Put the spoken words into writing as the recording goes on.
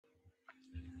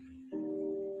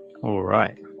All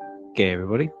right. Okay,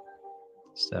 everybody.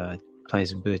 Just play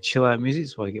some bit of chill out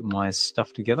music while I get my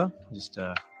stuff together. Just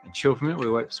chill for a minute.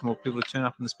 We wait for some more people to turn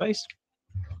up in the space.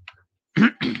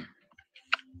 Hope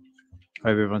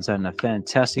everyone's having a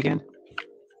fantastic end.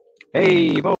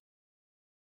 Hey, Bold.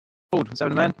 What's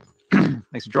happening, man?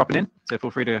 Thanks for dropping in. So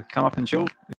feel free to come up and chill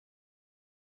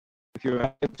if you're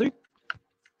able to.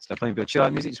 Start playing a bit of chill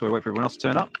out music so we wait for everyone else to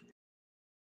turn up.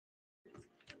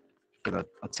 But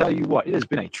I'll tell you what, it has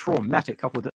been a traumatic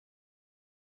couple of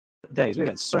days. We've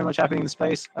had so much happening in the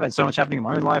space. I've had so much happening in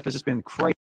my own life. It's just been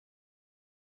crazy.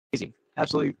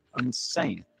 Absolutely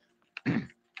insane.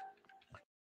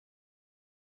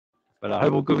 But I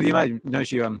hope all good with you, mate. You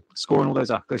notice you scoring all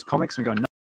those comics and going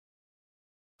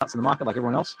nuts in the market like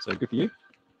everyone else. So good for you.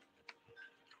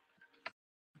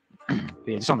 But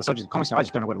yeah, just on the subject of comics now, I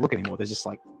just don't know where to look anymore. There's just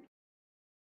like,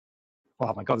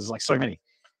 oh my God, there's like so many.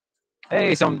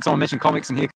 Hey, someone mentioned comics,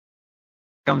 and here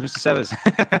comes Mr. Severs.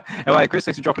 How are you, Chris?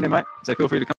 Thanks for dropping in, mate. So feel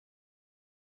free to come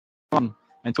on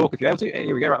and talk if you're able to. Hey,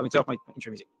 here we go. Right, let me turn off my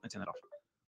intro music. Let's turn that off.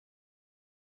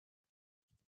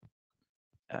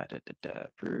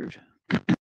 Approved.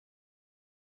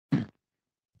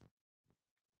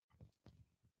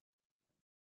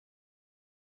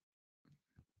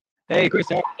 Hey, Chris.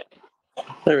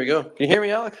 There we go. Can you hear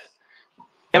me, Alex?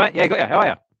 Yeah, mate. Yeah, got you. How are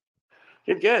you?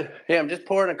 Good. Hey, I'm just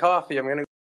pouring a coffee. I'm going to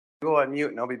go on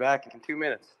mute, and I'll be back in 2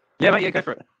 minutes. Yeah, mate. Yeah, go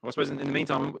for it. Well, I suppose in the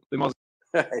meantime, we might as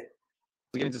well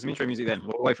get into some intro music then.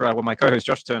 We'll wait for my co-host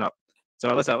Josh to turn up.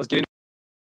 So let's get in.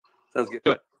 Sounds good.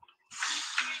 Do it.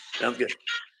 Sounds good.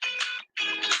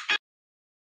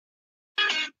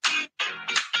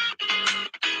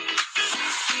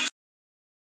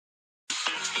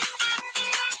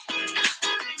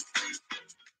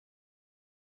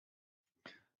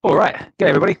 All right. G'day,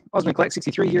 everybody. Osman Collect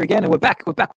 63 here again, and we're back.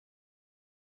 We're back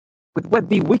with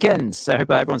VeVe Weekends. So I hope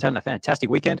everyone's having a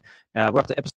fantastic weekend. We're up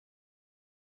to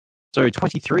episode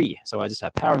 23. So I just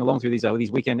powering along through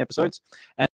these weekend episodes.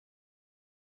 And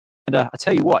I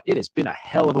tell you what, it has been a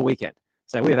hell of a weekend.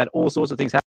 So we've had all sorts of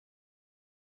things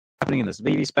happening in this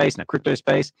VeVe space, in the crypto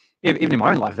space. Even in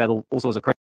my own life, I've had all sorts of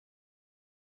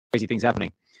crazy things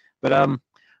happening. But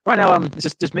right now,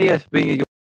 it's just me being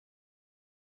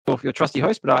your trusty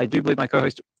host, but I do believe my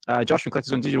co-host Josh from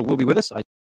Collectors on Digital will be with us. I'm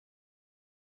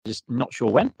just not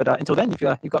sure when, but until then, you've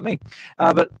got me.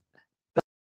 But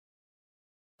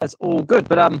that's all good.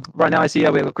 But right now I see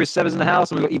we've got Chris Severs in the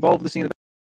house, and we've got Evolve listening in the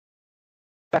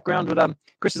background. But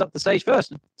Chris is up the stage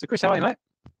first. So Chris, how are you, mate?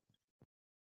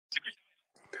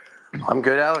 I'm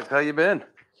good, Alex. How you been?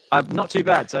 I'm not too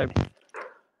bad. So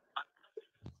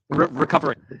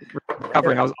recovering. I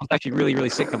was actually really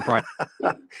sick on Friday.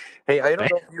 Hey, I don't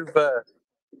know if you've.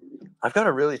 I've got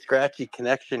a really scratchy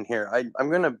connection here. I'm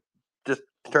gonna just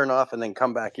turn off and then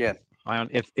come back in.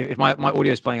 If my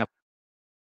audio is playing up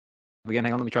again,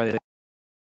 hang on, let me try this.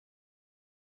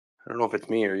 I don't know if it's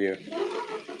me or you.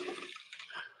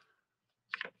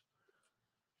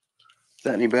 Is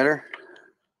that any better?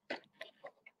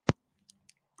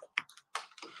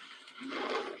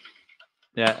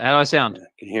 Yeah, how do I sound? Yeah,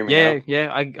 can you hear me now?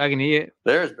 Yeah, I can hear you.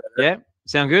 There's better. Yeah,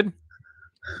 sound good?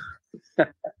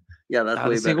 Yeah, that's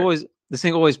way better. This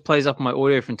thing always plays up my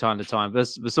audio from time to time, but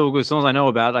it's all good. As long as I know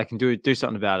about it, I can do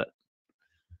something about it.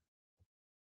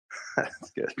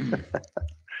 That's good.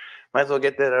 Might as well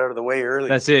get that out of the way early.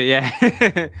 That's it, yeah.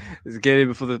 Let's get it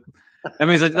before the.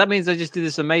 That means I just did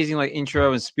this amazing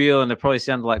intro and spiel, and it probably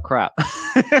sounded like crap.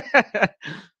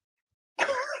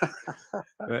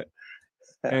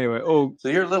 But anyway, so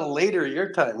you're a little later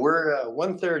your time. We're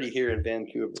 1:30 here in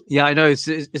Vancouver. Yeah, I know. It's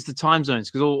the time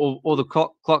zones because all the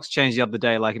clocks changed the other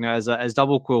day. As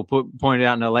Double Quill pointed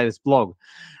out in her latest blog.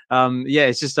 Yeah,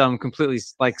 it's just completely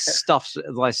stuffed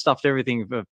everything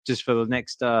for the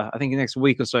next I think the next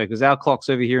week or so, because our clocks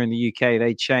over here in the UK,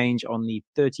 they change on the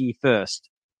 31st.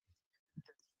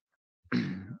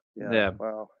 Yeah.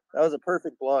 Wow, that was a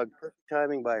perfect blog. Perfect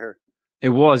timing by her. It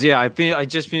was, yeah. I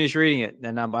just finished reading it,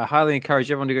 and I highly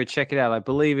encourage everyone to go check it out. I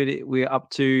believe we're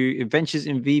up to Adventures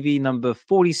in VeVe number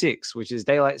 46, which is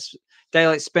daylight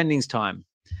spending's time.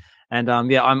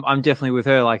 And yeah, I'm definitely with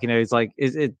her.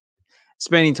 It's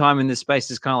spending time in this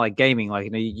space is kind of like gaming.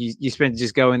 You spend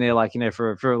just going there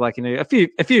for a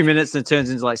few minutes, and it turns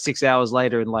into 6 hours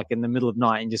later, and in the middle of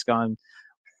night, and just going,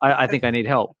 I think I need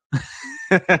help.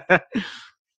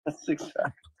 That's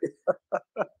exactly.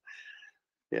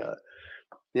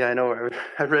 Yeah, I know.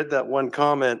 I read that one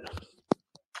comment,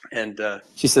 and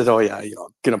she said, "Oh yeah, I'm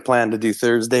gonna plan to do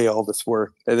Thursday all this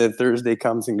work," and then Thursday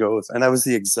comes and goes, and I was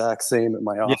the exact same at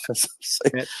my office.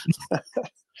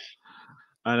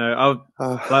 I know.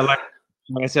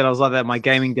 Like I said, I was like that in my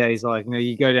gaming days. Like, you know,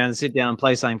 you go down and sit down and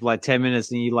play something for like 10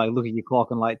 minutes and you like look at your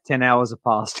clock and like 10 hours have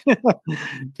passed.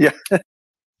 Yeah.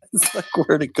 It's like,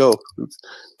 where'd it go?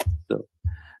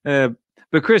 So.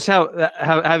 But Chris, how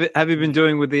have you been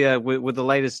doing with the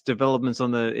latest developments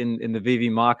on in the VeVe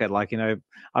market? Like, you know,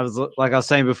 I was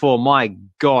saying before, my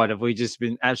God, have we just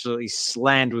been absolutely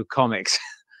slammed with comics?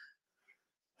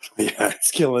 Yeah,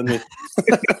 it's killing me.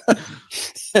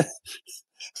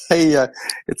 Hey,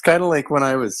 it's kind of like when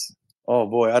I was, oh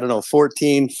boy, I don't know,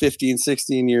 14, 15,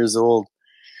 16 years old,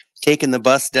 taking the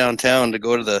bus downtown to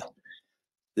go to the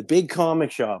big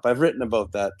comic shop. I've written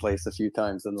about that place a few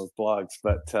times in those blogs,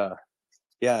 but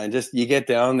yeah, and just you get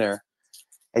down there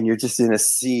and you're just in a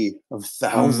sea of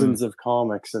thousands of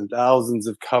comics and thousands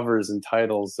of covers and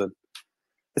titles. And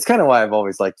it's kind of why I've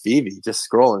always liked VeVe, just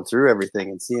scrolling through everything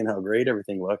and seeing how great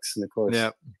everything looks. And of course,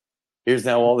 here's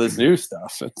now all this new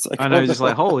stuff. It's like, I know, just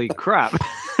like, holy crap.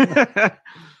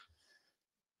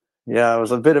 Yeah, it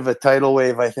was a bit of a tidal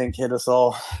wave, I think, hit us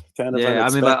all kind of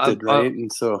unexpected, right?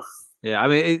 And so, yeah, I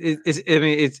mean,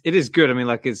 it is good. I mean,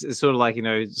 like it's sort of like, you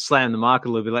know, slam the market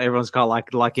a little bit. Like everyone's kind of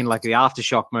like in like the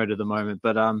aftershock mode at the moment.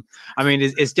 But I mean,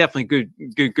 it's definitely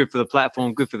good for the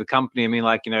platform, good for the company. I mean,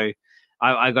 like, you know,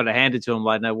 I got to hand it to them.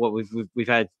 Like, now what we've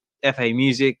had FA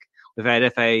Music, we've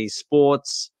had FA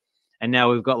Sports, and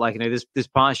now we've got like, you know, this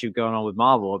partnership going on with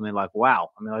Marvel. I mean, like, wow.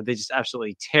 I mean, like, they're just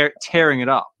absolutely tearing it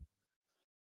up.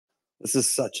 This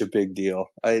is such a big deal.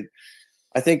 I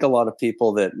think a lot of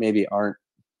people that maybe aren't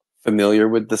familiar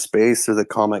with the space or the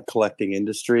comic collecting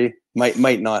industry might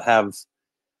not have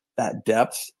that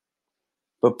depth.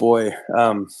 But boy,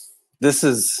 this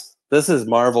is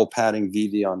Marvel patting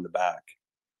VeVe on the back,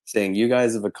 saying you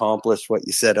guys have accomplished what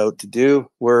you set out to do.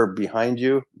 We're behind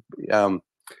you.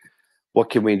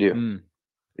 What can we do?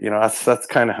 You know, that's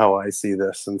kind of how I see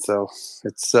this, and so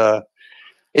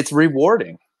it's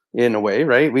rewarding in a way,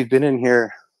 right? We've been in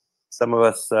here, some of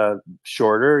us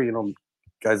shorter, you know,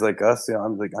 guys like us. You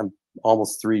know, I'm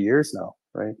almost 3 years now,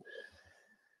 right?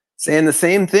 Saying the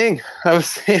same thing I was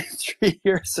saying 3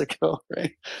 years ago,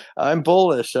 right? I'm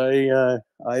bullish. I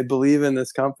believe in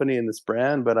this company and this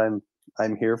brand, but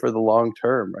I'm here for the long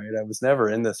term, right? I was never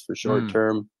in this for short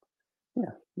term.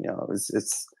 Yeah, you know,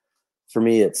 it's for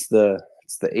me, it's the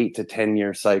 8 to 10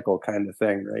 year cycle kind of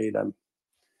thing, right?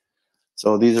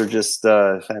 So these are just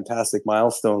fantastic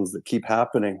milestones that keep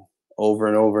happening over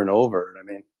and over and over. I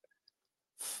mean,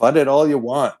 FUD it all you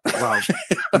want. Wow.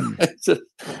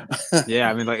 Yeah,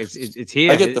 I mean, like it's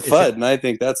here. I get the FUD, and I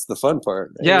think that's the fun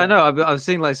part. Right? Yeah, I know. I've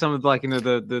seen like some of like, you know,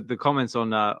 the comments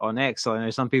on X. I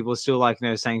know some people are still like, you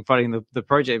know, saying FUDding the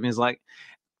project. I mean, it's like,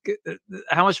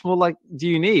 how much more like do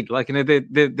you need? Like, you know, they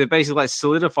basically like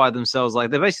solidified themselves.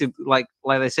 Like they're basically like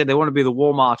they said they want to be the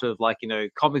Walmart of like, you know,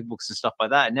 comic books and stuff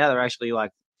like that. And now they're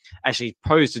actually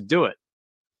posed to do it.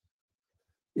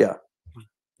 Yeah.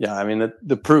 I mean,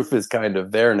 the proof is kind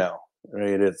of there now,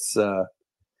 right? It's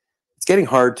getting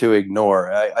hard to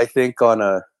ignore. I think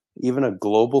on even a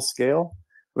global scale.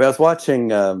 I mean, I was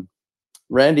watching.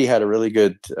 Randy had a really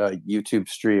good YouTube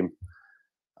stream.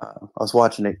 I was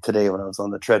watching it today when I was on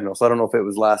the treadmill. So I don't know if it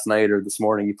was last night or this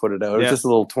morning he put it out. It was just a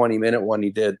little 20-minute one he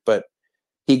did, but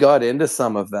he got into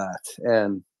some of that.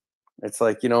 And it's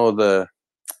like, you know, the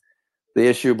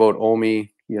issue about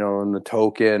Omi, you know, and the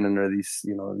token, and are these,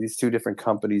 you know, these two different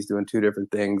companies doing two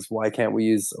different things. Why can't we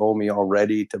use Omi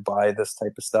already to buy this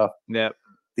type of stuff? Yeah.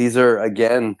 These are,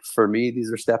 again, for me,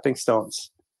 these are stepping stones,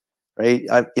 right?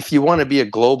 If you want to be a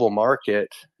global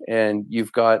market and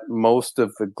you've got most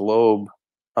of the globe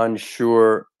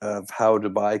unsure of how to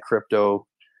buy crypto,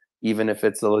 even if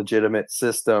it's a legitimate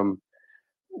system,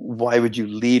 why would you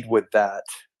lead with that,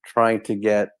 trying to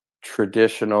get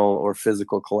traditional or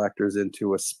physical collectors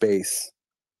into a space?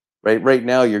 Right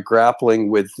now you're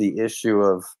grappling with the issue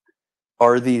of,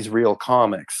 are these real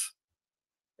comics?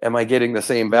 Am I getting the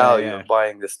same value of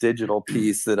buying this digital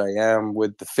piece that I am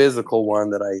with the physical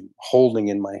one that I'm holding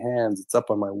in my hands? It's up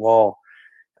on my wall.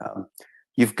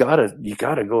 You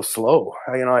gotta go slow.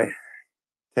 You know,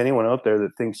 anyone out there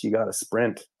that thinks you gotta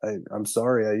sprint, I'm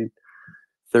sorry.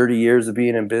 30 years of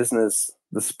being in business,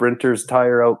 the sprinters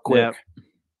tire out quick. Yep.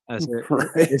 That's it.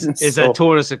 Right? It's that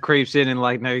tortoise that creeps in and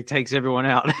like, no, takes everyone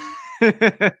out.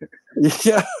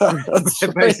 Yeah, that's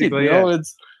basically. Right. You know,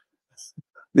 it's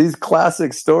these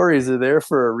classic stories are there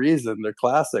for a reason. They're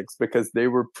classics because they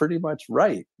were pretty much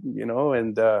right. You know,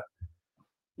 and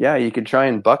yeah, you can try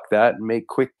and buck that and make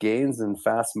quick gains and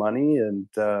fast money. And,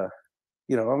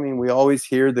 you know, I mean, we always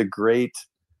hear the great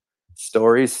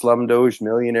stories, Slumdog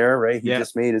Millionaire, right? He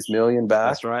just made his million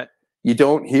back. That's right. you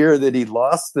don't hear that he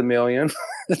lost the million.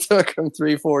 It took him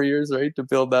 3-4 years, right, to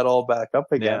build that all back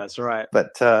up again. Yeah, that's right.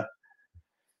 But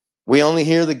we only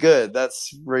hear the good.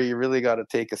 That's where you really got to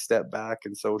take a step back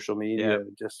in social media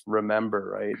and just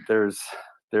remember, right?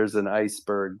 There's an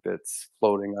iceberg that's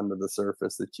floating under the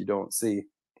surface that you don't see.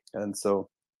 And so,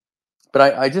 but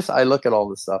I look at all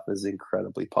this stuff as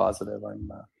incredibly positive.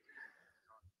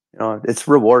 It's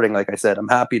rewarding. Like I said, I'm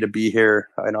happy to be here.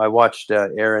 I know I watched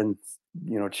Aaron,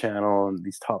 channel and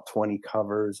these top 20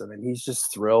 covers. I mean, he's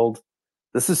just thrilled.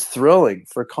 This is thrilling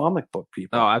for comic book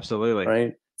people. Oh, absolutely.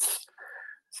 Right.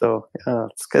 So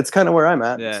it's kind of where I'm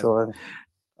at. Yeah. So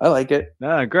I like it.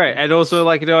 No, great. And also,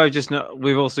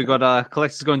 we've also got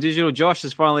Collectors Gone Digital. Josh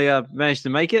has finally managed to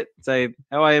make it. So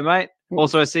how are you, mate?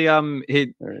 Also, I see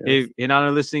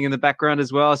Hinano listening in the background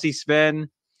as well. I see Sven.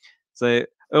 So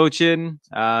Ulchin,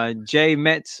 J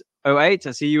Met 08.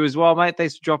 I see you as well, mate.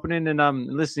 Thanks for dropping in and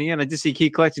listening in. I did see Key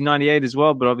Collecting 98 as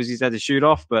well, but obviously he's had to shoot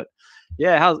off. But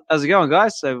yeah, how's it going,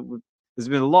 guys? So there's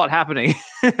been a lot happening.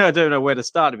 I don't know where to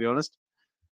start, to be honest.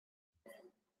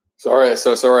 Sorry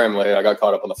I'm late. I got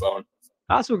caught up on the phone.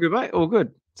 That's all good, mate. All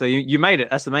good. So you made it.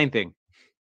 That's the main thing.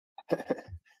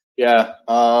 Yeah.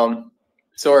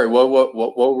 Sorry. What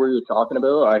were you talking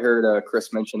about? I heard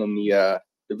Chris mention in the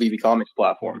VeVe Comics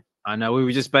platform. I know. We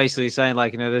were just basically saying,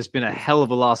 there's been a hell of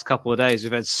a last couple of days.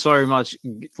 We've had so much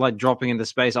dropping into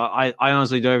space. I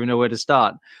honestly don't even know where to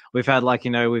start. We've had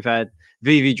we've had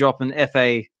VeVe dropping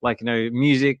FA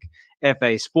music,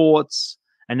 FA sports,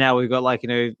 and now we've got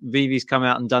VeVe's come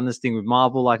out and done this thing with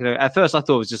Marvel. At first I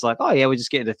thought it was just oh yeah, we're just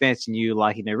getting a fancy new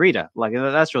reader.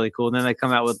 That's really cool. And then they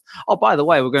come out with, oh, by the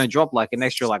way, we're going to drop an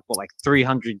extra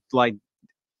 300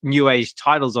 new age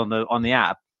titles on the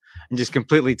app. And just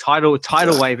completely tidal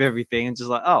wave everything, and just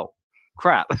oh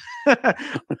crap! I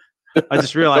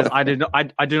just realized I do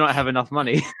not have enough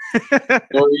money.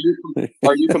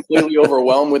 Are you completely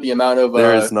overwhelmed with the amount of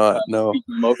there is not no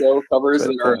Moto covers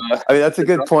that are? I mean, that's a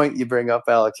good point you bring up,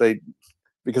 Alex.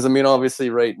 Because obviously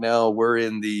right now we're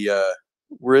in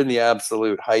the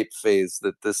absolute hype phase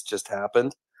that this just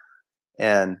happened,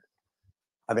 and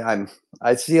I mean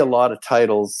I see a lot of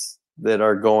titles that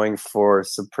are going for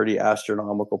some pretty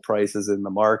astronomical prices in the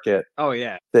market. Oh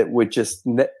yeah, that would just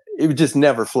it would just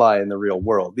never fly in the real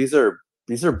world. These are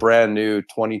brand new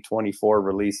 2024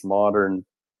 release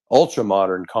ultra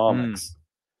modern comics.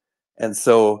 And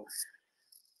so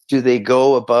do they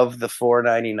go above the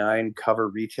 $4.99 cover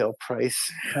retail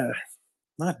price?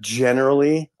 Not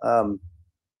generally.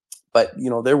 But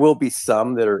there will be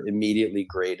some that are immediately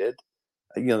graded.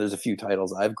 There's a few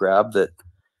titles I've grabbed that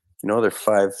they're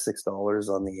 $5-6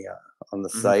 on the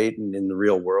site, and in the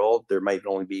real world there might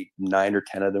only be 9 or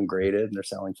 10 of them graded, and they're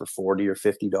selling for $40 or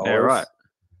 $50. Yeah, right.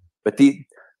 But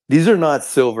these are not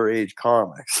Silver Age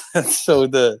comics. So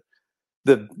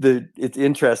it's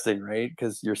interesting, right?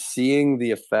 Because you're seeing the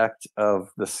effect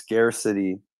of the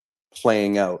scarcity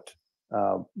playing out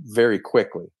very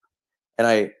quickly, and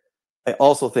I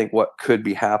also think what could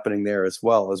be happening there as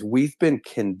well is we've been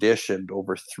conditioned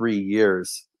over 3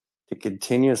 years to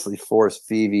continuously force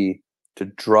VeVe to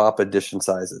drop edition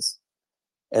sizes.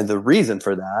 And the reason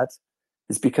for that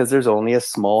is because there's only a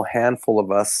small handful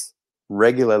of us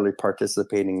regularly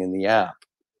participating in the app.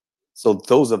 So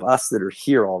those of us that are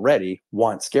here already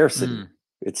want scarcity.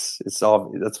 It's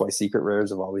all, that's why secret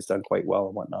rares have always done quite well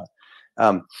and whatnot.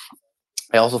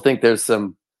 I also think there's a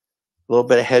little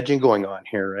bit of hedging going on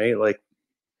here, right?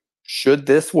 Should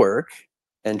this work,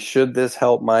 and should this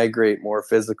help migrate more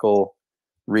physical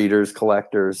readers,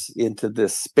 collectors into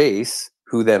this space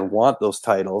who then want those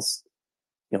titles?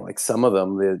 Some of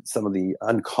the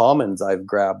uncommons I've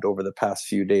grabbed over the past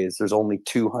few days, there's only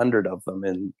 200 of them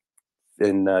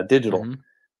in digital.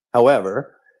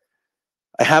 However,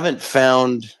 I haven't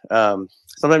found,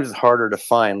 sometimes it's harder to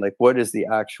find what is the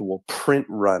actual print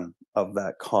run of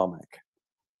that comic.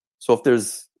 So if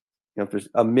there's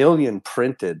 1 million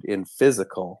printed in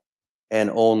physical and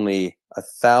only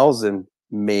 1,000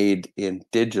 made in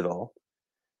digital,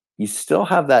 you still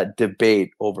have that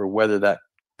debate over whether that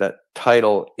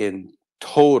title in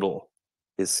total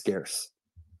is scarce.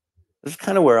 This is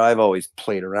kind of where I've always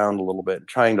played around a little bit,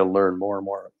 trying to learn more and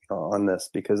more on this,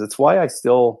 because it's why I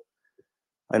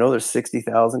know there's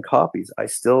 60,000 copies. I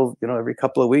still, every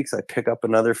couple of weeks I pick up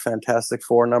another Fantastic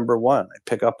Four #1. I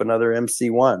pick up another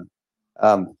MC1.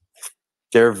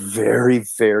 They're very,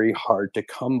 very hard to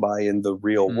come by in the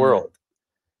real world.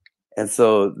 And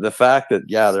so the fact that,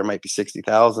 there might be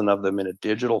 60,000 of them in a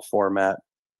digital format,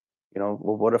 well,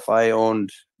 what if I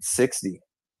owned 60?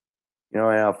 I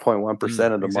have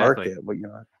 0.1% of the market. But,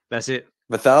 that's it.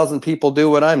 If 1,000 people do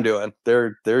what I'm doing,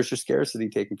 there's your scarcity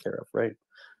taken care of, right?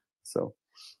 So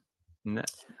No.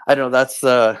 I don't know. That's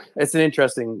it's an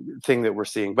interesting thing that we're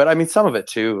seeing. But I mean, some of it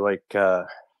too. Like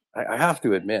I have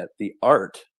to admit, the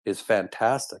art is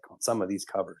fantastic on some of these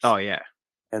covers. Oh yeah.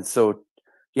 And so,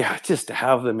 yeah, just to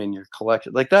have them in your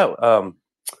collection like that.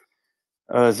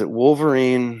 Is it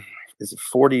Wolverine? Is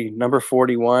it number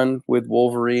 41 with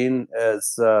Wolverine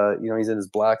as he's in his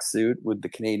black suit with the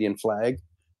Canadian flag,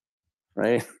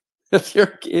 right? If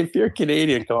you're a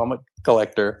Canadian comic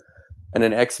collector and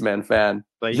an X-Men fan,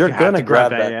 Like, you're gonna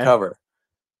grab that cover.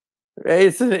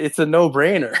 It's a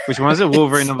no-brainer. Which one is it?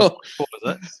 Wolverine number 4,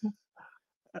 is it?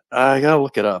 I gotta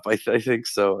look it up. I think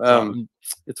so.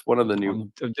 It's one of the new.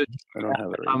 I don't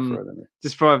have it right in front of me.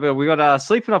 Just for we got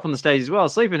Sleeping up on the stage as well.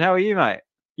 Sleeping, how are you, mate?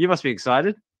 You must be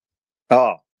excited.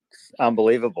 Oh, it's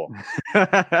unbelievable!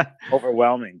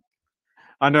 Overwhelming.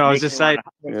 I know. I was just saying.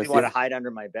 I want to hide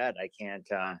under my bed. I can't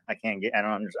get. I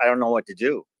don't know what to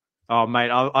do. Oh, mate,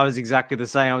 I was exactly the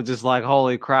same. I was just like,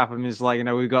 holy crap! I'm just like,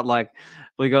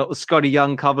 we got Scotty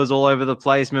Young covers all over the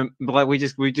place. Like we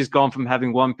just gone from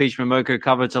having one Peach Momoko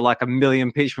cover to like 1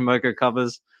 million Peach Momoko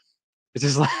covers. It's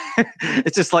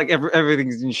just like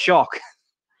everything's in shock.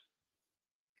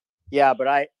 Yeah,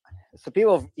 but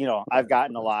people, I've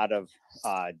gotten a lot of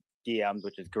DMs,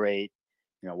 which is great.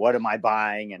 What am I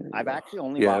buying? And I've actually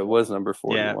only bought it was number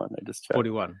 41. Yeah, I just checked.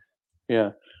 41.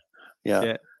 Yeah.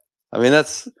 I mean,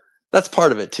 that's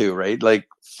part of it too, right? Like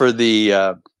for the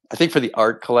I think for the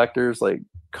art collectors, like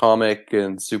comic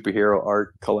and superhero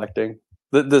art collecting,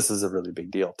 this is a really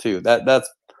big deal too. That's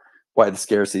why the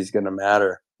scarcity is going to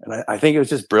matter. And I think it was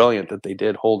just brilliant that they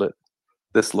did hold it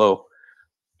this low.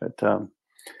 But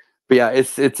yeah,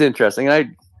 it's interesting.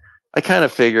 And I kind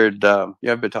of figured,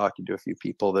 I've been talking to a few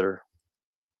people that are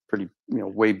pretty,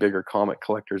 way bigger comic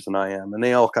collectors than I am, and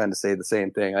they all kind of say the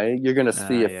same thing. You're going to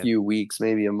see a few weeks,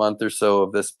 maybe a month or so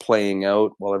of this playing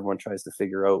out while everyone tries to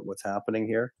figure out what's happening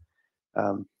here.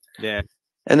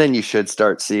 And then you should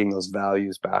start seeing those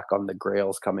values back on the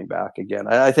grails coming back again.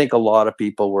 I think a lot of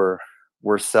people were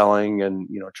selling and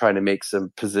trying to make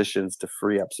some positions to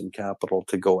free up some capital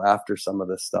to go after some of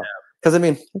this stuff. Because I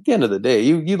mean, at the end of the day,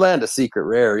 you land a secret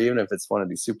rare, even if it's one of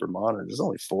these super modern. There's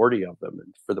only 40 of them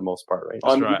for the most part, right?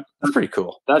 That's right. That's pretty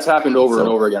cool. That's happened over and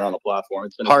over again on the platform.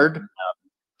 It's been hard.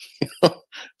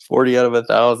 40 out of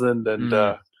 1,000,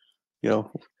 and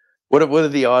what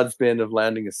have the odds been of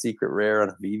landing a secret rare on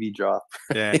a VeVe drop?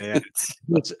 Yeah.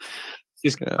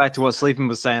 Just back to what Sleeping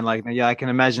was saying, like, I can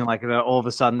imagine, like, all of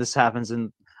a sudden this happens,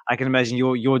 and I can imagine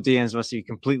your DMs must be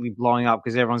completely blowing up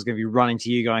because everyone's going to be running to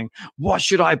you going, what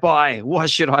should I buy? What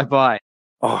should I buy?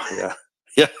 Oh, yeah.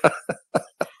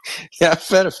 Yeah, I've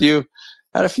had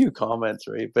a few comments,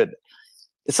 right? But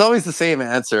it's always the same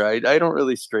answer. I don't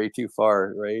really stray too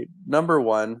far, right? Number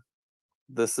one,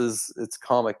 it's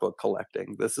comic book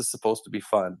collecting. This is supposed to be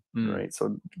fun, right?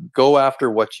 So go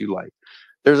after what you like.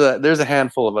 There's a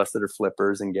handful of us that are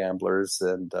flippers and gamblers,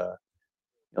 and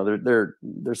they're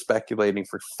speculating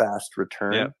for fast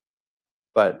return,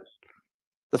 but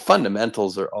the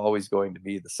fundamentals are always going to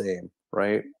be the same,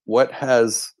 right? What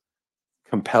has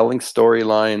compelling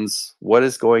storylines? What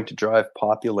is going to drive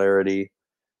popularity?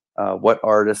 What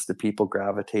artists do people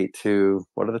gravitate to?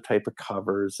 What are the type of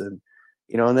covers? And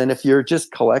and then if you're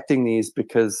just collecting these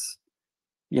because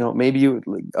maybe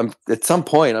at some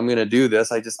point I'm going to do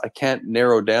this. I can't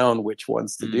narrow down which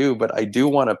ones to do, but I do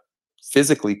want to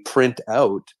physically print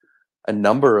out a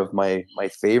number of my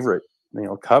favorite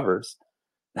covers,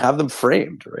 have them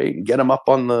framed, right, and get them up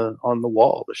on the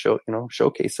wall to show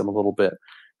showcase them a little bit.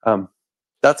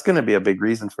 That's going to be a big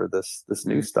reason for this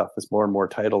new stuff as more and more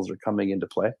titles are coming into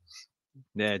play.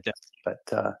 Yeah, definitely. But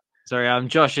sorry,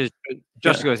 Josh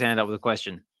got his hand up with a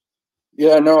question.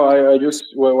 Yeah, no, I just,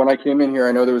 when I came in here,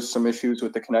 I know there was some issues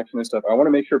with the connection and stuff. I want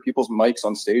to make sure people's mics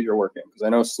on stage are working, because I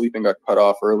know Sleeping got cut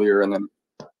off earlier. And then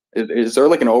is there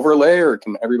like an overlay, or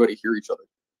can everybody hear each other?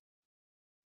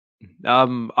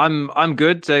 I'm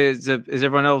good. So is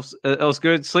everyone else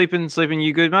good? Sleeping,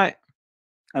 you good, mate?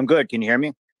 I'm good. Can you hear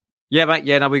me? Yeah, mate.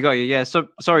 Yeah, no, we got you. Yeah, so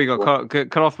sorry you got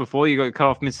cut off before. You got cut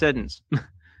off mid sentence. It's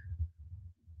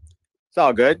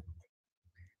all good.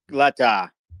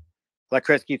 Let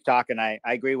Chris keep talking. I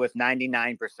agree with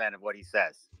 99% of what he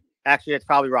says. Actually, it's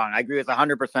probably wrong. I agree with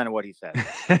 100% of what he says.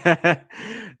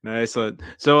 No, so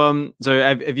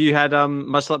have you had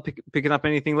much luck picking up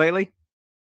anything lately?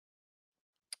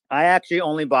 I actually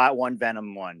only bought one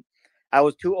Venom one. I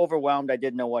was too overwhelmed. I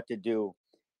didn't know what to do,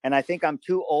 and I think I'm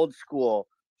too old school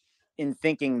in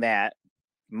thinking that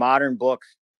modern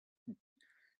books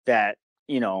that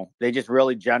they just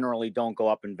really generally don't go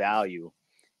up in value.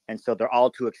 And so they're all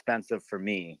too expensive for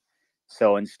me.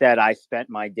 So instead, I spent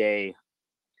my day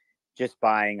just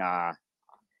buying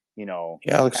you know,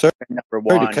 Yeah, Alex, sorry number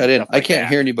one. to cut in. I Like can't that.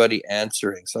 hear anybody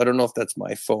answering, so I don't know if that's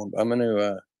my phone. But I'm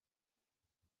gonna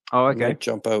Oh, I'm gonna okay.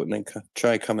 jump out and then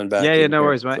try coming back. Yeah, in no here.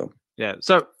 worries, mate. So, Yeah.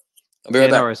 So, I'll be right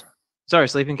no back. worries. Sorry,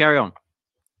 Sleeping, carry on.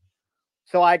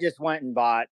 So I just went and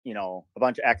bought, you know, a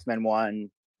bunch of X-Men 1,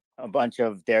 a bunch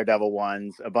of Daredevil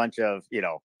 1s, a bunch of, you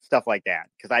know, stuff like that.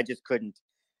 Because I just couldn't,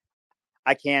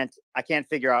 I can't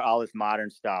figure out all this modern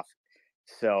stuff.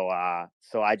 So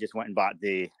so I just went and bought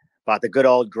the good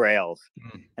old grails.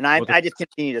 And I just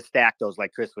continue to stack those,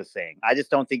 like Chris was saying. I just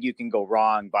don't think you can go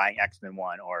wrong buying X-Men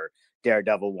 1 or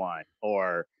Daredevil 1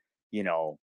 or, you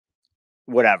know,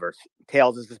 whatever.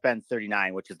 Tales of Suspense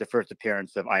 39, which is the first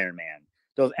appearance of Iron Man.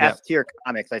 Those Yep. S-tier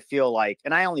comics, I feel like,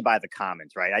 and I only buy the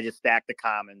commons, right? I just stack the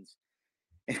commons.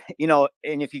 You know,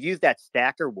 and if you've used that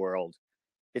stacker world,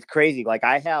 it's crazy. Like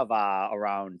I have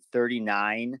around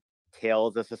 39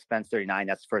 Tales of Suspense 39.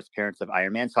 That's the first appearance of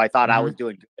Iron Man. So I thought I was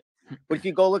doing good. But if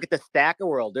you go look at the stacker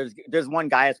world, there's one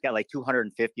guy that's got like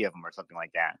 250 of them or something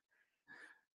like that.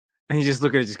 And you just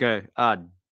look at it, just go,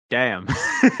 damn.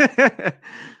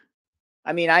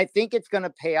 I mean, I think it's going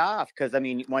to pay off because, I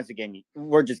mean, once again,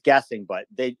 we're just guessing, but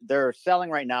they're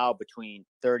selling right now between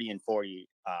 30 and 40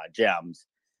 gems.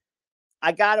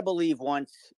 I got to believe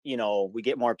once, you know, we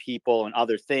get more people and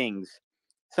other things,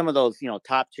 some of those, you know,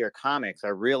 top tier comics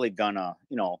are really gonna,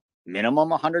 you know, minimum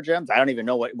 100 gems. I don't even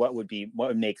know what would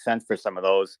make sense for some of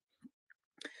those.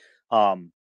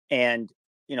 And,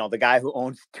 you know, the guy who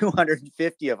owns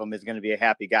 250 of them is going to be a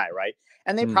happy guy, right?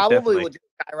 And they probably definitely will just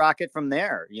skyrocket from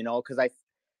there, you know, because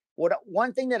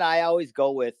one thing that I always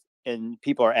go with, and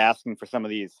people are asking for some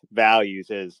of these values,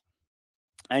 is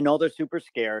I know they're super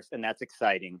scarce and that's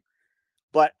exciting,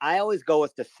 but I always go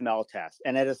with the smell test.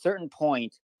 And at a certain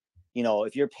point, you know,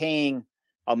 if you're paying,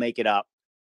 I'll make it up,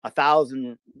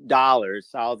 $1,000,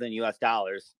 $1,000 US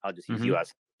dollars, I'll just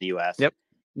use the US. Yep.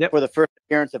 For the first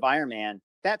appearance of Iron Man,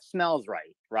 that smells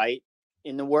right?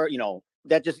 In the word, you know,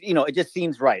 that just, you know, it just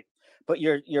seems right. But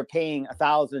you're paying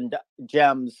 1,000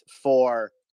 gems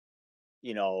for,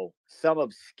 you know, some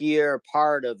obscure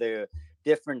part of the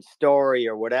different story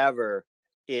or whatever.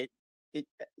 There's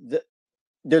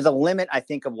a limit, I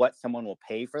think, of what someone will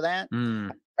pay for that.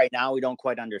 Right now, we don't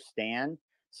quite understand.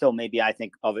 So maybe I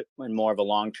think of it in more of a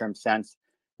long-term sense.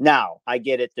 Now, I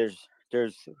get it. There's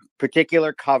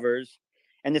particular covers,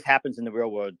 and this happens in the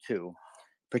real world too.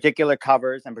 Particular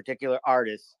covers and particular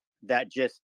artists that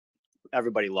just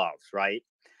everybody loves, right?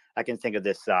 I can think of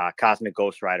this Cosmic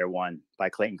Ghost Rider one by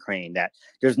Clayton Crane that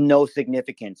there's no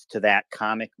significance to that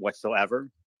comic whatsoever.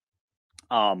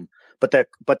 But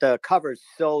the cover is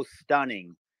so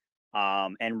stunning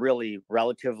and really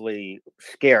relatively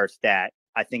scarce that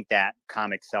I think that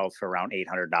comic sells for around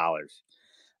 $800.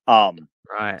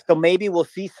 Right. So maybe we'll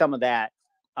see some of that.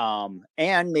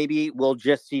 And maybe we'll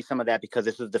just see some of that because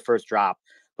this is the first drop.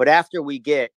 But after we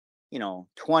get, you know,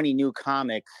 20 new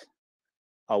comics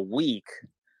a week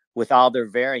with all their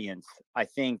variants, I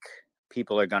think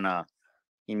people are gonna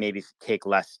maybe take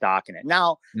less stock in it.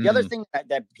 Now, the other thing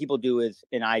that people do is,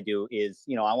 and I do, is,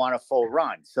 you know, I want a full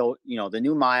run. So, you know, the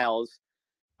new Miles,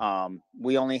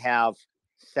 we only have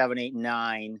 7, 8,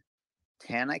 9,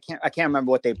 10. I can't remember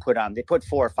what they put on. They put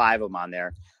 4 or 5 of them on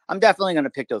there. I'm definitely going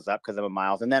to pick those up because I'm a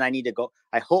Miles. And then I need to go.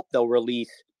 I hope they'll release,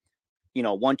 you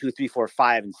know, 1, 2, 3, 4,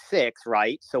 5, and 6,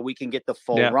 right? So we can get the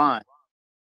full run.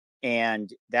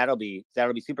 And that'll be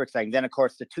super exciting. Then, of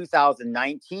course, the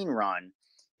 2019 run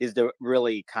is the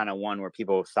really kind of one where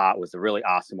people thought was the really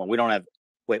awesome one. We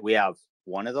have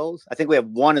one of those. I think we have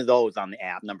one of those on the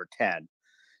app, number 10.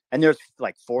 And there's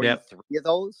like 43 of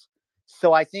those.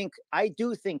 So I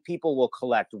do think people will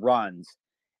collect runs.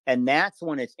 And that's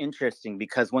when it's interesting,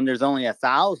 because when there's only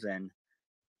 1,000,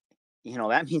 you know,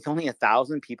 that means only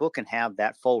 1,000 people can have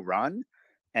that full run.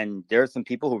 And there's some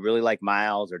people who really like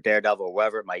Miles or Daredevil or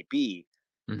whatever it might be.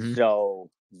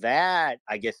 So that,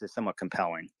 I guess, is somewhat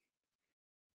compelling.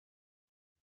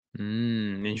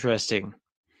 Interesting.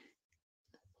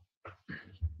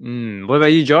 What about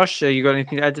you, Josh? You got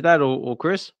anything to add to that, or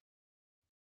Chris?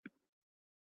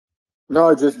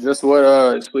 No, just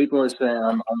what Sleeping was saying.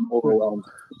 I'm overwhelmed.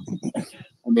 I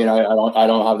mean, I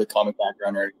don't have the comic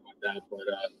background or anything like that, but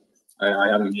I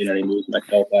haven't made any moves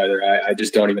myself either. I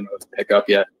just don't even know what to pick up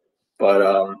yet.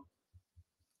 But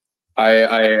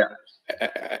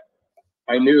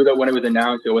I knew that when it was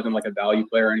announced, it wasn't like a value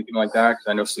play or anything like that, because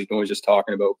I know Sleeping was just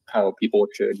talking about how people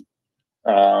should,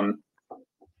 or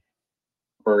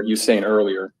you were saying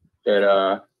earlier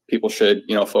that people should,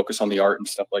 you know, focus on the art and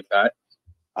stuff like that.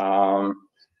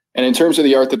 And in terms of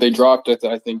the art that they dropped,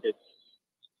 I think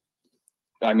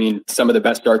some of the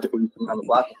best art that we've seen on the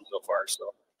platform so far.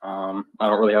 So I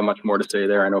don't really have much more to say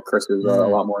there. I know Chris is a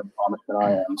lot more in comics than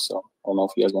I am, so I don't know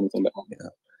if he has anything to add. Yeah.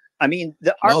 I mean,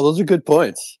 the art. No, those are good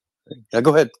points. Yeah,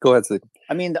 go ahead. Go ahead, Sleep.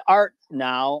 I mean, the art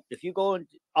now, if you go into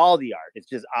all the art, it's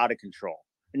just out of control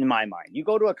in my mind. You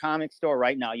go to a comic store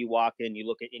right now, you walk in, you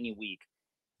look at any week,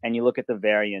 and you look at the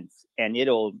variants, and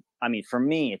I mean, for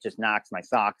me, it just knocks my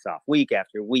socks off week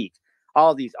after week.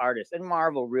 All these artists, and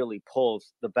Marvel really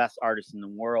pulls the best artists in the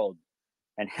world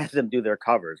and has them do their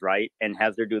covers, right? And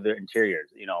has them do their interiors,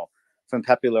 you know, from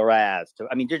Pepe Larraz to,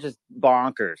 I mean, they're just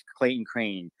bonkers. Clayton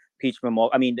Crane, Peach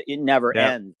Mimosa. I mean, it never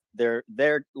ends. Their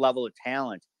level of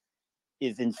talent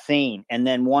is insane. And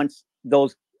then once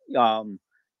those,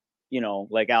 you know,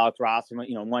 like Alex Ross,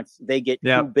 you know, once they get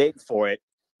too big for it,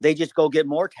 they just go get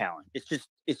more talent. It's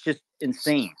just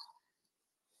insane.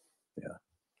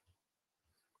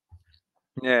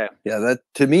 Yeah. That,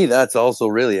 to me, that's also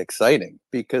really exciting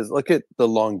because look at the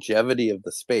longevity of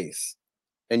the space,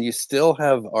 and you still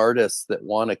have artists that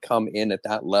want to come in at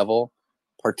that level,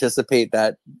 participate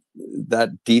that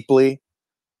deeply,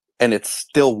 and it's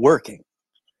still working.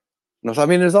 You know, so, I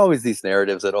mean, there's always these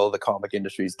narratives that, oh, the comic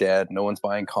industry's dead, no one's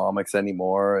buying comics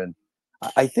anymore, and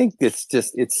I think it's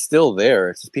still there.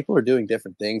 It's just people are doing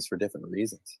different things for different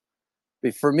reasons.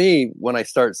 But for me, when I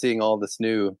start seeing all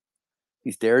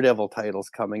these Daredevil titles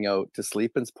coming out, to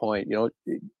Sleepin's point, you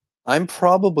know, I'm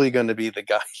probably going to be the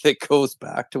guy that goes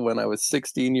back to when I was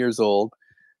 16 years old,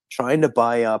 trying to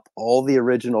buy up all the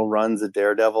original runs of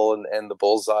Daredevil and the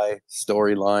Bullseye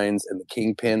storylines and the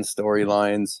Kingpin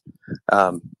storylines.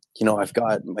 You know, I've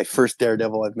got my first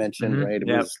Daredevil I've mentioned, right? It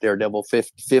was Daredevil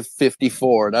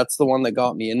 54. That's the one that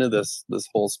got me into this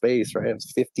whole space, right? I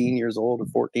was 15 years old or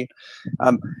 14.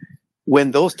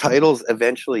 When those titles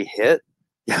eventually hit,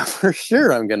 yeah, for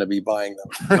sure I'm going to be buying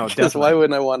them. No, because why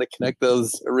wouldn't I want to connect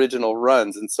those original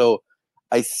runs? And so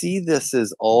I see this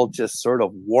as all just sort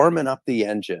of warming up the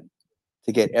engine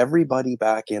to get everybody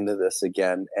back into this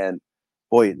again. And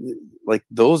boy, like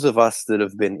those of us that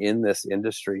have been in this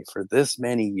industry for this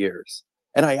many years,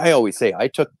 and I always say I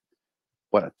took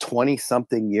a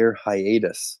 20-something year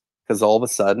hiatus because all of a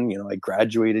sudden, you know, I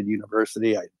graduated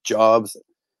university, I had jobs,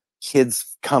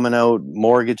 kids coming out,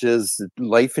 mortgages,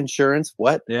 life insurance,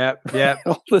 what? Yeah.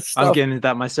 All this stuff. I'm getting into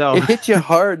that myself. It hits you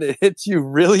hard. It hits you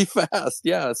really fast.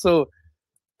 Yeah. So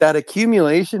that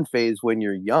accumulation phase when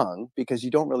you're young, because you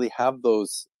don't really have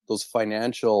those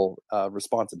financial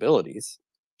responsibilities.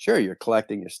 Sure, you're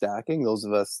collecting, you're stacking. Those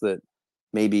of us that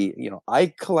maybe, you know,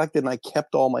 I collected and I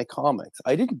kept all my comics.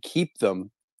 I didn't keep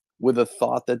them with a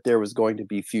thought that there was going to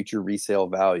be future resale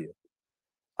value.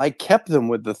 I kept them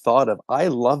with the thought of, I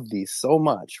love these so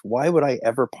much. Why would I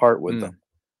ever part with them?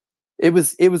 It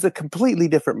was a completely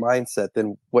different mindset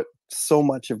than what so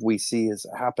much of we see is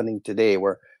happening today,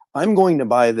 where I'm going to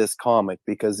buy this comic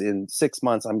because in 6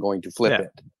 months I'm going to flip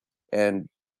it. And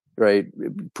right,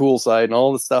 poolside and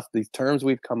all the stuff, these terms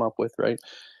we've come up with, right?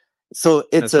 So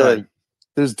it's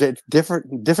there's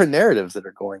different narratives that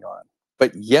are going on.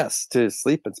 But yes, to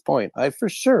Sleepin's point, I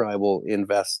will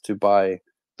invest to buy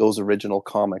those original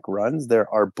comic runs.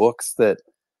 There are books that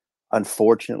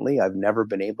unfortunately I've never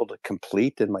been able to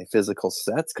complete in my physical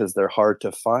sets because they're hard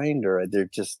to find, or they're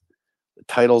just, the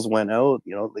titles went out,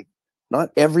 you know, like not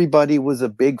everybody was a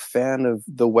big fan of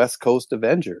the West Coast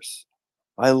Avengers.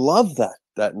 I love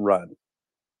that run.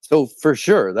 So for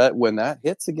sure that when that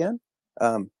hits again,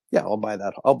 I'll buy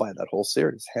that whole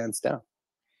series hands down.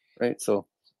 Right. So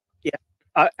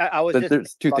I was just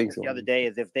there's two things the other day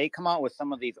is if they come out with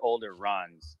some of these older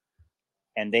runs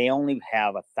and they only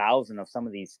have 1,000 of some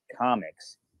of these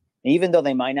comics, even though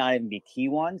they might not even be key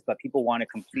ones, but people want to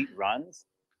complete runs,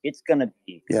 it's going to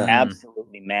be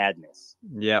absolutely madness.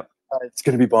 Yep. It's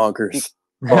going to be bonkers.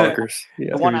 Bonkers.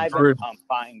 The one I've been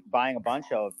buying a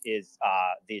bunch of is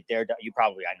the Daredevil.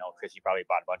 I know, Chris, you probably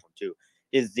bought a bunch of them too,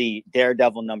 is the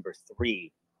Daredevil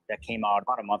 #3. That came out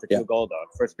about a month or two ago, the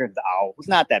first appearance of the Owl, who's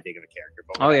not that big of a character.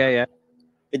 But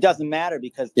it doesn't matter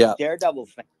because the Daredevil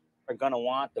fans are going to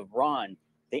want the run.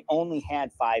 They only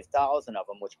had 5,000 of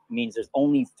them, which means there's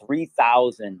only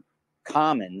 3,000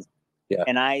 commons. Yeah.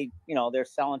 And they're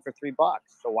selling for $3.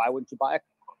 So why wouldn't you buy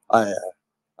it?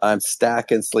 I'm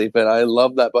stacking Sleepin'. I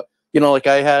love that. But, you know, like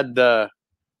I had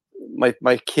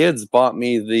my kids bought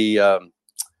me the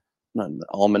not an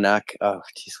almanac. Oh,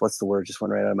 geez, what's the word? Just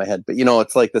went right out of my head. But you know,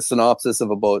 it's like the synopsis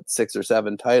of about 6 or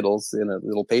 7 titles in a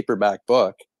little paperback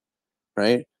book,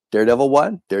 right? Daredevil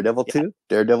 1, Daredevil 2,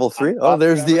 Daredevil 3. Oh,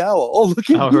 there's the owl. Oh, look at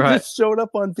you just showed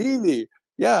up on VeVe.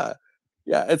 Yeah.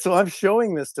 And so I'm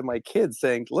showing this to my kids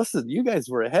saying, listen, you guys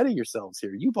were ahead of yourselves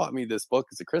here. You bought me this book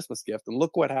as a Christmas gift, and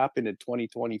look what happened in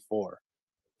 2024.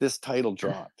 This title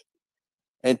dropped.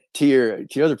 And to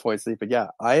your other point, Sleep, but yeah,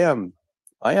 I am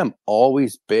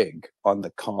always big on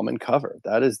the common cover.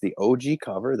 That is the OG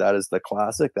cover. That is the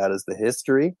classic. That is the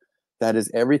history. That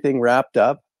is everything wrapped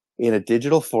up in a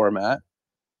digital format.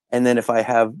 And then if I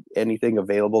have anything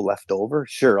available left over,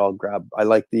 sure, I'll grab. I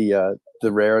like the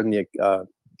rare and the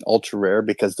ultra rare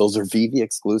because those are VeVe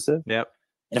exclusive. Yep.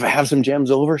 And if I have some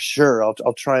gems over, sure,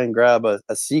 I'll try and grab a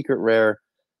secret rare.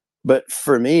 But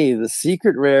for me, the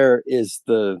secret rare is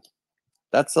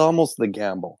that's almost the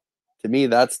gamble. To me,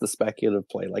 that's the speculative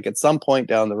play. Like at some point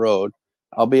down the road,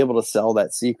 I'll be able to sell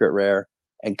that secret rare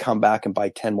and come back and buy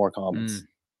 10 more comics.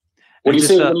 When you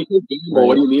say gamble,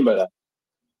 what do you mean by that?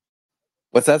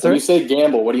 What's that, sir? When you say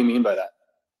gamble, what do you mean by that?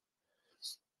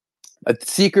 A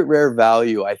secret rare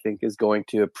value, I think, is going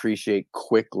to appreciate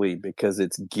quickly because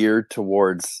it's geared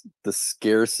towards the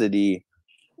scarcity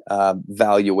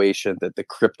valuation that the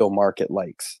crypto market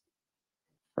likes.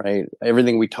 Right?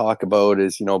 Everything we talk about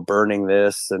is, burning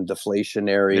this and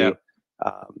deflationary. Yep.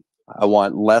 I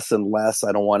want less and less.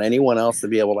 I don't want anyone else to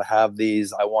be able to have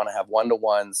these. I want to have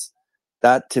one-to-ones.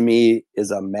 That to me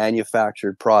is a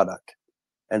manufactured product.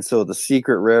 And so the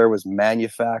secret rare was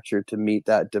manufactured to meet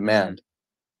that demand.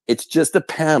 It's just a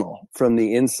panel from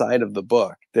the inside of the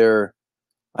book.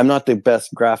 I'm not the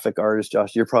best graphic artist,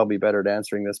 Josh. You're probably better at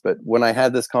answering this. But when I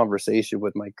had this conversation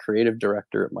with my creative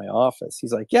director at my office,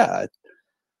 he's like, yeah,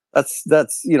 that's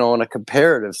on a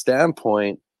comparative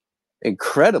standpoint,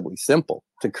 incredibly simple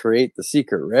to create the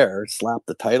secret rare, slap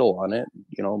the title on it,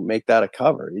 make that a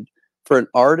cover. For an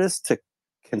artist to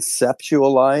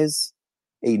conceptualize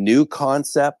a new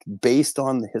concept based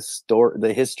on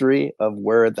the history of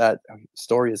where that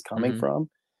story is coming from,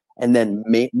 and then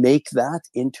make that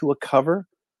into a cover,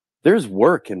 there's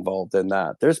work involved in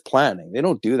that. There's planning. They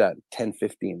don't do that in 10,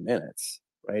 15 minutes,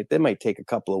 right? They might take a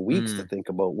couple of weeks to think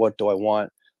about, what do I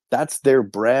want? That's their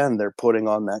brand they're putting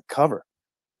on that cover.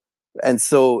 And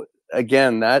so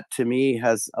again, that to me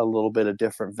has a little bit of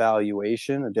different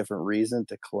valuation, a different reason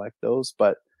to collect those.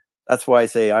 But that's why I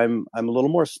say I'm a little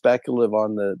more speculative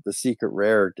on the secret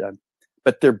rare,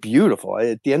 but they're beautiful.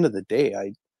 At the end of the day,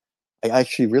 I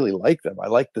actually really like them. I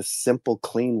like the simple,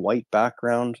 clean white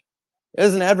background.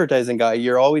 As an advertising guy,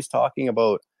 you're always talking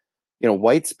about,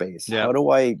 white space. Yeah. How do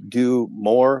I do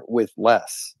more with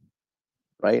less?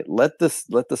 Right? Let the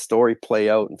story play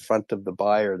out in front of the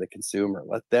buyer, the consumer.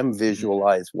 Let them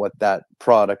visualize what that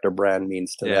product or brand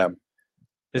means to them.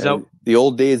 The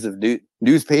old days of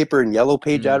newspaper and yellow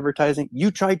page advertising,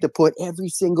 you tried to put every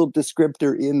single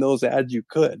descriptor in those ads you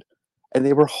could, and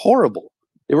they were horrible.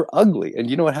 They were ugly. And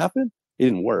you know what happened? It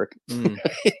didn't work.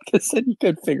 Because then you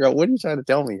could figure out, what are you trying to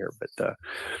tell me here? But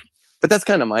that's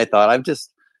kind of my thought. I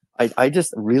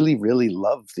just really, really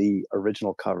love the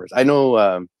original covers. I know,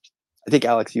 I think,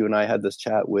 Alex, you and I had this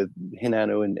chat with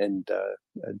Hinano and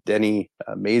Denny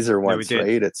Mazer once,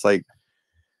 right? It's like,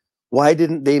 why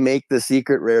didn't they make the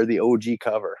secret rare the OG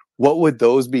cover? What would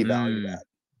those be valued at?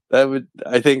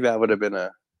 I think that would have been a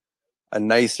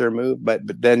nicer move, but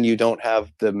then you don't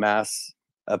have the mass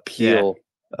appeal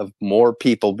of more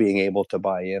people being able to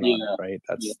buy in on it, right?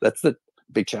 That's the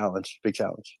big challenge.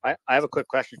 I have a quick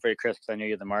question for you, Chris, because I know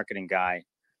you're the marketing guy,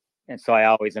 and so I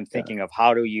always am thinking of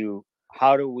how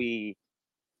do we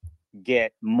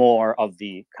get more of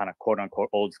the kind of quote unquote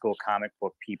old school comic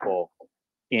book people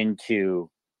into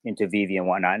VeVe and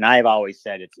whatnot. And I've always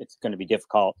said it's going to be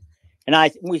difficult.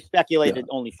 And we speculated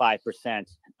only 5%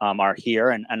 are here,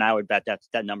 and I would bet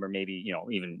that number maybe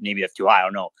even maybe that's too high. I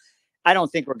don't know. I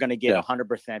don't think we're going to get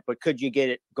 100%, but could you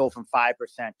go from 5%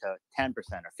 to 10%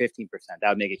 or 15%? That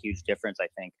would make a huge difference, I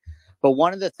think. But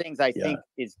one of the things I think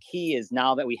is key is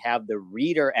now that we have the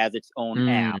reader as its own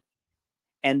app,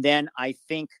 and then I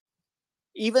think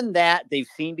even that they've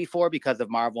seen before because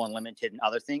of Marvel Unlimited and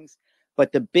other things.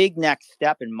 But the big next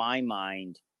step in my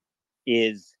mind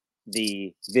is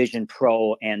the Vision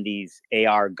Pro and these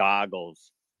AR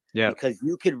goggles. Yeah. Because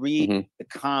you could read the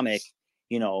comic,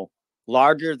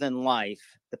 larger than life.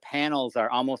 The panels are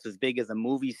almost as big as a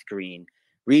movie screen.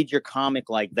 Read your comic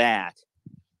like that.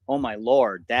 Oh my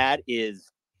Lord. That is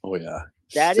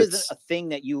a thing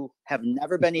that you have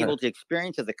never been able to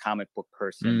experience as a comic book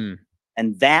person.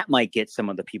 And that might get some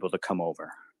of the people to come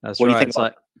over. That's what right. do you think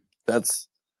about that?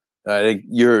 I think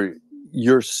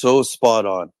you're so spot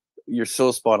on. You're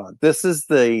so spot on. This is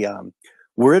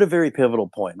we're at a very pivotal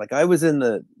point. Like I was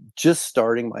just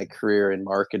starting my career in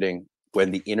marketing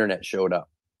when the internet showed up.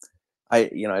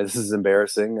 This is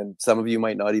embarrassing, and some of you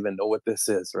might not even know what this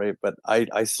is, right? But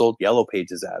I sold Yellow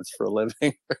Pages ads for a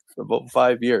living for about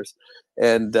 5 years.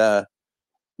 And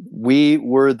we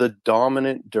were the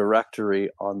dominant directory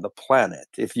on the planet.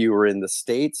 If you were in the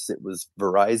States, it was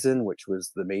Verizon, which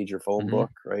was the major phone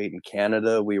book, right? In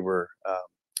Canada, we were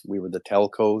the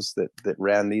telcos that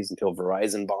ran these until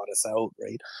Verizon bought us out,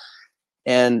 right?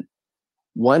 And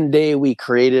one day we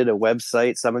created a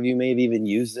website. Some of you may have even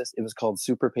used this. It was called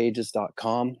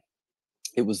superpages.com.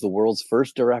 It was the world's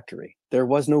first directory. There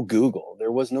was no Google.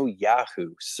 There was no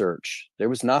Yahoo search. There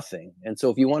was nothing. And so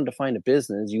if you wanted to find a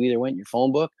business, you either went in your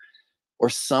phone book, or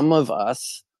some of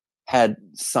us had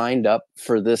signed up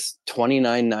for this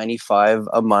 $29.95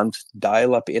 a month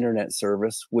dial-up internet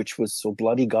service, which was so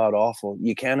bloody god awful.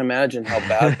 You can't imagine how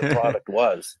bad the product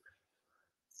was.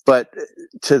 But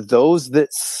to those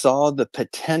that saw the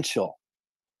potential,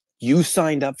 you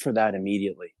signed up for that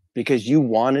immediately because you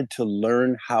wanted to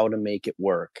learn how to make it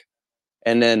work.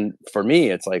 And then for me,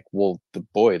 it's like, well,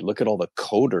 boy, look at all the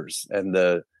coders and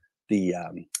the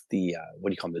what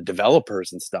do you call them, the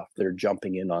developers and stuff that are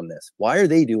jumping in on this. Why are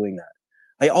they doing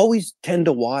that? I always tend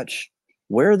to watch,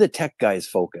 where are the tech guys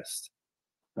focused,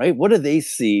 right? What do they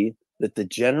see that the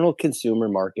general consumer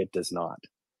market does not?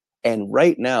 And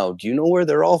right now, do you know where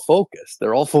they're all focused?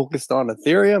 They're all focused on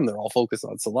Ethereum. They're all focused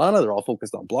on Solana. They're all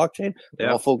focused on blockchain.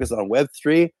 They're all focused on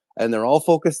Web3. And they're all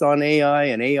focused on AI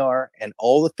and AR and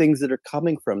all the things that are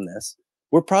coming from this.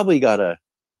 We're probably got a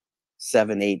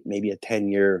 7, 8, maybe a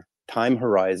 10-year time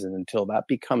horizon until that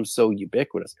becomes so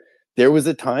ubiquitous. There was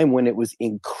a time when it was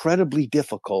incredibly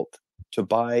difficult to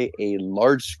buy a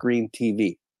large screen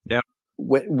TV. Yeah.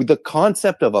 The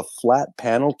concept of a flat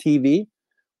panel TV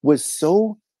was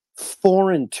so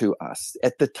foreign to us.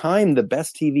 At the time, the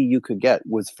best TV you could get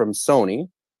was from Sony.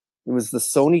 It was the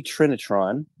Sony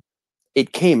Trinitron.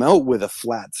 It came out with a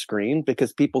flat screen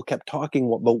because people kept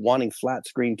talking about wanting flat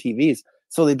screen TVs.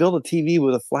 So they built a TV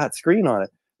with a flat screen on it.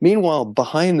 Meanwhile,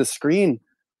 behind the screen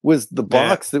was the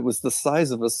box that was the size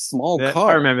of a small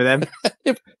car. I remember them.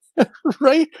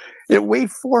 Right? It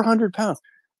weighed 400 pounds.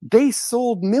 They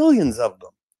sold millions of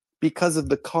them because of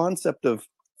the concept of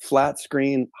flat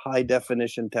screen, high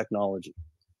definition technology.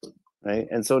 Right?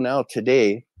 And so now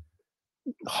today,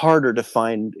 harder to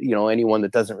find, anyone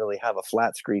that doesn't really have a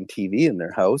flat screen TV in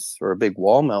their house or a big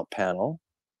wall mount panel.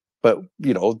 But,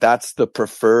 that's the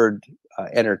preferred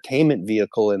entertainment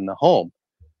vehicle in the home.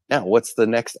 Now, what's the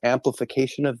next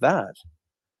amplification of that?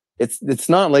 It's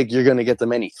not like you're going to get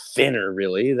them any thinner,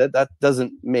 really. That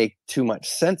doesn't make too much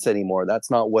sense anymore. That's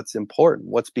not what's important.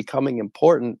 What's becoming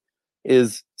important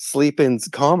is Sleepin's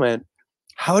comment.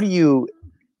 How do you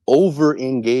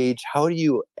over-engage? How do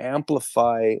you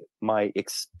amplify my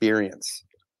experience?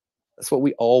 That's what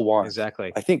we all want.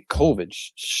 Exactly. I think COVID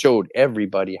showed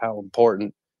everybody how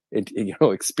important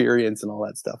experience and all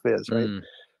that stuff is, right?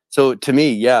 So to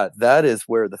me, that is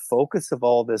where the focus of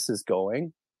all this is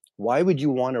going. Why would you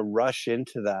want to rush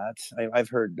into that?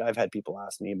 I've had people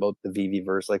ask me about the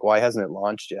VeVe-verse, like, why hasn't it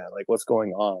launched yet? Like, what's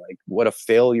going on? Like, what a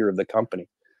failure of the company.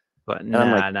 But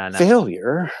no.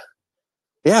 Failure?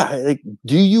 Yeah. Like,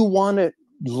 do you want to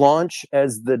launch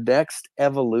as the next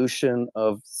evolution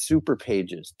of Super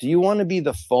Pages? Do you want to be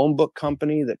the phone book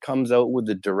company that comes out with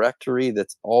the directory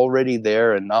that's already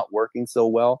there and not working so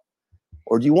well?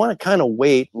 Or do you want to kind of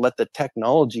wait, let the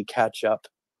technology catch up,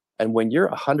 and when you're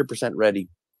 100% ready,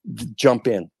 jump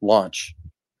in, launch,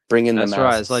 bring in the masses? That's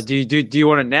right. It's like, do you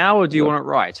want it now or do you want it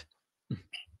right?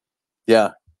 Yeah.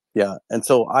 And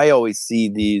so I always see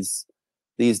these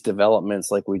developments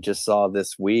like we just saw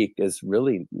this week as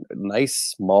really nice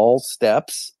small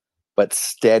steps, but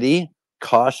steady,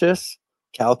 cautious,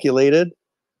 calculated.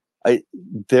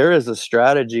 There is a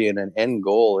strategy and an end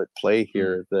goal at play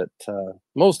here that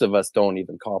most of us don't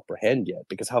even comprehend yet,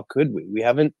 because how could we? We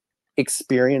haven't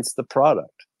experienced the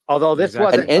product. Although this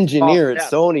was an engineer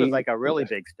at Sony, was like a really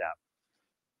big step.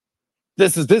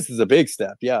 This is a big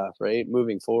step, right?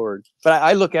 Moving forward. But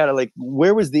I look at it like,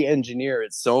 where was the engineer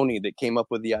at Sony that came up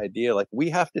with the idea? Like,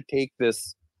 we have to take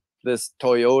this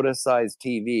Toyota-sized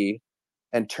TV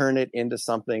and turn it into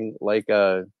something like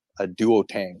a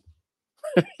duotang.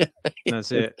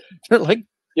 That's it. Like,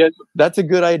 that's a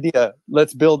good idea.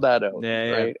 Let's build that out.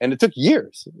 Right? And it took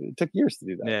years. It took years to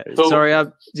do that.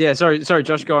 Yeah. Sorry,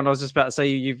 Josh, go on. I was just about to say,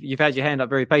 you've had your hand up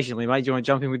very patiently, mate. Do you want to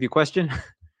jump in with your question?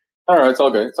 All right, it's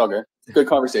all good. Good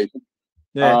conversation.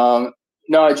 No,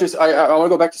 I want to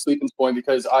go back to Sleepin's point,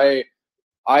 because I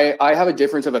have a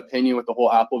difference of opinion with the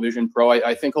whole Apple Vision Pro.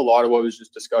 I think a lot of what was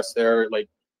just discussed there, like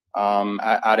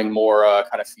adding more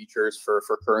kind of features for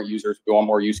current users, go on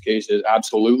more use cases.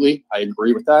 Absolutely, I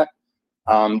agree with that.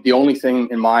 The only thing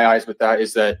in my eyes with that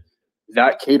is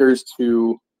that caters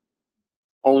to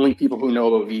only people who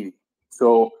know about VeVe.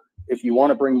 So if you want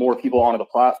to bring more people onto the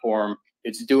platform,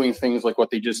 It's doing things like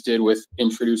what they just did with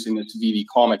introducing this VeVe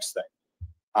Comics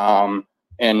thing,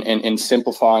 and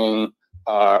simplifying,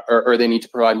 or they need to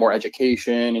provide more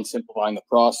education and simplifying the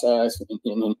process,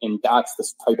 and that's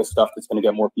the type of stuff that's going to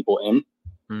get more people in.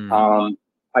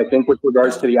 I think with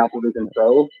regards to the Apple Vision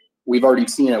Pro, we've already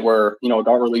seen it where, you know, it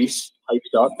got released,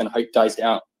 hyped up, and hype dies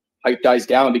down. Hype dies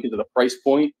down because of the price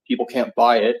point. People can't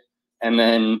buy it, and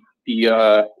then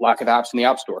the lack of apps in the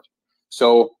App Store.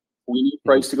 So we need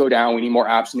price to go down. We need more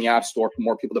apps in the App Store for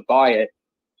more people to buy it,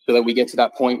 so that we get to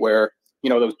that point where, you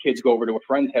know, those kids go over to a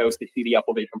friend's house, they see the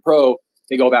Apple Vision Pro,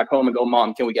 they go back home and go,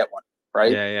 "Mom, can we get one?"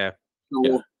 Right? Yeah.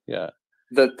 So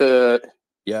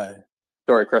Yeah.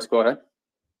 Sorry, Chris, go ahead.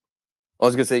 I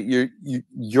was gonna say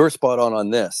you're spot on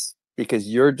this, because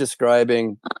you're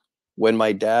describing when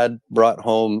my dad brought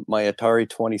home my Atari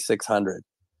 2600.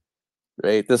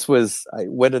 Right, this was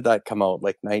when did that come out?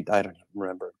 Like I don't even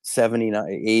remember, 79,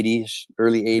 80s,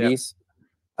 early 80s. Yep.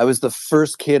 I was the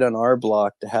first kid on our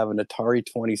block to have an Atari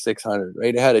 2600.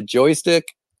 Right, it had a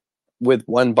joystick with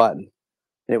one button,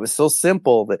 and it was so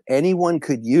simple that anyone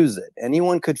could use it.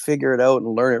 Anyone could figure it out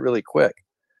and learn it really quick.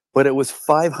 But it was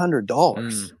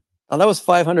 $500. Now that was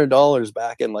 $500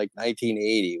 back in like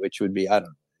 1980, which would be, I don't know,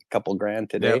 a couple grand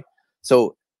today. Yep.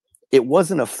 So it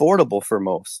wasn't affordable for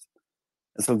most.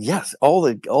 And so, yes,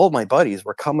 all my buddies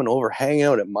were coming over, hanging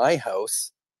out at my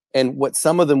house. And what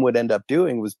some of them would end up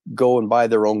doing was go and buy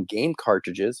their own game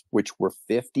cartridges, which were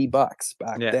 $50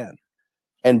 back then,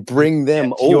 and bring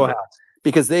them over,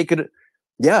 because they could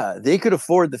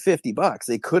afford the $50.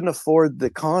 They couldn't afford the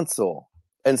console.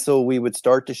 And so we would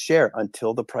start to share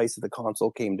until the price of the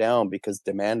console came down, because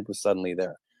demand was suddenly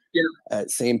there. Yeah.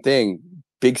 Same thing.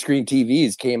 Big screen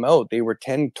TVs came out. They were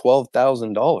 $10,000,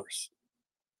 $12,000.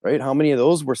 Right? How many of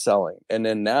those were selling? And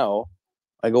then now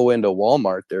I go into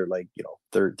Walmart, they're like, you know,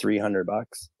 $300.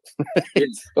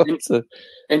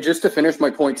 And just to finish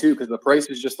my point too, because the price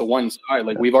is just the one side.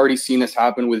 Like we've already seen this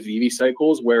happen with VeVe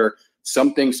cycles, where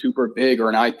something super big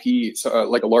or an IP,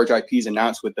 like a large IP is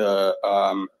announced with the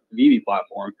VeVe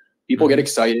platform. People get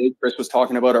excited. Chris was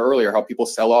talking about it earlier, how people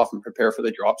sell off and prepare for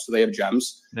the drop so they have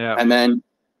gems. Yeah. And then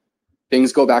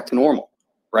things go back to normal.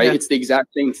 Right. Yeah. It's the exact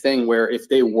same thing where if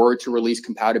they were to release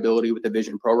compatibility with the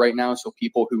Vision Pro right now, so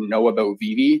people who know about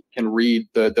VeVe can read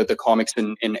the comics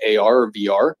in AR or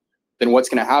VR, then what's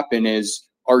going to happen is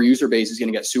our user base is going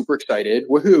to get super excited.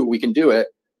 Woohoo, we can do it.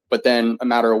 But then a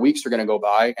matter of weeks are going to go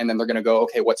by, and then they're going to go,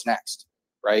 okay, what's next?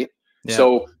 Right. Yeah.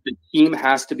 So the team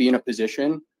has to be in a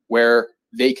position where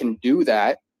they can do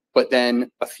that. But then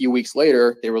a few weeks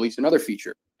later, they release another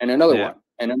feature and another one.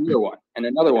 And another one, and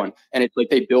another one. And it's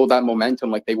like they build that momentum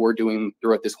like they were doing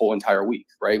throughout this whole entire week,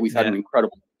 right? We've had an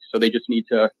incredible week. So they just need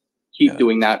to keep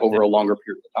doing that over a longer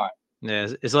period of time.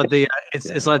 Yeah, it's like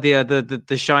it's like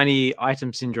the shiny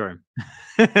item syndrome.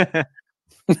 It's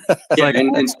like,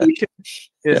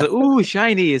 ooh,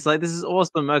 shiny. It's like, this is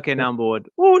awesome. Okay, now I'm bored.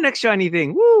 Ooh, next shiny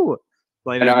thing. Woo.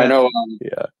 Like, I know.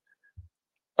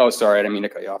 Oh, sorry, I didn't mean to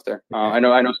cut you off there. I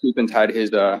know Sleepin's had his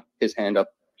hand up.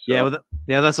 So.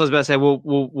 Yeah, that's what I was about to say.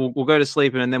 We'll go to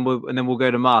Sleepin, and then we'll go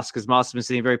to MASC, because MASC has been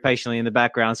sitting very patiently in the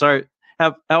background. So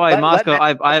how are you, MASC?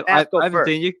 I haven't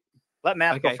seen you. Let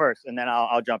MASC go first, and then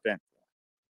I'll jump in.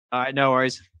 All right, no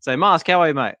worries. So MASC, how are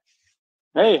you, mate?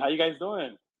 Hey, how you guys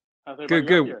doing? How's everybody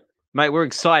good, mate. We're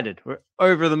excited. We're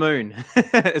over the moon.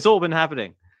 It's all been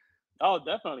happening. Oh,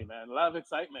 definitely, man. A lot of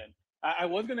excitement. I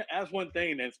was going to ask one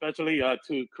thing, and especially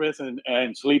to Chris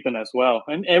and Sleepin as well,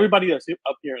 and everybody that's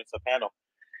up here in the panel.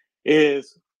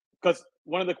 Is because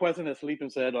one of the questions that Sleepin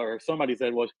said, or somebody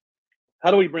said, was, how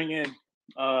do we bring in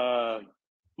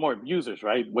more users,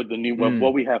 right? With the new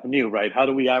what we have new, right? How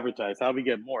do we advertise? How do we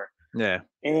get more? Yeah.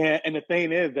 And the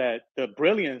thing is that the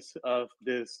brilliance of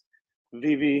this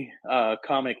VeVe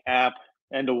comic app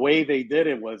and the way they did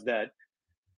it was that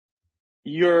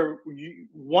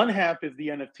one half is the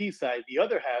NFT side, the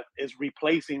other half is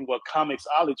replacing what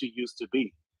Comixology used to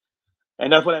be.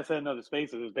 And that's what I said in other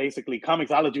spaces, is basically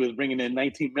Comixology was bringing in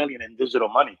 19 million in digital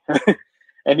money.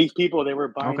 And these people, they were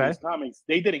buying these comics.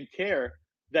 They didn't care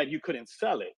that you couldn't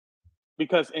sell it,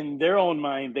 because in their own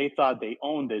mind, they thought they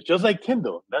owned it. Just like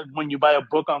Kindle. That when you buy a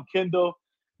book on Kindle,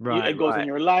 it goes in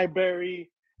your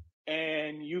library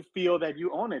and you feel that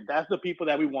you own it. That's the people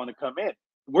that we want to come in.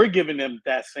 We're giving them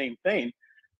that same thing.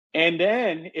 And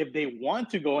then if they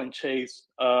want to go and chase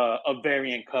a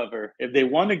variant cover, if they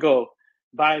want to go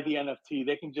buy the NFT,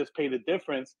 they can just pay the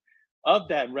difference of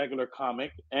that regular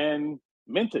comic and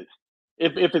mint it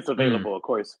if it's available, of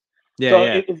course.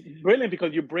 It's brilliant,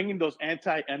 because you're bringing those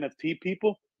anti-NFT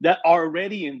people that are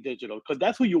already in digital, because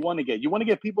that's who you want to get. You want to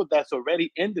get people that's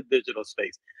already in the digital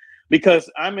space, because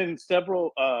I'm in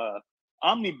several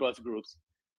omnibus groups.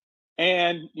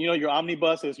 And your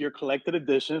omnibus is your collected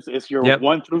editions. It's your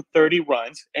 1 through 30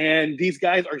 runs. And these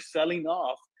guys are selling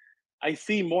off. I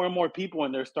see more and more people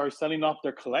when they start selling off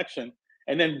their collection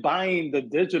and then buying the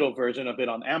digital version of it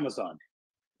on Amazon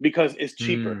because it's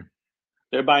cheaper.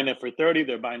 They're buying it for $30.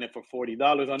 They're buying it for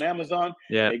 $40 on Amazon.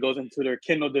 Yeah, it goes into their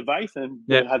Kindle device and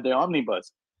they have their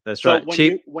omnibus. That's right.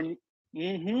 Cheap.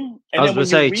 And I was going to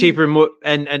say cheaper and more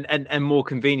and more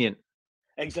convenient.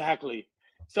 Exactly.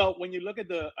 So when you look at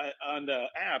on the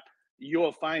app,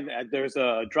 you'll find that there's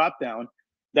a drop down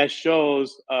that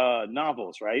shows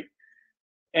novels, right?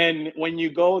 And when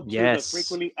you go to the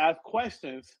frequently asked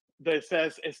questions,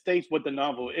 it states what the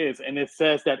novel is, and it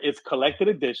says that it's collected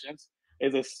editions,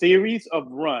 is a series of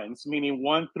runs, meaning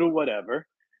 1 through whatever,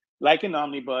 like an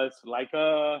omnibus, like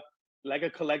a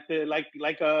collected, like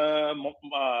a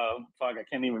fuck, I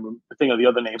can't even think of the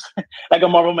other names, like a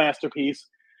Marvel masterpiece.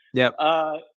 Yep.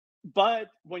 But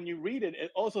when you read it,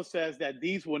 it also says that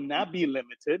these will not be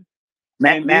limited,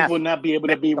 and these will not be able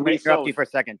to be resold. Let me interrupt you for a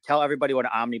second. Tell everybody what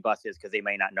an omnibus is because they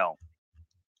may not know.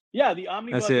 Yeah, the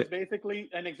omnibus is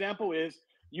basically, an example is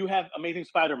you have Amazing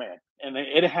Spider-Man, and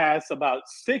it has about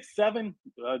 6-7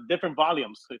 different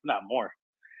volumes, if not more.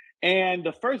 And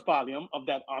the first volume of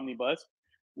that omnibus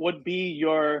would be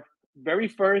your very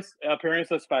first appearance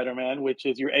of Spider-Man, which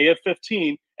is your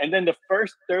AF-15, and then the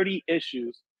first 30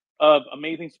 issues of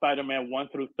Amazing Spider-Man 1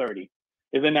 through 30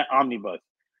 is in that omnibus.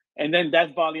 And then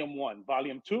that's volume 1.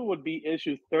 Volume 2 would be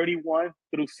issues 31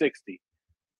 through 60.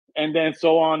 And then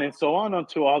so on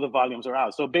until all the volumes are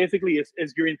out. So basically,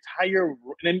 it's your entire.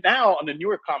 And now on the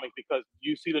newer comics, because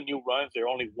you see the new runs, they're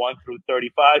only 1 through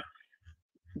 35.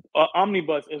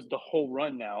 Omnibus is the whole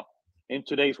run now in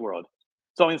today's world.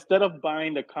 So instead of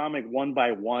buying the comic one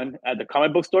by one at the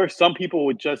comic book store, some people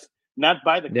would just not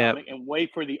buy the comic and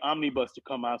wait for the omnibus to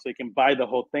come out so they can buy the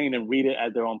whole thing and read it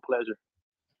at their own pleasure.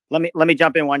 Let me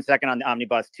jump in 1 second on the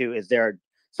omnibus too. Is there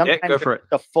sometimes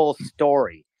the full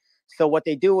story? So what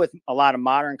they do with a lot of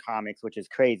modern comics, which is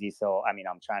crazy. So I mean,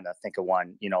 I'm trying to think of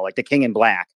one. Like the King in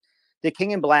Black. The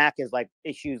King in Black is like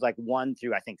issues like 1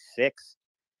 through I think 6,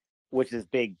 which is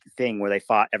big thing where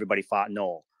everybody fought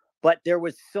Noel. But there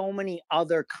was so many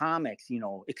other comics,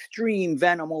 Extreme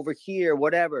Venom over here,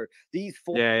 whatever. These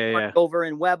four over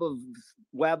in Web.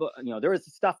 There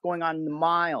was stuff going on in the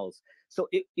Miles. So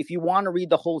if you want to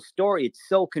read the whole story, it's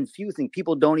so confusing.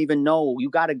 People don't even know. You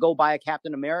got to go buy a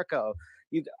Captain America.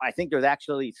 I think there's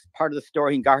actually part of the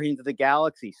story in Guardians of the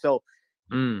Galaxy. So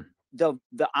the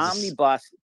omnibus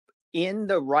in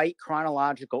the right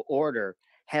chronological order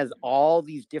has all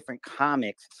these different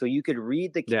comics. So you could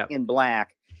read the King in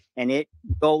Black. And it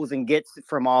goes and gets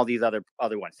from all these other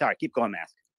ones. Sorry, keep going,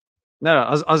 MASC. No,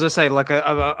 I was gonna say like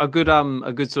a good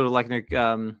sort of like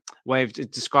way of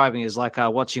describing it is like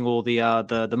watching all the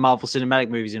Marvel Cinematic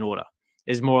movies in order.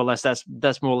 Is more or less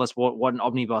that's more or less what an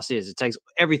omnibus is. It takes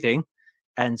everything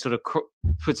and sort of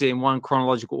puts it in one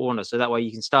chronological order, so that way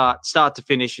you can start to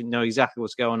finish and know exactly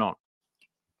what's going on.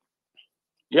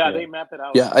 Yeah, they map it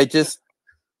out. Yeah,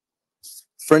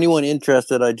 for anyone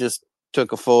interested, I just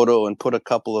took a photo and put a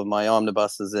couple of my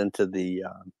omnibuses into the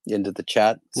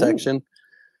chat section.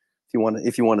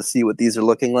 If you want to see what these are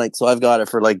looking like. So I've got it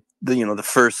for like the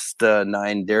first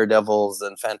 9 Daredevils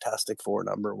and Fantastic Four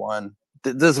 #1.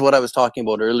 This is what I was talking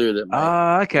about earlier that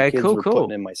my kids were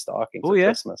putting in my stocking for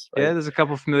Christmas. Right? Yeah, there's a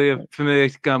couple familiar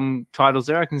titles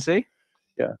there I can see.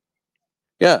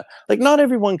 Yeah. Like not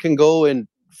everyone can go and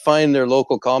find their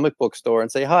local comic book store and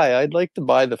say, "Hi, I'd like to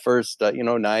buy the first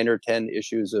 9 or 10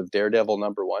 issues of Daredevil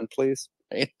 #1, please."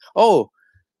 Right? Oh,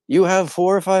 you have $4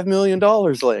 or $5 million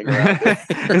laying around.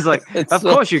 It's like, of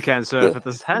course you can, sir, for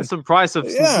this handsome price of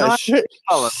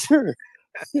sure.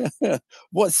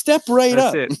 What? Step right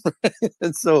up.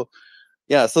 And so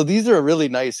these are a really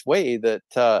nice way that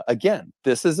again,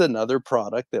 this is another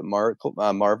product that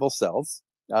Marvel sells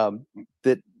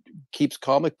that keeps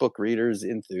comic book readers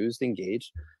enthused,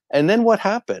 engaged. And then what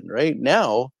happened right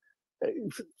now,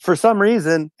 for some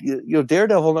reason,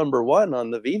 Daredevil #1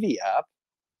 on the VeVe app,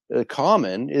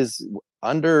 common is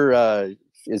under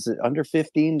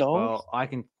 $15? Well, I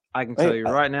can tell you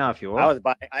right now if you want.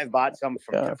 I've bought some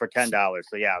for $10.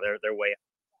 So yeah, they're way up.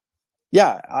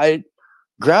 Yeah, I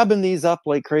grabbing these up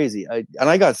like crazy.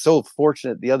 I got so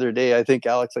fortunate the other day. I think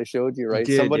Alex, I showed you, right?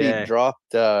 Somebody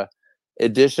dropped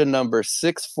edition number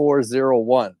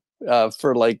 6401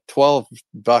 for like $12.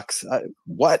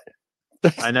 What?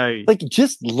 I know. Like,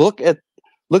 just look at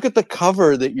look at the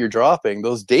cover that you're dropping.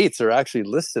 Those dates are actually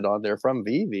listed on there from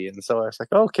VeVe. And so I was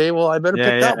like, okay, well, I better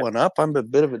pick that one up. I'm a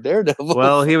bit of a daredevil.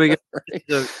 Well, here we go. Right?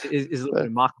 Is a little bit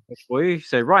of market for you.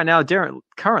 So right now,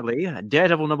 currently,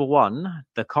 Daredevil number 1,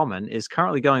 the common, is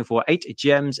currently going for 8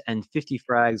 gems and 50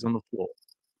 frags on the floor.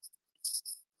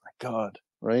 My God,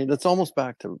 right? That's almost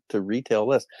back to retail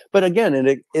list. But again,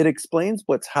 it explains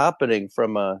what's happening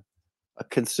from a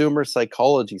consumer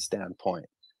psychology standpoint.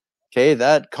 Okay,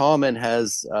 that common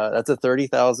has that's a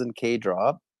 30,000 K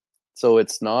drop, so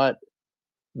it's not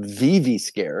VeVe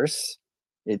scarce.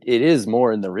 It is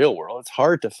more in the real world. It's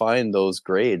hard to find those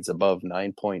grades above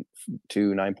 9.2,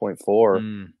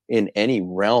 9.4 in any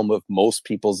realm of most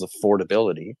people's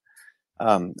affordability.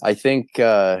 I think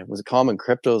was a Common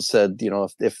Crypto said,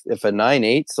 if a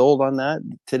 9.8 sold on that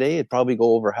today, it'd probably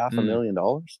go over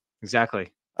 $500,000.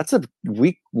 Exactly. That's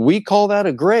we call that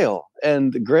a grail,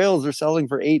 and the grails are selling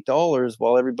for $8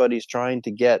 while everybody's trying to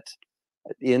get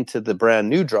into the brand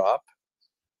new drop,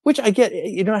 which I get.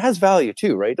 It has value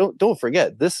too, right? Don't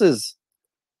forget, this is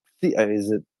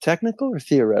it technical or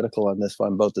theoretical on this one?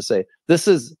 I'm about to say this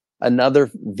is another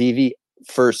VeVe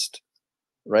first,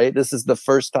 right? This is the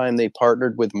first time they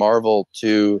partnered with Marvel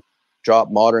to drop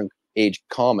modern age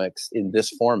comics in this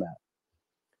format.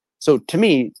 So to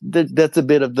me, that's a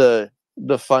bit of the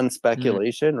fun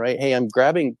speculation, right? Hey, I'm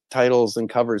grabbing titles and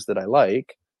covers that I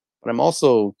like, but I'm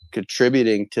also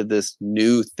contributing to this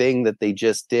new thing that they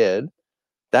just did.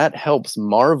 That helps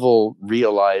Marvel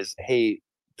realize, hey,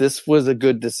 this was a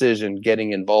good decision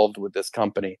getting involved with this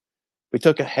company. We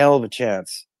took a hell of a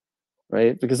chance,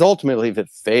 right? Because ultimately, if it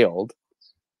failed,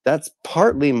 that's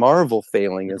partly Marvel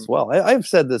failing as well. I've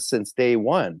said this since day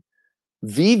one.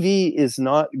 VeVe is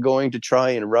not going to try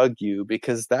and rug you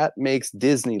because that makes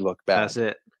Disney look bad. That's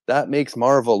it. That makes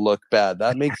Marvel look bad.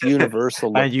 That makes Universal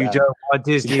look bad. And you don't want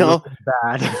Disney looking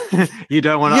bad. You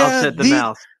don't want to upset the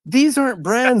mouse. These aren't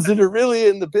brands that are really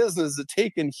in the business of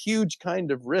taking huge kind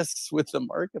of risks with the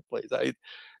marketplace. I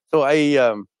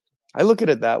look at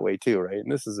it that way too, right?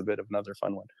 And this is a bit of another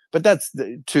fun one. But that's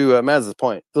to Maz's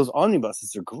point. Those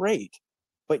omnibuses are great.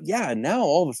 But yeah, now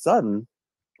all of a sudden,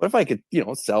 what if I could,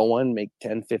 sell one, make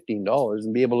 $10, $15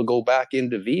 and be able to go back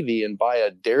into VeVe and buy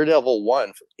a Daredevil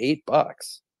 1 for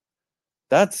 $8?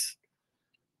 That's,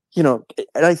 and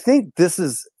I think this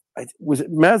is, was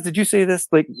it, Maz, did you say this?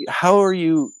 Like, how are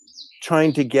you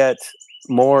trying to get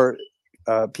more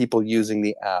people using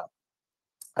the app?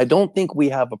 I don't think we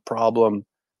have a problem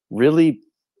really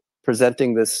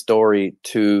presenting this story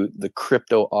to the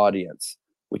crypto audience,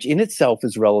 which in itself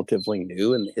is relatively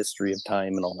new in the history of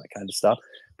time and all that kind of stuff.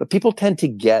 But people tend to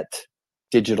get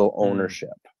digital ownership.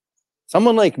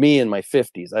 Someone like me in my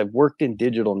 50s, I've worked in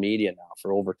digital media now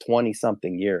for over 20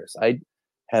 something years. I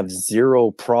have zero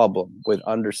problem with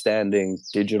understanding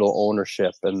digital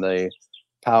ownership and the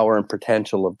power and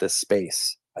potential of this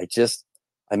space.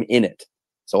 I'm in it.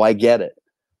 So I get it.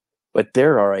 But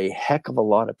there are a heck of a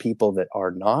lot of people that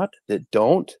are not,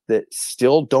 that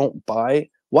still don't buy.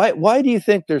 Why do you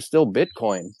think there's still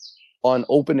Bitcoin on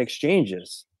open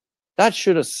exchanges? That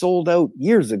should have sold out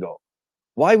years ago.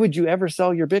 Why would you ever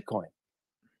sell your Bitcoin?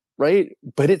 Right?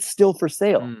 But it's still for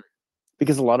sale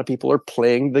because a lot of people are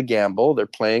playing the gamble. They're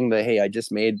playing the, hey, I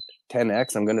just made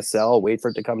 10x. I'm going to sell, wait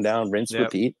for it to come down, rinse,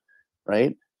 repeat.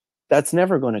 Right? That's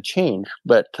never going to change.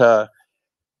 But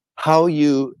how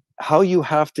you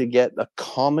have to get a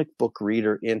comic book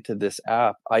reader into this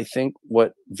app, I think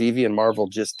what VeVe and Marvel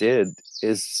just did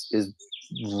is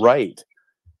right.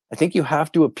 I think you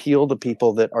have to appeal to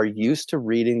people that are used to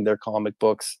reading their comic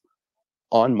books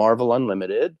on Marvel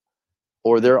Unlimited,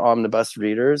 or they're omnibus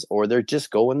readers, or they're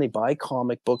just go and they buy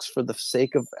comic books for the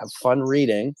sake of fun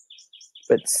reading.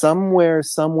 But somehow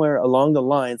along the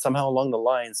line,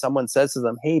 someone says to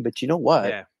them, hey, but you know what?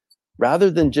 Yeah. Rather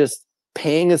than just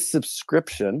paying a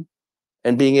subscription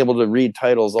and being able to read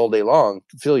titles all day long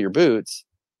to fill your boots,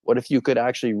 what if you could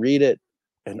actually read it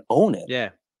and own it? Yeah.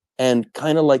 And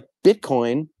kind of like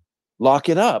Bitcoin, lock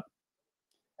it up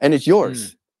and it's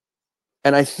yours.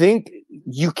 And I think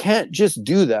you can't just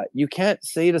do that. You can't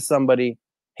say to somebody,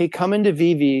 hey, come into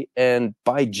VeVe and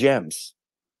buy gems.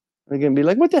 They're going to be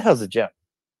like, what the hell's a gem?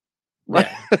 Right?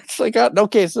 Yeah. It's like,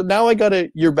 okay, so now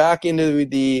you're back into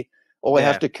the, I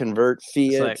have to convert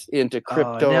fiat into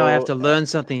crypto. Now I have to learn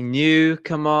something new.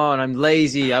 Come on, I'm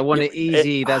lazy. I want it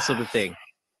easy, that sort of thing.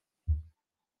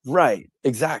 Right,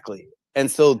 exactly. And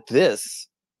so this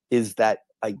is that,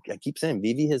 I keep saying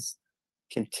VeVe has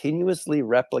continuously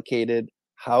replicated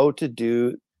how to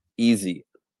do easy.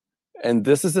 And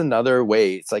this is another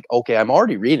way. It's like, okay, I'm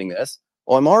already reading this.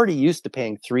 I'm already used to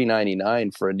paying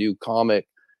 $3.99 for a new comic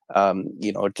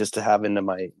just to have into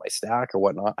my stack or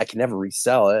whatnot. I can never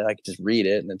resell it. I can just read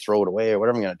it and then throw it away or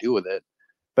whatever I'm going to do with it.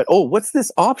 But, what's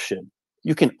this option?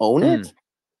 You can own it?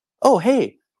 Oh,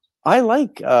 hey, I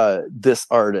like this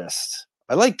artist.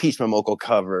 I like Peach Momoko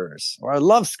covers, or I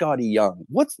love Scotty Young.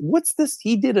 What's this?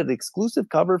 He did an exclusive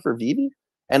cover for VeVe,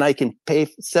 and I can pay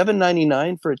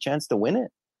 $7.99 for a chance to win it.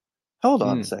 Hold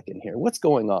on a second here. What's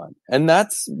going on? And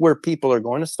that's where people are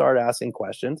going to start asking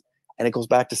questions. And it goes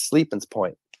back to Sleepin's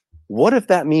point. What if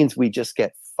that means we just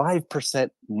get 5%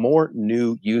 more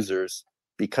new users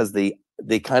because they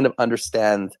kind of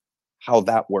understand how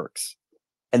that works?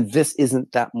 And this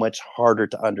isn't that much harder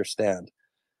to understand.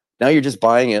 Now you're just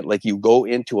buying it like you go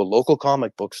into a local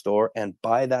comic book store and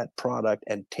buy that product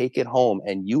and take it home,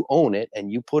 and you own it,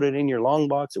 and you put it in your long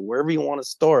box or wherever you want to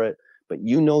store it, but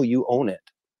you own it.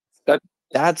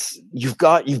 That's you've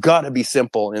got to be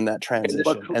simple in that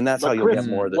transition, and that's how you'll Chris, get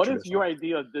more of the what traditional. is your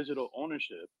idea of digital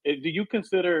ownership? Do you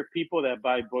consider people that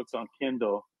buy books on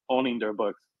Kindle owning their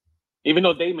books, even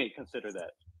though they may consider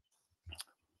that?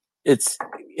 It's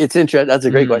interesting. That's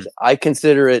a great question. I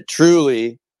consider it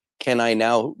truly. Can I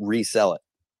now resell it?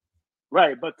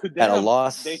 Right, but to them, at a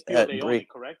loss, they feel they own it,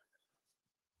 correct?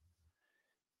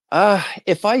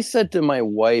 If I said to my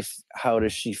wife, how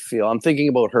does she feel? I'm thinking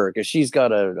about her because she's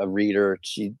got a reader.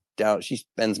 She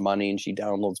spends money and she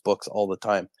downloads books all the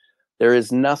time. There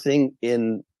is nothing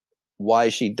in why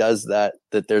she does that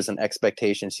there's an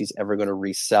expectation she's ever going to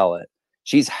resell it.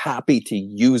 She's happy to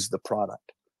use the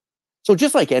product. So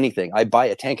just like anything, I buy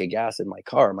a tank of gas in my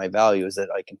car. My value is that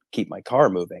I can keep my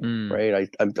car moving, right?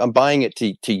 I'm buying it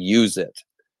to use it.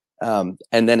 And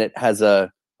then it has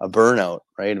a burnout,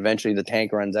 right? Eventually the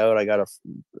tank runs out. I got to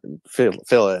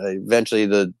fill it. Eventually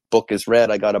the book is read.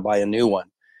 I got to buy a new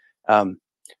one.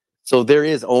 So there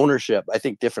is ownership. I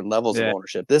think different levels of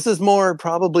ownership. This is more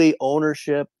probably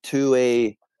ownership to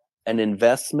an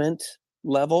investment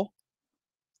level,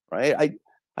 right?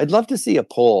 I'd love to see a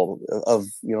poll of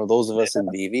those of us in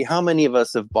VeVe. How many of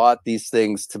us have bought these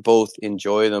things to both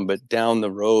enjoy them, but down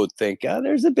the road think,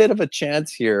 there's a bit of a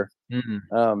chance here.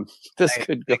 This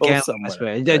could go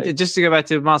somewhere. Right? Just to go back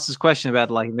to Master's question about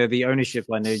the ownership,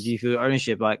 do you feel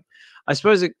ownership? I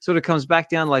suppose it sort of comes back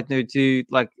down to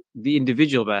the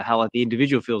individual, about how the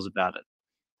individual feels about it.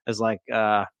 As I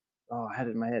had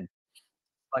it in my head.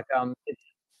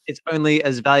 It's only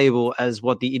as valuable as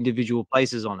what the individual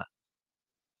places on it.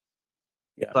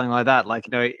 Yeah. Something like that.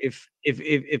 If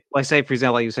like, say for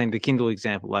example, like you were saying the Kindle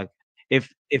example,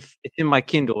 if it's in my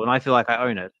Kindle and I feel like I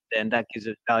own it, then that gives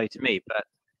it value to me. But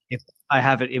if I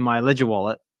have it in my Ledger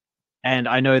wallet and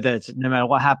I know that no matter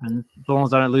what happens, as long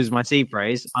as I don't lose my seed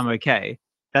phrase, I'm okay.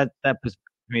 That puts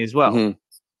me as well.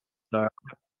 So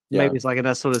maybe it's in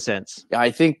that sort of sense. Yeah, I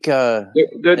think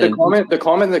the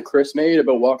comment that Chris made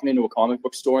about walking into a comic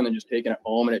book store and then just taking it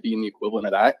home and it being the equivalent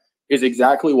of that is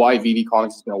exactly why VeVe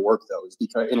Comics is going to work, though. Is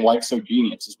because, and why it's so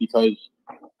genius is because,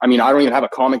 I don't even have a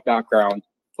comic background,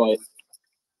 but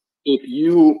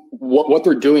if what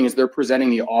they're doing is they're presenting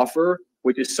the offer,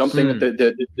 which is something that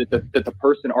the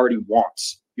person already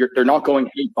wants. They're not going,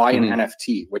 hey, buy an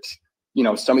NFT, which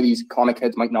some of these comic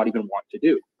heads might not even want to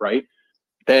do, right?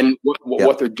 Then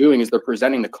what they're doing is they're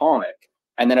presenting the comic,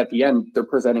 and then at the end they're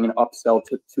presenting an upsell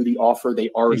to the offer they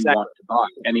already want to buy,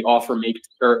 and the offer makes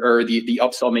or the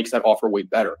upsell makes that offer way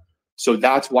better. So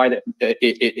that's why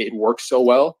it works so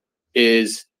well.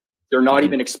 Is they're not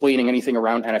even explaining anything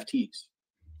around NFTs,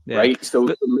 right? So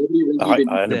nobody really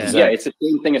it's the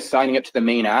same thing as signing up to the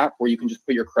main app where you can just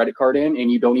put your credit card in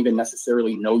and you don't even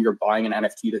necessarily know you're buying an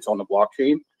NFT that's on the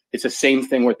blockchain. It's the same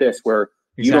thing with this where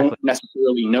you don't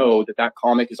necessarily know that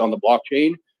comic is on the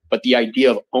blockchain, but the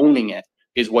idea of owning it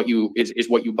is what you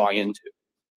buy into.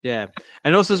 Yeah.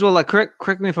 And also as well,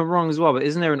 correct me if I'm wrong as well, but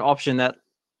isn't there an option that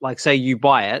say you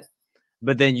buy it,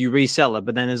 but then you resell it,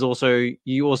 but then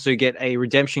you also get a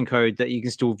redemption code that you can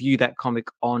still view that comic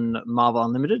on Marvel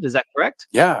Unlimited? Is that correct?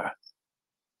 Yeah.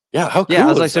 Yeah. How cool I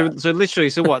was is like, that? so literally,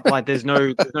 so what? There's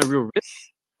no real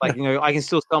risk. I can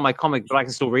still sell my comic, but I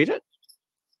can still read it.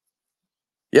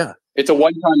 Yeah. It's a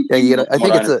one-time. Yeah, I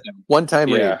think it's a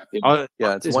one-time read.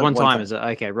 It's one time. Is it?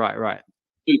 Okay, right.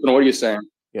 Ethan, what are you saying?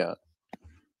 Yeah.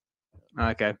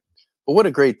 Okay. But what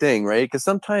a great thing, right? Because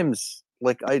sometimes,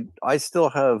 I still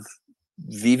have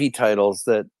VeVe titles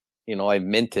that I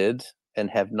minted and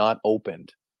have not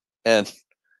opened, and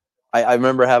I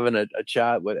remember having a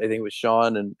chat with, I think it was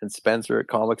Sean and Spencer at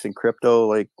Comics and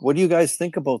Crypto. What do you guys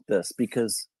think about this?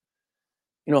 Because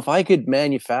if I could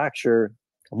manufacture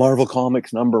Marvel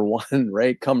Comics #1,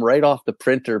 right? Come right off the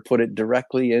printer, put it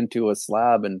directly into a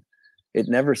slab, and it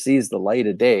never sees the light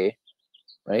of day,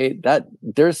 right? That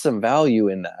there's some value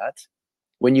in that.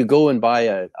 when you go and buy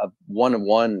a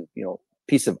one-of-one,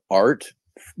 piece of art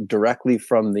directly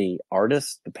from the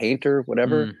artist, the painter,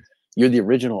 whatever, you're the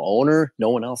original owner. No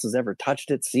one else has ever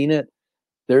touched it, seen it.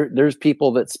 There's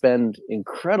people that spend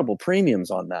incredible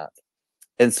premiums on that.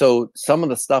 And so some of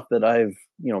the stuff that I've,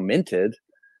 minted,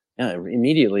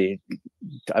 immediately,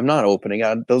 I'm not opening.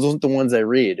 Those aren't the ones I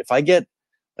read. If I get,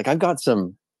 I've got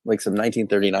some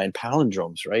 1939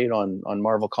 palindromes, right, on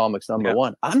Marvel Comics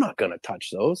 #1. I'm not going to touch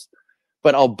those,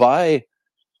 but I'll buy,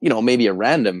 maybe a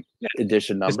random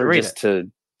edition number just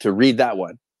to read that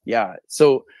one. Yeah.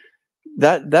 So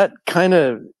that kind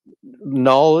of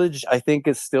knowledge, I think,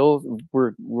 is still,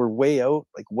 we're way out.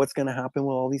 Like, what's going to happen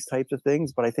with all these types of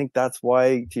things? But I think that's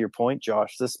why, to your point,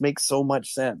 Josh, this makes so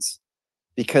much sense,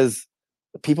 because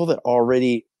the people that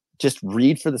already just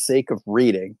read for the sake of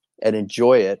reading and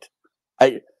enjoy it,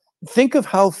 I think of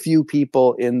how few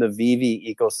people in the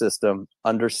VeVe ecosystem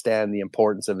understand the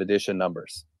importance of edition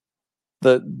numbers.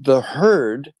 The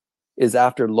herd is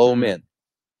after low min.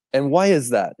 And why is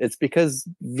that? It's because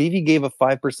VeVe gave a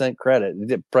 5% credit,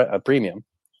 a premium,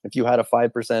 if you had a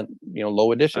 5%,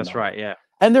 low edition. That's right, yeah.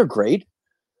 And they're great.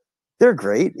 They're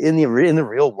great in the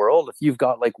real world. If you've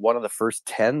got one of the first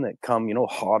 10 that come,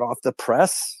 hot off the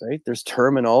press, right? There's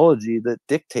terminology that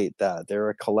dictate that. There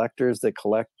are collectors that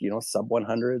collect, sub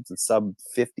 100s and sub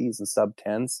 50s and sub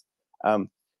 10s.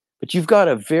 But you've got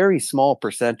a very small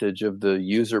percentage of the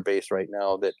user base right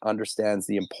now that understands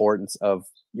the importance of,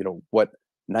 what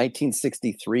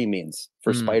 1963 means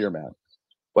for Spider-Man,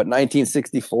 what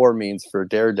 1964 means for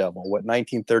Daredevil, what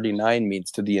 1939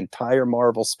 means to the entire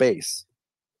Marvel space.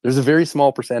 There's a very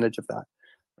small percentage of that,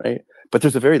 right? But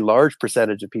there's a very large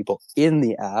percentage of people in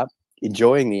the app,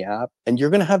 enjoying the app. And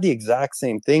you're going to have the exact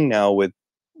same thing now with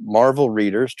Marvel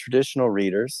readers, traditional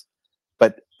readers.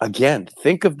 But again,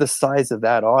 think of the size of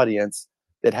that audience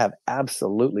that have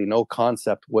absolutely no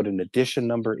concept what an edition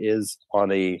number is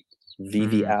on a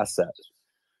VeVe asset.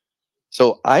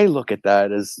 So I look at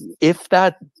that as, if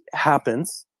that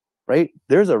happens, right,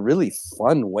 there's a really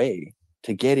fun way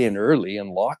to get in early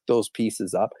and lock those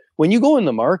pieces up. When you go in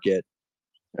the market,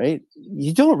 right,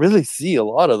 you don't really see a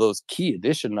lot of those key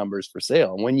edition numbers for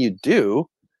sale. And when you do,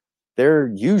 they're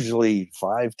usually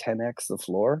 5-10x the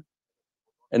floor.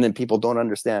 And then people don't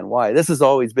understand why. This has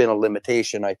always been a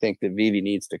limitation, I think, that VeVe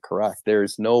needs to correct.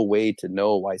 There's no way to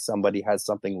know why somebody has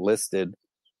something listed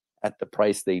at the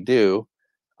price they do,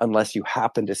 unless you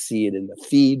happen to see it in the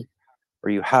feed, or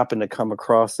you happen to come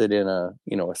across it in a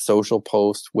social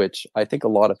post, which I think a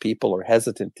lot of people are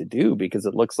hesitant to do, because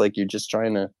it looks like you're just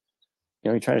trying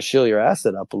to shill your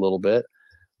asset up a little bit.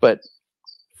 But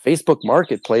Facebook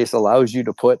Marketplace allows you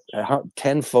to put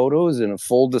 10 photos in a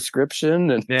full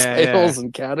description and titles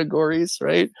and categories,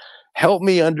 right? Help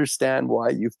me understand why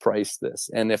you've priced this,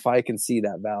 and if I can see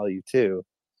that value too,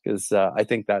 because I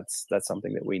think that's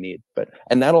something that we need.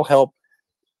 And that'll help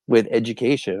with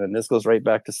education. And this goes right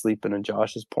back to Sleepin and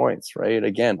Josh's points, right?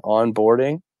 Again,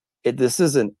 onboarding. This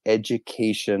is an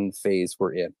education phase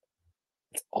we're in.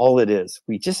 It's all it is.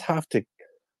 We just have to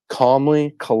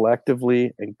calmly,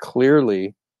 collectively, and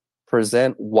clearly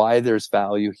present why there's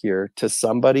value here to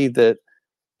somebody that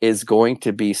is going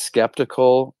to be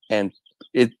skeptical and,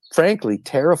 frankly,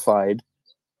 terrified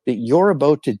that you're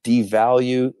about to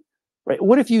devalue. Right?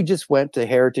 What if you just went to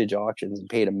Heritage Auctions and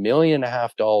paid $1.5 million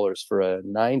for a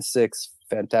 9.6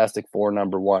 Fantastic Four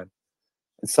 #1,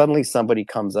 and suddenly somebody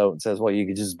comes out and says, "Well, you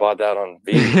could just bought that on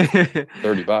VeVe,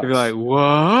 $30." You're like,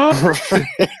 what?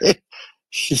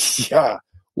 Yeah,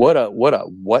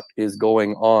 what is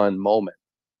going on moment.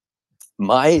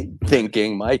 My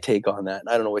thinking, my take on that, and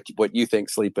I don't know what you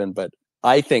think, Sleepin, but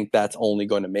I think that's only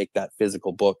going to make that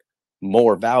physical book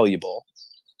more valuable.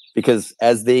 Because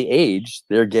as they age,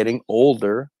 they're getting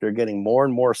older. They're getting more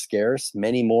and more scarce.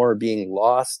 Many more are being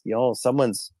lost.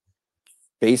 Someone's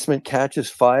basement catches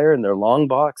fire and their long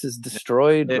box is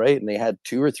destroyed, right? And they had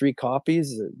 2 or 3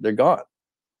 copies. They're gone,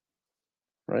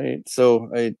 right? So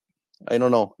I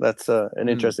don't know. That's an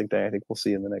interesting thing. I think we'll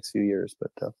see in the next few years.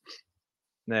 But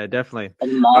yeah, definitely.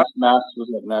 And MASC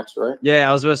was up next, right? Yeah,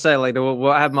 I was going to say,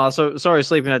 we'll have Miles. So sorry,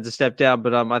 Sleepin had to step down,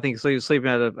 but I think Sleepin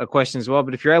had a question as well.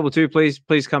 But if you're able to,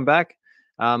 please come back.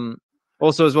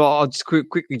 Also, as well, I'll just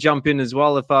quickly jump in as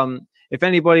well. If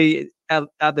anybody out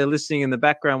there listening in the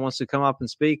background wants to come up and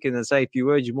speak and say a few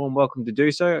words, you're more than welcome to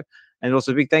do so. And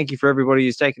also, a big thank you for everybody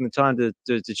who's taking the time to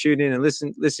tune in and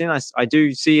listen. I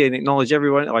do see and acknowledge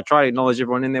everyone. I try to acknowledge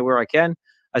everyone in there where I can.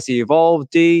 I see Evolve,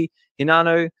 D,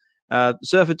 Hinano,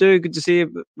 Surfer Dude, good to see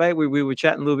you, mate. We were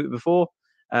chatting a little bit before.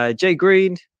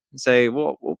 JGreen, see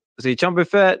Chumbo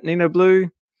Fett, Nino Blue,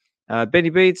 Benny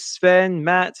Beats, Sven,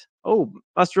 Matt, Oh,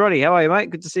 Masterati, how are you,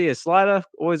 mate? Good to see you. Slider,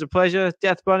 always a pleasure.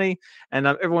 Death Bunny, and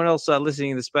everyone else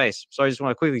listening in the space. So I just want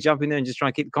to quickly jump in there and just try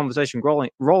and keep the conversation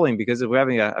rolling because we're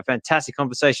having a fantastic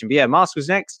conversation. But yeah, MASC was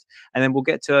next, and then we'll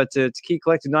get to Key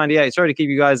Collector 98. Sorry to keep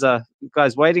you guys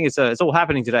waiting. It's all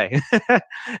happening today.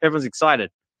 Everyone's excited.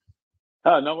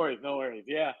 Oh, no worries.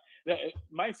 Yeah,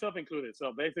 myself included.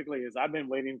 So basically, I've been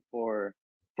waiting for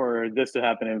this to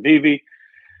happen in VeVe.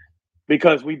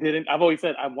 Because I've always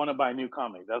said I want to buy new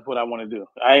comics. That's what I want to do.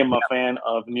 I am a fan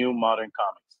of new modern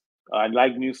comics. I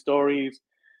like new stories.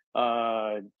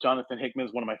 Jonathan Hickman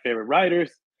is one of my favorite writers.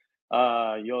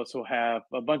 You also have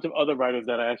a bunch of other writers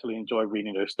that I actually enjoy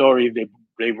reading their stories.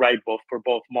 They write for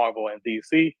both Marvel and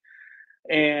DC,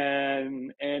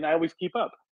 and I always keep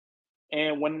up.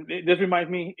 And when this reminds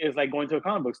me, is like going to a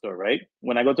comic book store, right?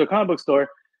 When I go to a comic book store,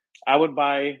 I would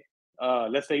buy,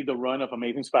 let's say, the run of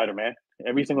Amazing Spider-Man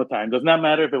every single time. Does not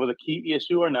matter if it was a key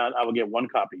issue or not, I would get one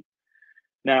copy.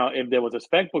 Now, if there was a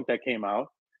spec book that came out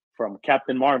from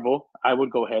Captain Marvel, I would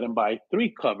go ahead and buy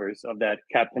 3 covers of that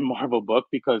Captain Marvel book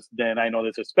because then I know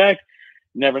there's a spec.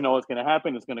 Never know what's going to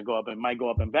happen. It's going to go up. It might go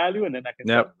up in value, and then I can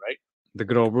sell it, right? The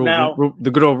good old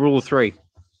rule of 3.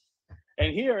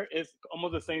 And here it's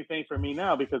almost the same thing for me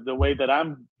now because the way that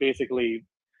I'm basically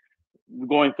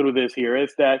going through this here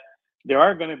is that there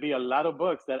are going to be a lot of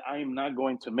books that I am not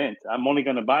going to mint. I'm only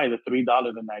going to buy the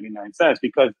 $3.99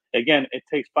 because, again, it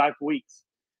takes 5 weeks,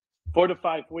 4 to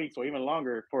 5 weeks or even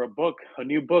longer for a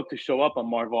new book to show up on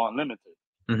Marvel Unlimited.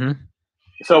 Mm-hmm.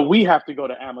 So we have to go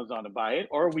to Amazon to buy it,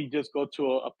 or we just go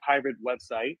to a pirate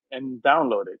website and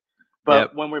download it.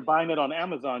 But when we're buying it on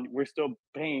Amazon, we're still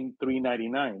paying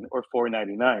 $3.99 or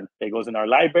 $4.99. It goes in our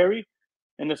library.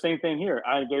 And the same thing here.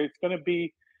 There's going to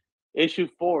be issue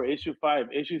 4, issue 5,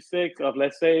 issue 6 of,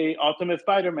 let's say, Ultimate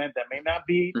Spider-Man that may not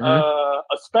be a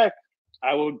spec.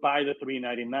 I would buy the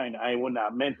 $3.99. I will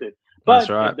not mint it. But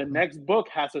if the next book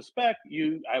has a spec,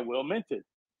 I will mint it.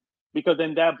 Because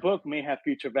then that book may have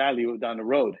future value down the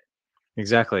road.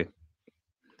 Exactly.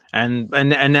 And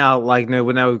now, like, now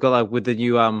we've got, like, with the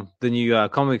new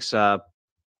comics app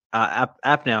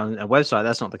now and a website,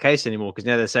 that's not the case anymore because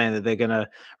now they're saying that they're going to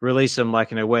release them,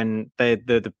 like, when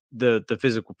the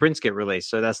physical prints get released.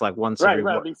 So that's like once right,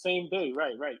 the same day,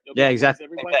 right. Yeah, exactly.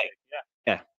 Every Wednesday.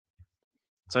 Yeah.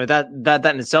 So that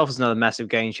in itself is another massive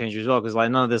game changer as well because,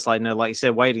 like, none of this, like, like you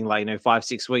said, waiting, like,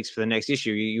 5-6 weeks for the next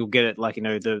issue. You'll get it, like,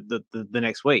 the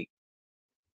next week.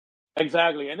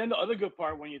 Exactly. And then the other good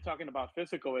part when you're talking about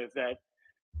physical is that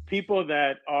people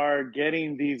that are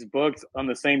getting these books on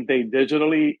the same day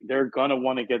digitally, they're going to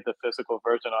want to get the physical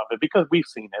version of it because we've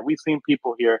seen it. We've seen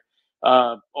people here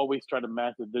always try to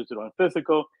match the digital and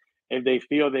physical. If they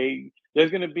feel they're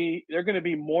going to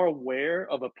be more aware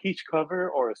of a Peach cover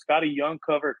or a Scotty Young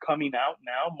cover coming out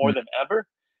now more than ever,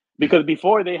 because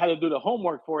before they had to do the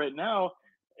homework for it. Now,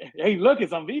 hey, look,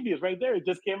 it's on VeVe. It's right there. It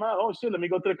just came out. Oh shit, let me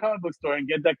go to the comic book store and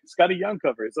get that Scotty Young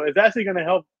cover. So it's actually going to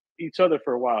help each other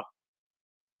for a while.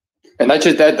 And that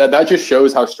just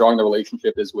shows how strong the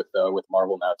relationship is with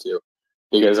Marvel now too,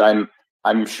 because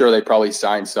I'm sure they probably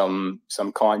signed some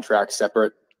contracts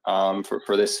separate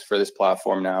for this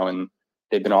platform now, and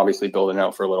they've been obviously building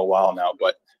out for a little while now.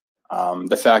 But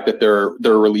the fact that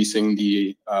they're releasing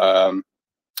the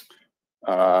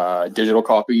digital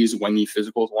copies when the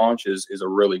physicals launch is a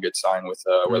really good sign with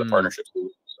where the partnership's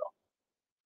moving. So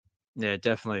yeah,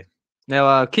 definitely.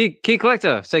 Now, Key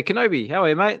Collector, say Kenobi, how are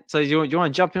you, mate? So you want to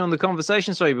jump in on the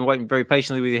conversation? So you've been waiting very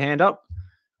patiently with your hand up.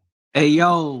 Hey,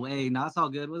 yo, hey, no, it's all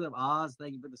good. What's up, Oz?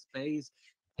 Thank you for the space.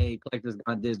 Hey, Collectors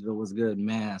Gone Digital, what's good?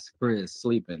 MASC, Chris,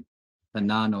 Sleeping,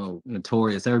 Hanano,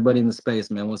 Notorious, everybody in the space,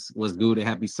 man. What's good?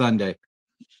 Happy Sunday.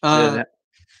 For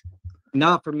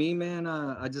me, man,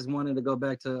 I just wanted to go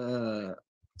back to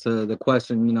the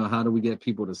question, how do we get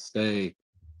people to stay?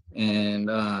 And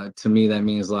to me, that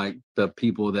means like the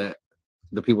people that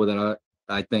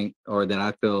I think or that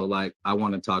I feel like I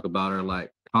want to talk about are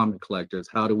like comic collectors.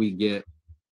 How do we get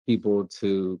people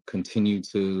to continue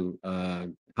to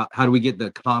how do we get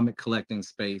the comic collecting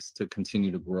space to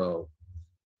continue to grow?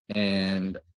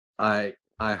 And I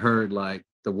heard like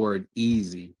the word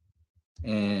easy,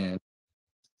 and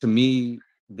to me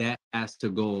that has to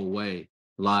go away.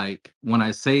 Like when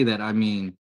I say that, I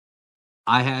mean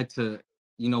I had to,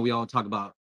 we all talk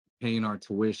about paying our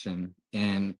tuition,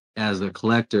 and as a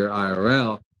collector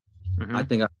IRL, I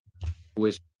think I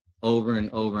wish over and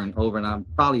over and over, and I'm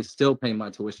probably still paying my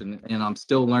tuition, and I'm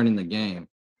still learning the game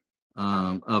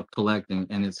of collecting,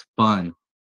 and it's fun.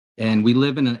 And we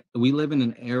live in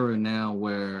an era now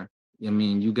where,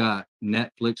 you got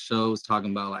Netflix shows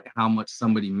talking about like how much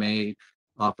somebody made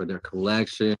off of their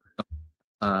collection,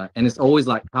 and it's always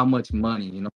like how much money,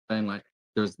 you know what I'm saying? Like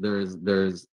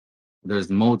there's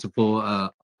multiple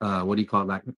what do you call it?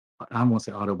 Like I don't want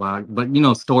to say autobiography, but you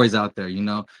know, stories out there, you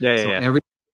know. So everyone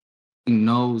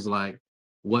knows like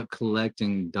what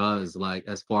collecting does, like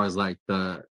as far as like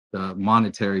the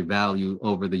monetary value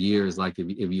over the years, like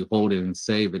if you hold it and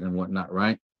save it and whatnot,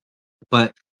 right?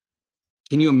 But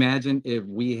can you imagine if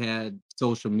we had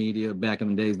social media back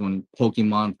in the days when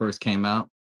Pokemon first came out?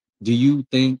 Do you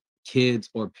think kids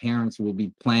or parents will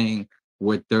be playing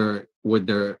with their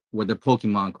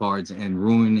Pokemon cards and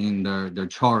ruining their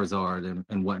Charizard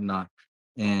and whatnot?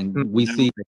 And we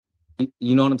see,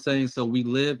 you know what I'm saying? So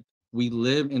we're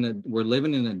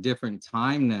living in a different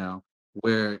time now,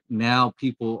 where now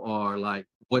people are like,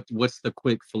 what's the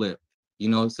quick flip? You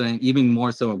know what I'm saying? Even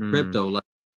more so in crypto, like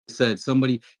I said,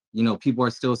 somebody, you know, people are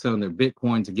still selling their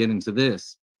Bitcoin to get into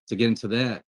this, to get into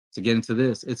that, to get into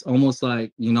this. It's almost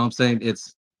like, you know what I'm saying?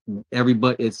 It's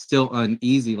everybody, it's still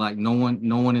uneasy. Like no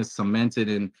one is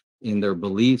cemented in their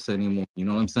beliefs anymore. You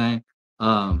know what I'm saying?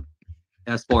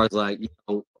 As far as like, you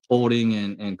know, holding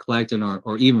and collecting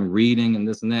or even reading and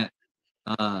this and that.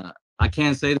 I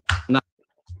can't say that I'm not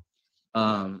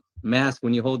MASC,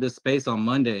 when you hold this space on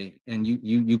Monday and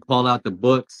you call out the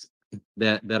books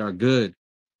that are good,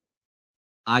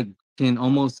 I can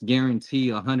almost guarantee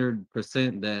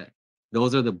 100% that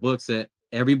those are the books that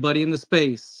everybody in the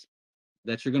space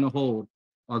that you're gonna hold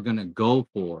are gonna go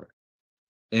for,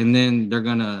 and then they're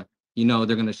gonna, you know,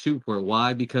 they're gonna shoot for it.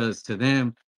 Why? Because to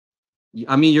them,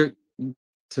 I mean,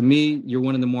 to me, you're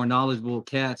one of the more knowledgeable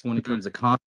cats when it comes to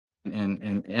content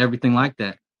and everything like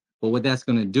that. But what that's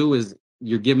gonna do is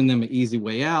you're giving them an easy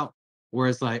way out, where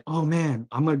it's like, oh man,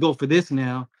 I'm gonna go for this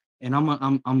now, and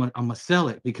I'm gonna sell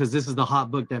it because this is the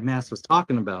hot book that MASC was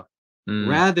talking about.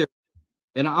 Rather,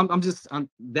 and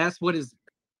that's what is,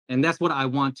 and that's what I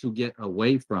want to get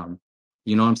away from.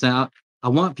 You know what I'm saying? I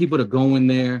want people to go in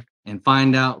there and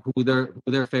find out who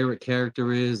their favorite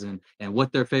character is and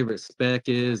what their favorite spec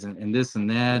is and this and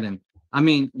that. And I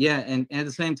mean, yeah, and at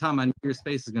the same time, I know your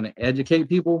space is going to educate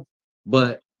people,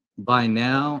 but by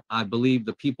now, I believe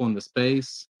the people in the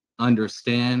space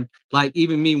understand. Like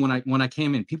even me, when I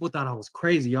came in, people thought I was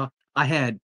crazy, y'all.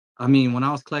 I mean, when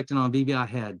I was collecting on VeVe, I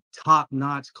had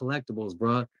top-notch collectibles,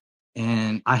 bro,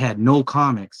 and I had no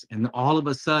comics. And all of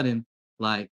a sudden,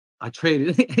 like I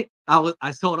traded,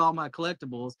 I sold all my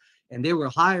collectibles, and they were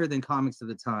higher than comics at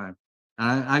the time.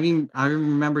 I mean, I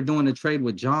remember doing a trade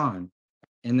with John,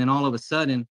 and then all of a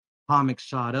sudden, comics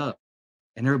shot up,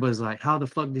 and everybody's like, "How the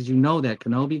fuck did you know that,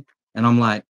 Kenobi?" And I'm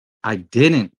like, "I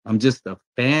didn't. I'm just a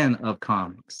fan of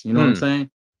comics." You know what I'm saying?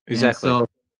 Exactly.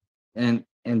 And so,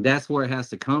 and that's where it has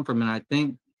to come from. And I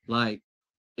think like,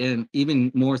 and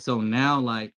even more so now,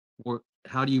 like,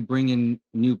 how do you bring in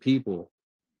new people?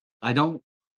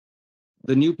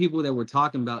 The new people that we're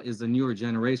talking about is the newer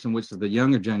generation, which is the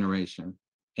younger generation.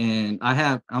 And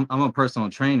I'm a personal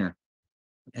trainer,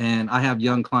 and I have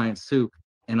young clients too.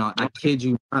 And I kid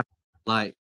you not,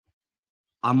 like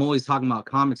I'm always talking about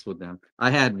comics with them. I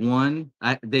had one,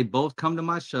 they both come to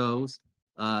my shows,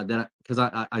 because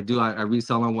I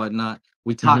resell and whatnot.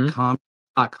 We talk comics,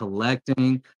 talk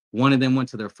collecting. One of them went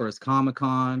to their first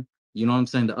Comic-Con. You know what I'm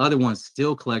saying? The other one's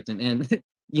still collecting, and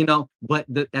you know, but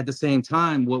at the same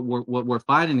time, what we're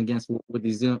fighting against with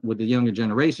the younger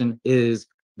generation is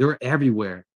they're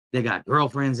everywhere. They got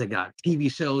girlfriends, they got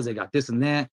TV shows, they got this and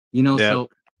that. You know, so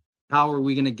how are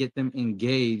we going to get them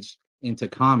engaged into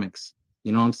comics?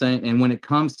 You know what I'm saying? And when it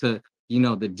comes to, you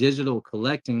know, the digital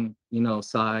collecting, you know,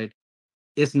 side,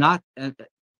 it's not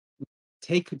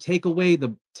please take away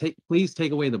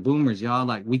the boomers, y'all.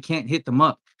 Like we can't hit them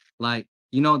up. Like,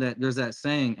 you know that there's that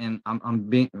saying, and I'm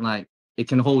being like, it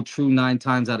can hold true 9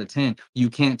 times out of 10. You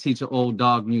can't teach an old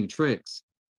dog new tricks.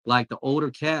 Like the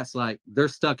older cats, like they're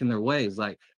stuck in their ways.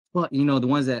 Like, but you know, the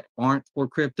ones that aren't for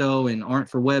crypto and aren't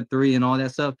for Web3 and all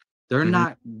that stuff, they're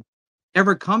not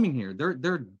ever coming here.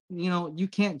 They're you know, you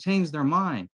can't change their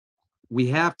mind. We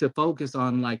have to focus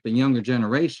on like the younger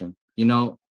generation, you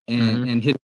know, and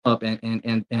hit up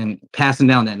and passing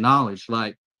down that knowledge.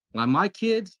 Like my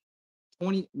kids,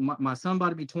 20, my son about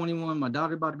to be 21, my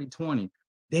daughter about to be 20.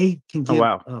 They can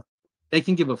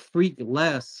give a freak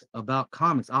less about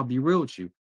comics. I'll be real with you,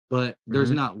 but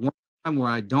there's not one time where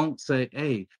I don't say,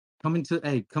 "Hey, come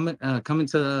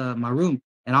into my room,"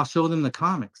 and I'll show them the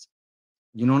comics.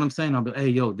 You know what I'm saying? I'll be, hey,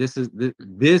 yo, this.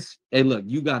 Hey, look,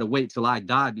 you got to wait till I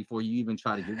die before you even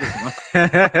try to get this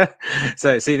one.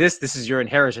 So, see, this is your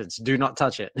inheritance. Do not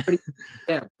touch it.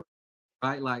 Yeah,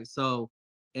 right. Like so,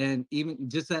 and even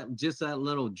just that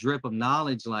little drip of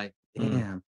knowledge, like,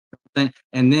 damn.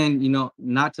 And then, you know,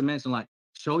 not to mention, like,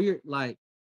 show your like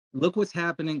look what's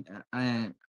happening,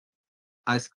 and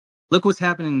look what's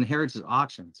happening in heritage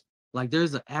auctions. Like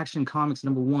there's an Action Comics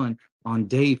 #1 on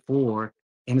day 4,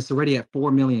 and it's already at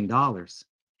 $4 million.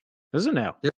 Is it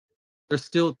now? There's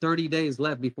still 30 days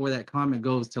left before that comic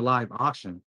goes to live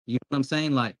auction. You know what I'm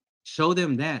saying? Like, show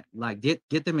them that. Like, get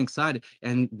them excited,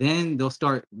 and then they'll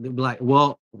be like,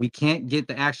 well, we can't get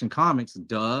the Action Comics,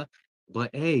 duh. But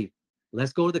hey,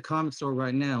 let's go to the comic store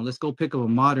right now. Let's go pick up a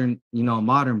modern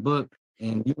book,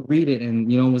 and you read it, and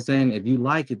you know what I'm saying. If you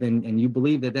like it, then and you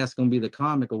believe that that's gonna be the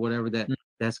comic or whatever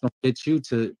that's gonna get you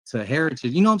to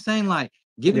heritage. You know what I'm saying? Like,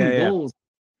 give them goals.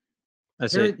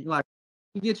 That's it. Like,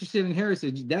 you get your shit in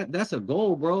heritage, that's a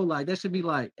goal, bro. Like that should be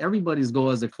like everybody's goal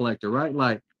as a collector, right?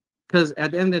 Like, because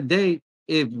at the end of the day,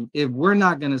 if we're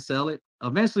not gonna sell it,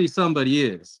 eventually somebody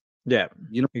is. Yeah,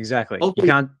 you know exactly.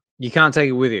 You can't take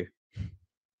it with you.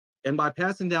 And by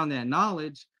passing down that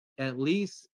knowledge, at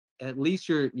least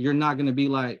you're not gonna be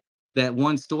like that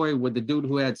one story with the dude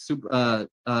who had Superman's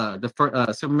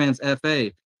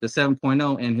FA, the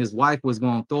 7.0, and his wife was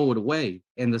going to throw it away,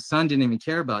 and the son didn't even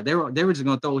care about it. They were just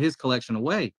going to throw his collection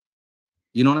away.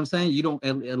 You know what I'm saying? You don't,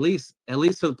 at least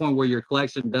to the point where your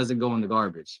collection doesn't go in the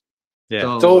garbage.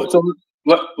 Yeah. So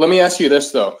let me ask you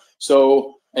this though.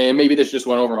 So, and maybe this just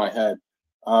went over my head.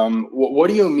 What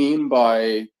do you mean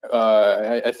by?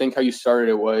 I think how you started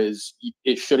it was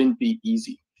it shouldn't be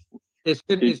easy. It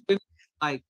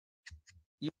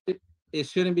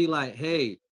shouldn't be like,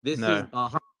 hey, this is a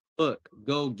hot book,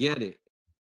 go get it.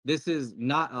 This is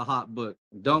not a hot book,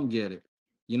 don't get it.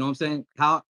 You know what I'm saying?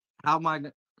 How am I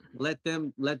gonna let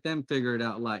them figure it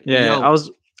out? Like, yeah, I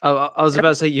was about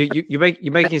to say you're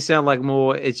making it sound like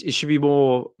more. It should be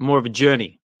more of a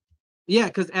journey. Yeah,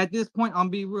 because at this point, I'll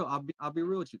be real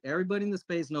with you. Everybody in the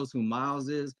space knows who Miles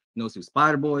is, knows who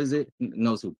Spider-Boy is,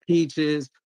 knows who Peach is,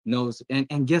 knows,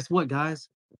 and guess what, guys?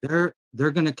 They're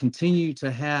gonna continue to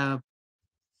have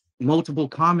multiple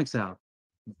comics out,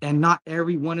 and not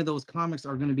every one of those comics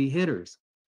are gonna be hitters.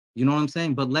 You know what I'm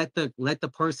saying? But let the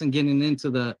person getting into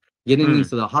the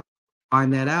hobby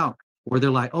find that out, where they're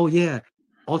like, oh yeah,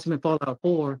 Ultimate Fallout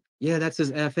 4, yeah, that's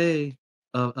his FA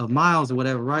of Miles or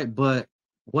whatever, right? But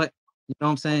what, you know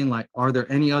what I'm saying? Like, are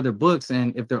there any other books?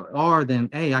 And if there are, then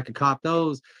hey, I could cop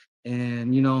those.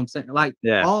 And you know what I'm saying? Like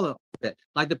all of that,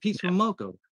 like the piece from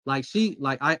Moko. Like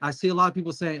I see a lot of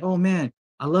people saying, oh man,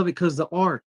 I love it because the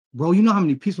art. Bro, you know how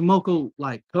many Piece of Moko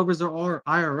like covers there are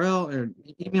IRL, and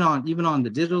even on the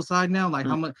digital side now, like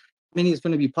how many is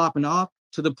going to be popping off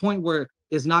to the point where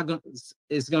it's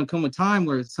gonna come a time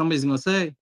where somebody's gonna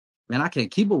say, man, I can't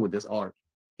keep up with this art.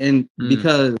 And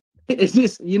because it's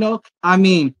just, you know, I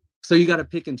mean, so you got to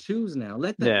pick and choose now.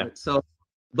 Let that. So,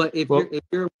 but if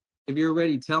you're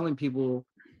already telling people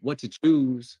what to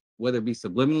choose, whether it be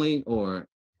subliminally or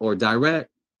direct,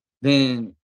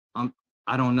 then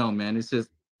I don't know, man. It's just,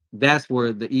 that's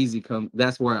where the easy comes.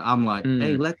 That's where I'm like,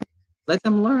 hey, let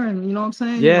them learn. You know what I'm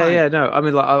saying? Yeah, like, yeah. No, I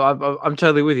mean, like, I'm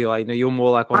totally with you. Like, you know, you're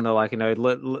more like on the, like, you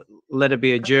know, let it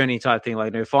be a journey type thing.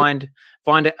 Like, you know, find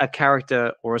a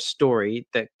character or a story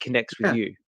that connects with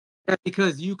you. Yeah,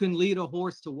 because you can lead a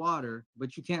horse to water,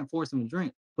 but you can't force him to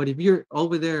drink. But if you're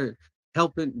over there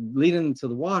leading them to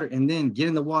the water and then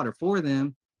getting the water for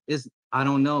them, I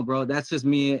don't know, bro. That's just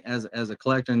me as a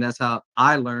collector, and that's how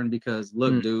I learn. Because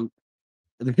look, dude,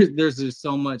 there's just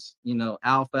so much, you know,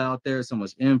 alpha out there, so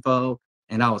much info,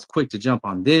 and I was quick to jump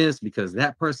on this because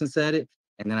that person said it,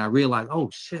 and then I realized, oh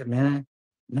shit, man,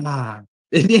 nah,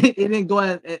 it didn't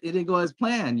go as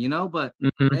planned, you know. But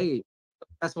hey,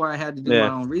 that's why I had to do my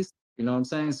own research. You know what I'm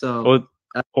saying? So,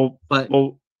 or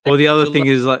the other thing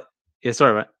is like,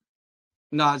 sorry, man.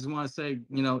 No, I just want to say,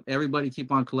 you know, everybody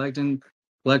keep on collecting,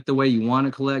 collect the way you want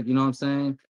to collect. You know what I'm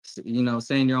saying? You know,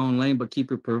 stay in your own lane, but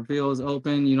keep your peripherals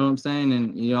open. You know what I'm saying?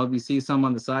 And you know, if you see something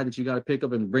on the side that you got to pick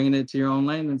up and bringing it to your own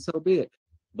lane, then so be it.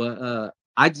 But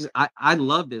I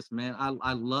love this, man.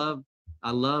 I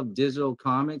love digital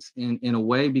comics in a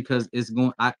way because it's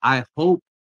going. I hope,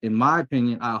 in my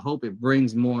opinion, I hope it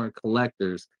brings more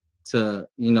collectors to,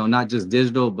 you know, not just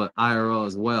digital but IRL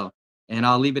as well. And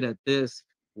I'll leave it at this,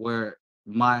 where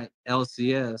my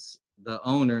LCS, the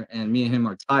owner, and me and him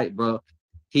are tight, bro.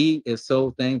 He is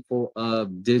so thankful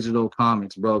of digital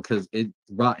comics, bro, because it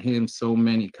brought him so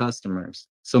many customers,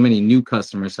 so many new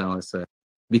customers, shall I say,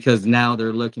 because now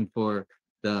they're looking for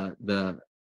the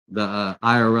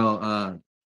IRL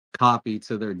copy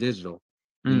to their digital.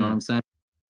 You know what I'm saying?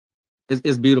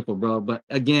 It's beautiful, bro. But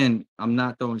again, I'm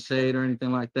not throwing shade or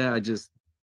anything like that. I just,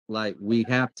 like, we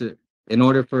have to, in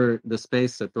order for the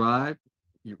space to thrive,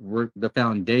 the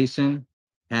foundation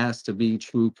has to be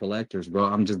true collectors, bro.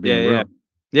 I'm just being real.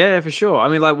 Yeah, for sure. I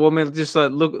mean, like, well, I mean, just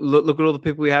like look at all the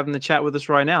people we have in the chat with us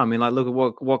right now. I mean, like, look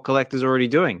at what collectors are already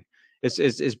doing.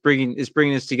 It's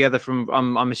bringing us together from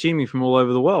I'm assuming from all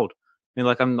over the world. I mean,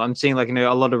 like, I'm seeing like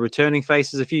a lot of returning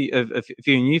faces, a few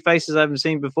new faces I haven't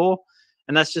seen before,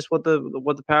 and that's just what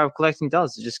the power of collecting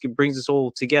does. It just brings us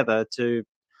all together to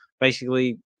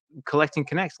basically collect and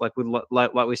connect, like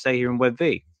we say here in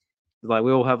WebV. Like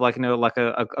we all have like like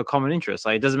a common interest.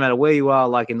 Like it doesn't matter where you are,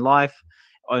 like in life,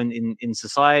 or in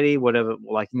society, whatever.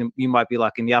 Like you might be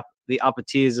like in the upper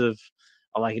tiers of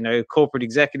like corporate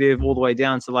executive, all the way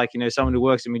down to like someone who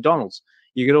works at McDonald's.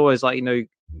 You could always like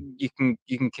you can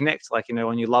connect like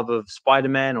on your love of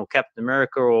Spider-Man or Captain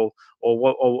America or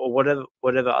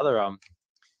whatever other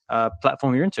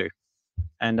platform you're into,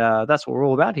 and that's what we're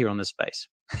all about here on this space.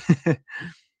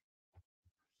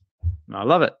 I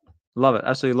love it,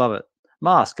 absolutely love it.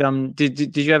 MASC,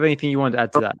 did you have anything you wanted to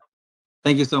add to that?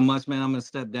 Thank you so much, man. I'm gonna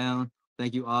step down.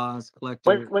 Thank you, Oz,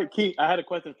 Collector. Wait, Keith, I had a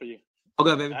question for you.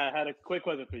 Okay, baby. I had a quick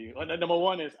question for you. Number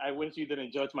one is, I wish you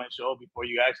didn't judge my show before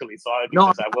you actually saw it,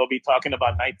 because I will be talking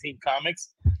about 19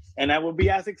 comics, and I will be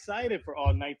as excited for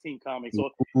all 19 comics. So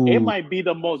it might be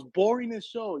the most boringest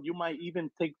show you might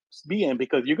even be in,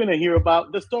 because you're going to hear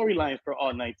about the storylines for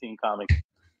all 19 comics.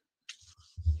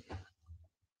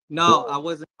 No, I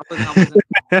wasn't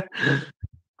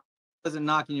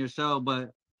knocking your show,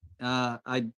 but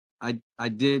I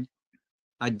did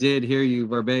hear you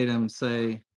verbatim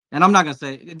say, and I'm not gonna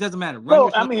say it doesn't matter.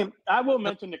 Well, I mean, I will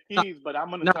mention the keys, but I'm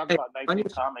gonna talk about 19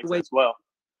 comics as well.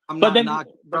 But then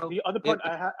the other part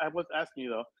I was asking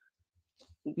you though.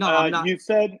 No, I'm not. You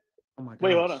said, oh my gosh.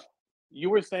 Wait, hold on. You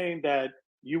were saying that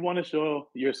you want to show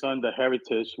your son the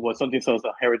heritage, what something sells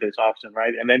a heritage auction,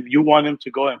 right? And then you want him to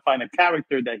go and find a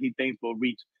character that he thinks will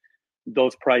reach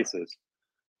those prices.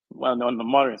 Well, on the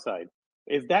modern side,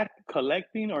 is that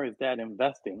collecting or is that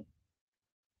investing?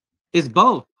 It's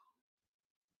both.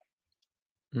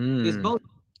 It's both.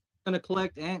 Going to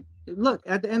collect and look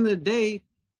at the end of the day,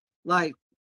 like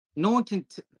no one can,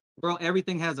 bro.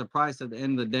 Everything has a price at the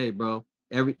end of the day, bro.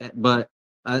 But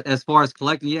as far as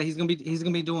collecting, yeah, he's gonna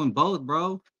be doing both,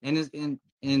 bro.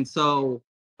 And so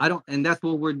I don't, and that's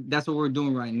what we're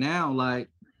doing right now. Like,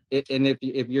 and if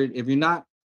you're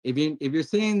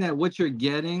saying that what you're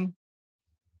getting,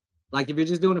 like if you're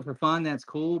just doing it for fun, that's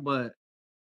cool. But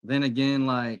then again,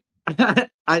 like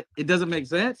it doesn't make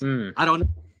sense. I don't know.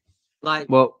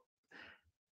 Like, well,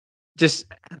 just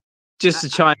to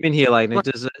chime in here, like,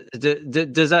 does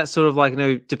that sort of like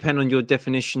depend on your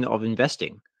definition of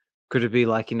investing? Could it be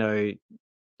like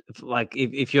like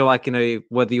if you're like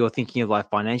whether you're thinking of like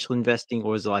financial investing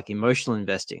or is it like emotional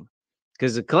investing?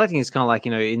 Because collecting is kind of like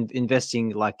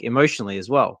investing like emotionally as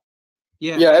well.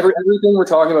 Yeah. Everything we're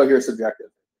talking about here is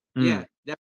subjective. Yeah,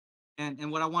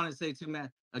 and what I want to say too, Matt.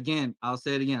 Again, I'll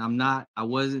say it again. I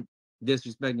wasn't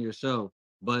disrespecting your show,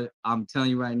 but I'm telling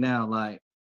you right now, like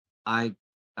I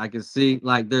can see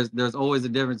like there's always a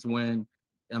difference when,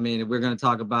 I mean, if we're gonna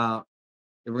talk about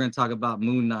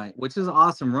Moon Knight, which is an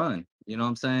awesome run, you know what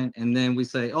I'm saying? And then we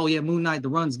say, oh yeah, Moon Knight, the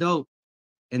run's dope.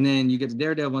 And then you get to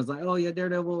Daredevil, and it's like, oh yeah,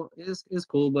 Daredevil is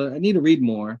cool, but I need to read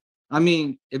more. I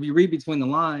mean, if you read between the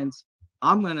lines,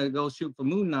 I'm gonna go shoot for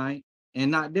Moon Knight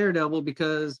and not Daredevil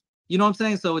because you know what I'm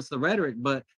saying? So it's the rhetoric.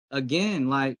 But again,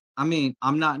 like, I mean,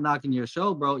 I'm not knocking your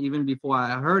show, bro, even before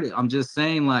I heard it. I'm just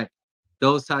saying like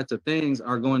those types of things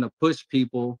are going to push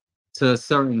people to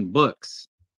certain books.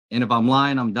 And if I'm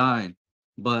lying, I'm dying.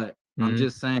 But I'm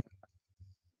just saying.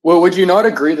 Well, would you not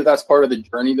agree that that's part of the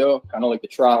journey, though? Kind of like the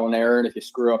trial and error. And if you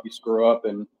screw up, you screw up.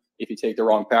 And if you take the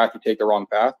wrong path, you take the wrong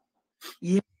path.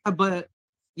 Yeah, but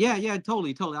yeah,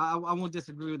 totally. I won't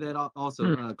disagree with that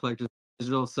also, Collectors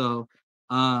Digital. So,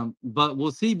 but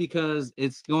we'll see because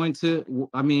it's going to,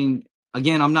 I mean,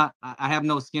 again, I have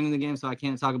no skin in the game, so I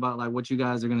can't talk about like what you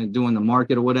guys are going to do in the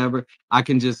market or whatever. I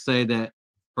can just say that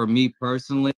for me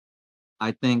personally,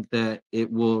 I think that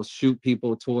it will shoot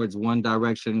people towards one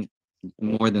direction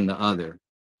more than the other.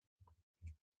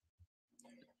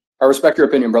 I respect your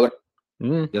opinion, brother.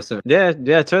 Yes, sir. Yeah,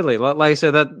 totally. Like I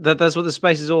said, that's what the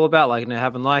space is all about. Like,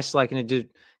 have a nice, like,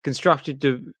 constructive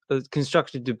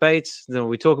debates. Then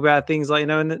we talk about things like,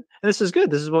 and this is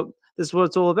good. This is what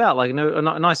it's all about. Like,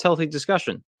 a nice, healthy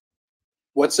discussion.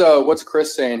 What's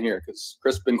Chris saying here? Because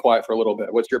Chris has been quiet for a little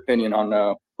bit. What's your opinion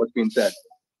on what's being said?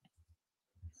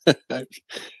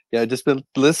 Yeah, just been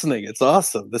listening. It's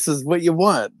awesome. This is what you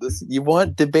want. You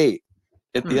want debate.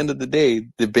 At the end of the day,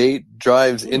 debate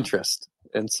drives interest,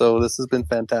 and so this has been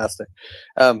fantastic.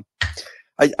 I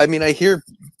mean, I hear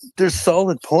there's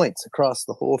solid points across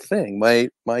the whole thing.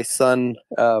 My son,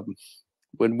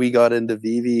 when we got into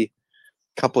VeVe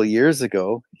couple of years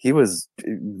ago, he was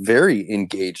very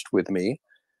engaged with me.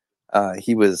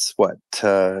 He was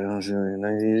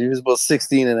he was about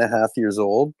 16 and a half years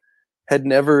old. He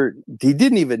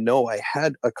didn't even know I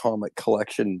had a comic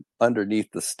collection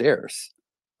underneath the stairs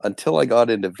until I got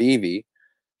into VeVe,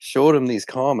 showed him these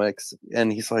comics,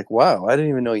 and he's like, wow, I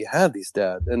didn't even know you had these,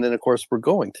 Dad. And then, of course, we're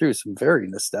going through some very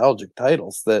nostalgic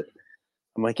titles that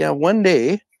I'm like, yeah, one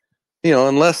day,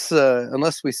 unless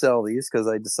we sell these, because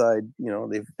I decide,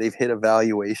 they've hit a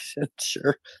valuation,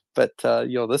 sure, but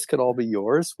this could all be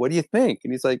yours. What do you think?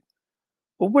 And he's like,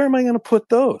 well, where am I going to put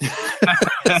those?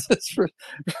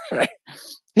 Right.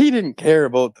 He didn't care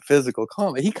about the physical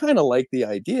comic. He kind of liked the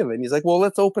idea of it. And he's like, well,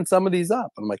 let's open some of these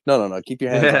up. I'm like, no, keep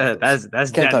your hands off those.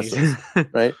 That's Can't touch those,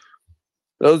 right?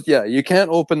 Those, you can't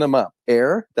open them up.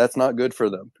 Air, that's not good for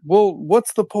them. Well,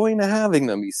 what's the point of having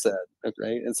them, he said,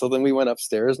 right? And so then we went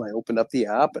upstairs and I opened up the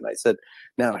app and I said,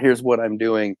 now here's what I'm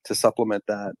doing to supplement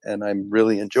that, and I'm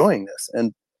really enjoying this.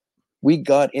 And we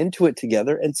got into it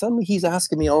together, and suddenly he's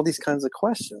asking me all these kinds of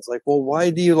questions, like, well, why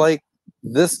do you like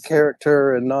this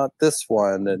character and not this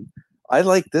one? And I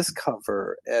like this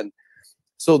cover. And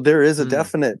so there is a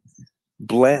definite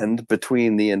blend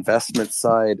between the investment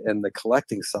side and the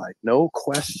collecting side, no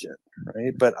question,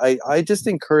 right? But I just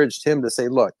encouraged him to say,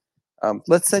 look,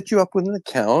 let's set you up with an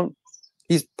account.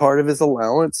 He's part of his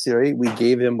allowance, right? We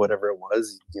gave him whatever it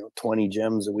was, 20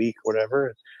 gems a week,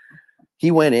 whatever. He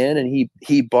went in and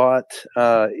he bought,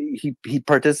 he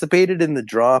participated in the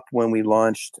drop when we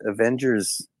launched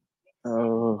Avengers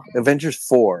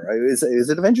 4. Is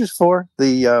it Avengers 4?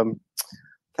 The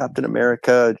Captain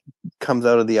America comes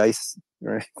out of the ice,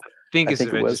 right? I think it's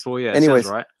Avengers 4, yeah. Anyways,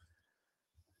 sounds right.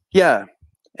 Yeah.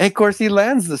 And of course he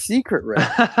lands the secret ring.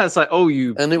 It's like, oh,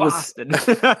 you and bastard.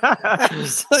 It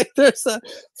was like, there's a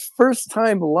first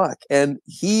time luck. And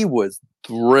he was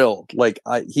thrilled. Like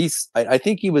I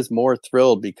think he was more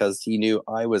thrilled because he knew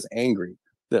I was angry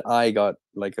that I got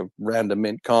like a random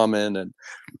mint comment,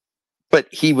 but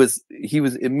he was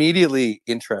immediately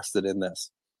interested in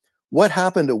this. What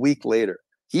happened a week later?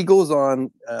 He goes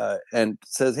on and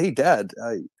says, hey, Dad,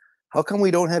 how come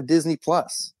we don't have Disney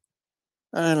Plus?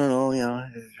 I don't know,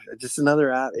 just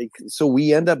another app. So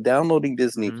we end up downloading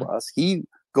Disney Plus. He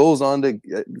goes on to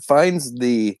finds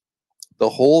the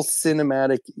whole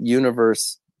cinematic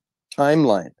universe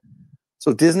timeline.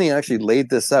 So Disney actually laid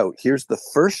this out. Here's the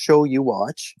first show you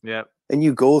watch. Yep. And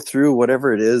you go through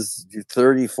whatever it is,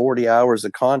 30, 40 hours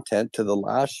of content to the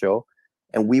last show.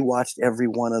 And we watched every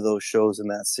one of those shows in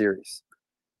that series.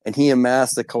 And he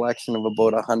amassed a collection of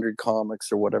about 100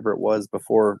 comics or whatever it was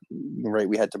before, right?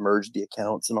 We had to merge the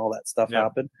accounts and all that stuff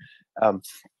happened.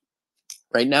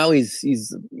 Right now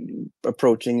he's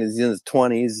approaching, he's in his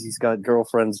 20s. He's got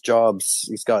girlfriends, jobs.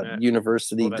 He's got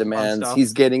university demands.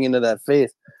 He's getting into that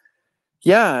phase.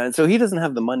 Yeah. And so he doesn't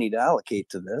have the money to allocate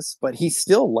to this, but he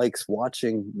still likes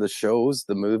watching the shows,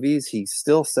 the movies. He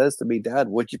still says to me, Dad,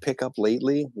 what'd you pick up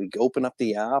lately? We open up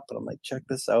the app and I'm like, check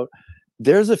this out.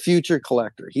 There's a future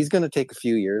collector. He's going to take a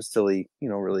few years till he,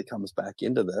 really comes back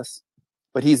into this,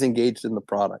 but he's engaged in the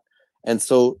product. And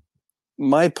so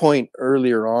my point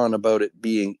earlier on about it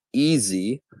being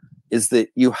easy is that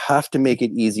you have to make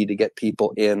it easy to get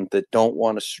people in that don't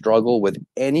want to struggle with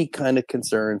any kind of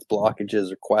concerns,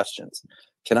 blockages, or questions.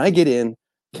 Can I get in?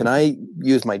 Can I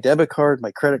use my debit card,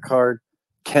 my credit card?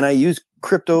 Can I use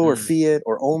crypto or fiat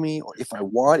or OMI? Or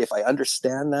if I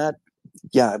understand that,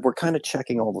 yeah, we're kind of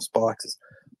checking all those boxes.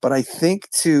 But I think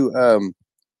to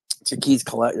Keith's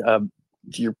to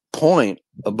your point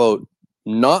about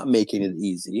not making it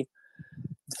easy,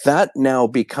 that now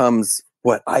becomes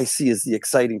what I see as the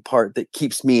exciting part that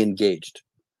keeps me engaged.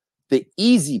 The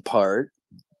easy part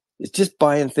is just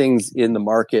buying things in the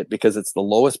market because it's the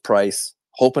lowest price,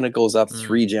 hoping it goes up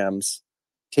 3 gems,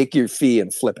 take your fee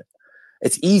and flip it.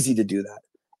 It's easy to do that.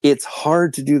 It's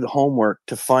hard to do the homework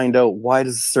to find out, why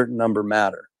does a certain number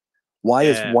matter? Why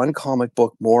is one comic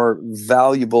book more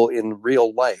valuable in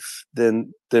real life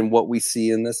than what we see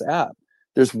in this app?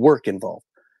 There's work involved.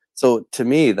 So to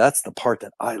me, that's the part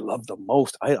that I love the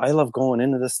most. I love going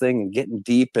into this thing and getting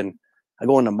deep, and I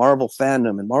go into Marvel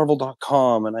fandom and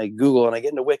Marvel.com, and I Google and I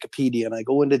get into Wikipedia and I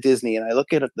go into Disney and I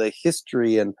look at the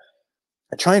history and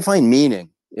I try and find meaning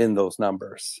in those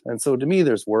numbers. And so to me,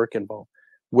 there's work involved.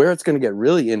 Where it's going to get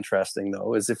really interesting,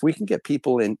 though, is if we can get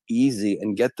people in easy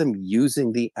and get them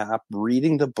using the app,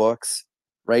 reading the books,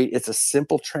 right? It's a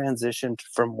simple transition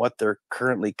from what they're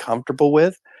currently comfortable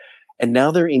with. And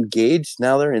now they're engaged.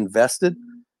 Now they're invested.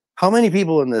 How many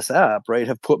people in this app, right,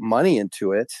 have put money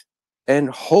into it and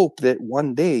hope that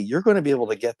one day you're going to be able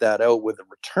to get that out with a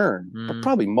return? But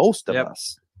probably most of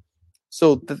us.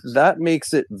 So that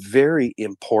makes it very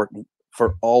important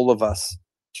for all of us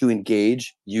to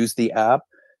engage, use the app,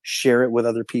 share it with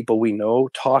other people we know,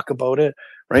 talk about it,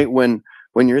 right? When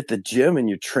you're at the gym and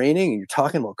you're training and you're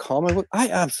talking about comic book, I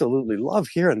absolutely love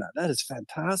hearing that. That is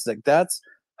fantastic. That's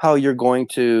how you're going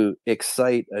to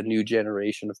excite a new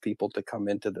generation of people to come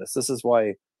into this. This is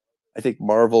why I think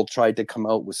Marvel tried to come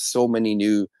out with so many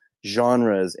new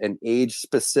genres and age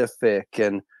specific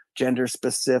and gender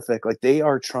specific. Like, they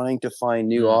are trying to find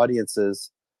new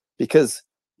audiences because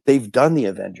they've done the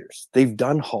Avengers, they've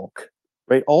done Hulk,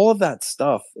 right? All of that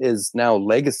stuff is now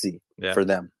legacy for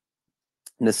them.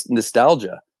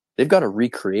 Nostalgia. They've got to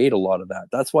recreate a lot of that.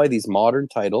 That's why these modern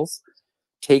titles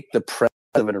take the premise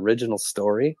of an original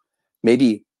story,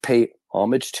 maybe pay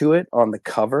homage to it on the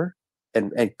cover,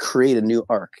 and create a new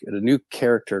arc and a new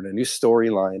character and a new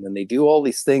storyline. And they do all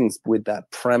these things with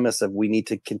that premise of, we need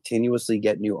to continuously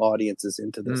get new audiences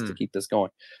into this to keep this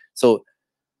going. So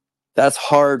that's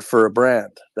hard for a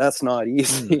brand. That's not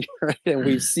easy, right? And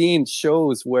we've seen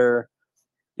shows where,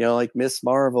 you know, like Miss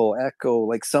Marvel, Echo,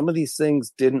 like some of these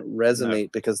things didn't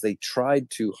resonate because they tried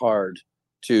too hard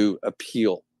to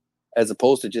appeal, as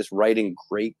opposed to just writing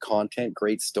great content,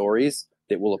 great stories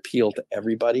that will appeal to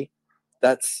everybody.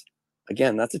 That's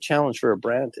a challenge for a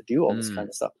brand to do all this kind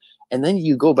of stuff. And then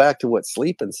you go back to what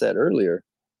Sleepin said earlier,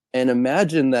 and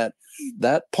imagine that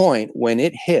point when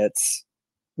it hits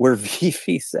where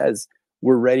VeVe says,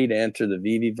 we're ready to enter the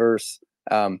VeVeverse.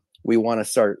 We want to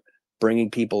start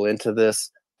bringing people into this.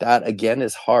 That again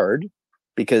is hard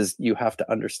because you have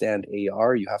to understand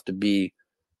AR. You have to be,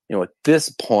 you know, at this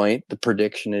point, the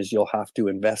prediction is you'll have to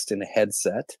invest in a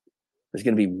headset. There's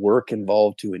going to be work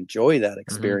involved to enjoy that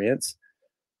experience.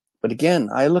 But again,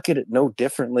 I look at it no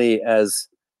differently as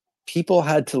people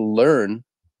had to learn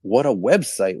what a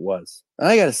website was. And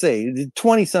I got to say,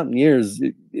 20 something years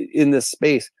in this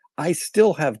space, I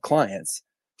still have clients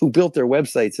who built their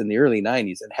websites in the early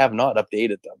 90s and have not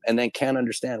updated them, and then can't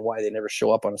understand why they never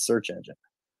show up on a search engine.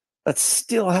 That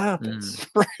still happens,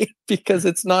 right? Because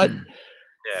it's not,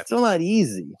 it's still not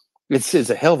easy. It's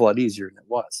a hell of a lot easier than it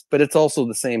was. But it's also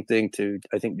the same thing to,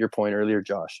 I think, your point earlier,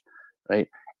 Josh, right?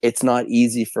 It's not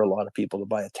easy for a lot of people to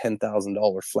buy a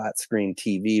 $10,000 flat screen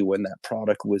TV when that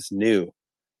product was new.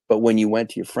 But when you went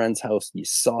to your friend's house, you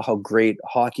saw how great a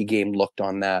hockey game looked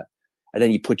on that. And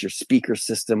then you put your speaker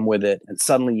system with it, and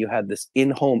suddenly you had this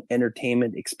in-home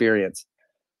entertainment experience.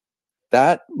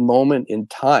 That moment in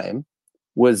time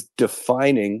was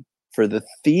defining for the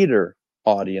theater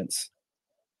audience,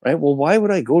 right? Well, why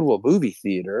would I go to a movie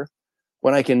theater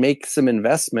when I can make some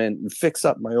investment and fix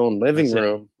up my own living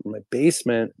room, my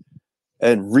basement,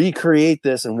 and recreate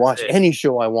this and watch any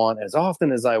show I want as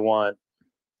often as I want?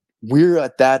 We're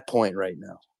at that point right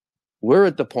now. We're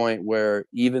at the point where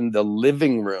even the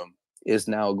living room is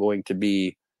now going to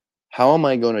be, how am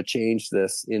I going to change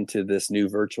this into this new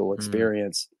virtual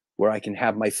experience where I can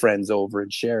have my friends over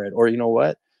and share it? Or, you know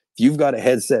what? If you've got a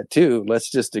headset too,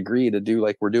 let's just agree to do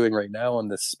like we're doing right now in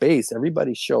this space.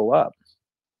 Everybody show up.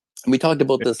 And we talked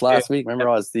about this last week.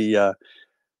 Remember,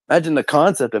 imagine the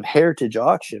concept of Heritage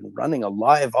Auction running a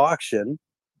live auction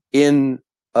in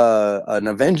an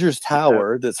Avengers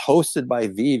Tower that's hosted by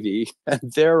VeVe, and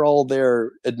they're all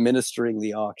there administering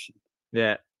the auction.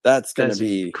 Yeah. That's going to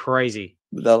be crazy.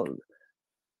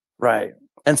 Right.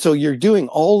 And so you're doing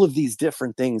all of these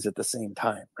different things at the same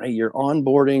time, right? You're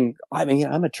onboarding. I mean,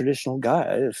 I'm a traditional guy,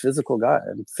 a physical guy.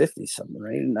 I'm 50 something,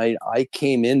 right? And I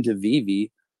came into VeVe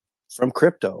from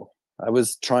crypto. I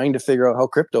was trying to figure out how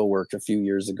crypto worked a few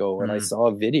years ago, and I saw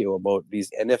a video about these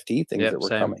NFT things that were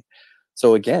coming.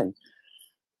 So again,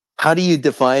 how do you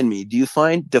define me? Do you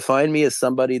define me as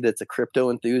somebody that's a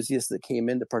crypto enthusiast that came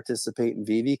in to participate in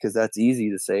VeVe? Because that's easy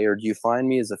to say. Or do you find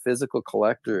me as a physical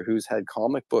collector who's had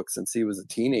comic books since he was a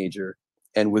teenager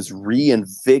and was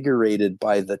reinvigorated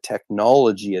by the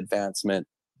technology advancement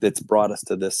that's brought us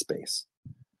to this space?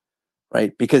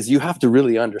 Right? Because you have to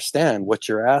really understand what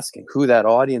you're asking, who that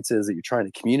audience is that you're trying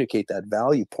to communicate that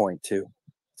value point to.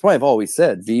 That's why I've always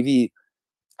said VeVe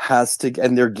has to,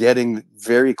 and they're getting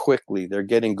very quickly, they're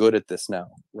getting good at this now,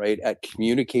 right? At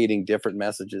communicating different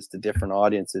messages to different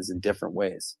audiences in different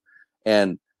ways.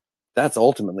 And that's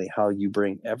ultimately how you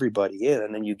bring everybody in,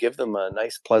 and then you give them a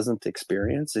nice, pleasant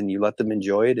experience and you let them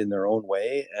enjoy it in their own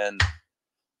way. And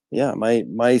yeah,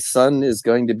 my son is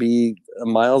going to be a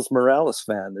Miles Morales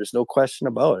fan. There's no question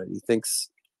about it. He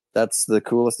thinks that's the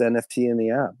coolest NFT in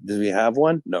the app. Do we have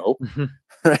one? No.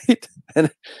 Right? And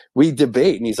we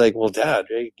debate, and he's like, well, Dad,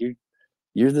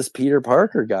 you're this Peter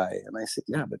Parker guy. And I said,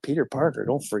 yeah, but Peter Parker,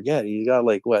 don't forget, he got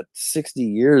 60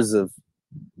 years of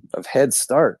head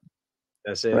start.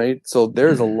 That's it. Right. So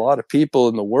there's a lot of people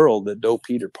in the world that know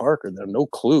Peter Parker that have no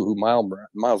clue who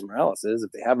Miles Morales is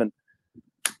if they haven't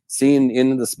seen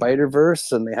Into the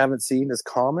Spider-Verse and they haven't seen his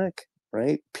comic.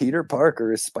 Right. Peter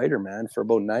Parker is Spider-Man for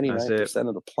about 99%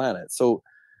 of the planet. So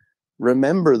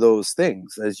remember those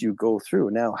things as you go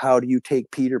through. Now, how do you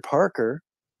take Peter Parker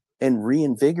and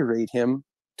reinvigorate him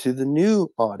to the new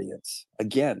audience?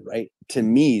 Again, right? To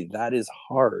me, that is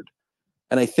hard.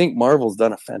 And I think Marvel's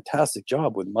done a fantastic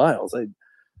job with Miles.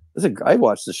 I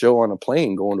watched the show on a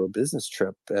plane going to a business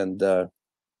trip, and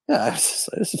this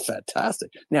is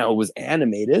fantastic. Now, it was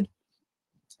animated,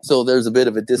 so there's a bit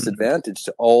of a disadvantage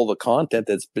to all the content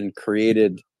that's been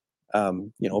created,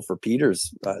 for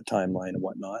Peter's timeline and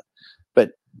whatnot.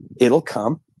 But it'll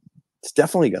come. It's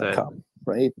definitely going to come,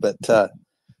 right? But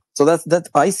so that's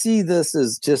I see this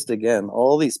as just, again,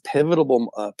 all these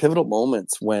pivotal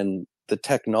moments when the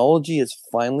technology is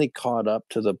finally caught up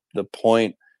to the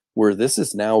point where this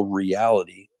is now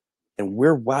reality and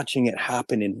we're watching it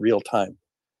happen in real time.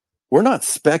 We're not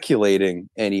speculating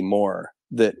anymore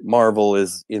that Marvel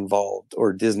is involved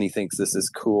or Disney thinks this is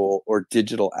cool or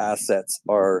digital assets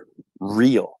are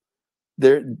real.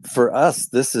 For us,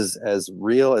 this is as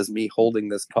real as me holding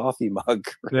this coffee mug.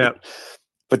 Right? Yeah.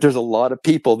 But there's a lot of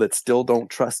people that still don't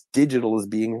trust digital as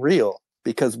being real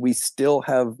because we still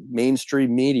have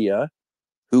mainstream media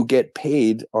who get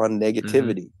paid on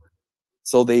negativity.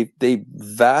 So they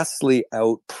vastly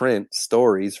outprint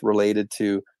stories related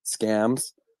to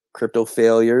scams, crypto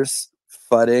failures,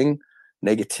 FUDing,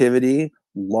 negativity,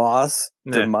 loss,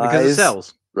 demise. Because it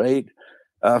sells. Right?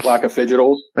 Lack of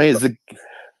fidgetals. Right? Is the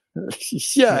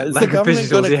government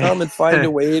going to come and find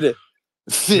a way to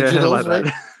fidgetals,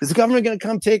 right? Is the government going to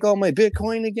come take all my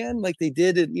Bitcoin again, like they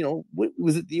did at, what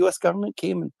was it? The U.S. government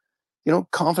came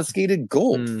and, confiscated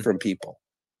gold from people,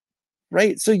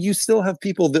 right? So you still have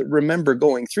people that remember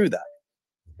going through that.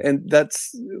 And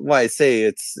that's why I say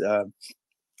it's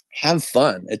have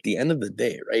fun at the end of the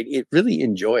day, right? Really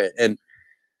enjoy it. And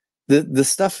the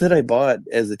stuff that I bought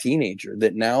as a teenager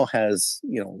that now has,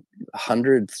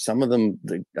 100, some of them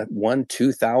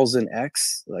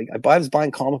 2,000x. Like I was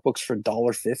buying comic books for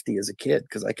 $1.50 as a kid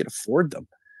because I could afford them,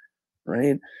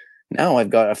 right? Now I've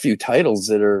got a few titles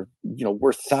that are,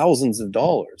 worth thousands of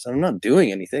dollars. I'm not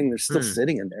doing anything. They're still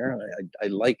sitting in there. I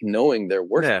like knowing they're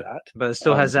worth that. But it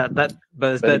still has but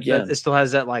it still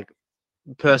has that like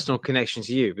personal connection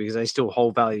to you because they still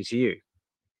hold value to you.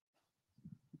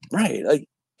 Right. Like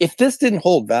if this didn't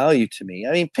hold value to me,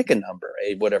 I mean, pick a number,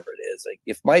 whatever it is. Like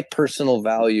if my personal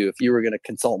value, if you were going to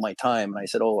consult my time and I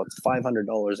said, oh, it's $500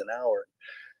 an hour,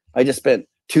 I just spent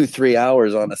 2-3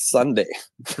 hours on a Sunday.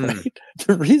 Right?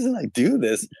 The reason I do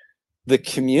this, the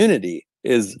community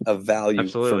is a value.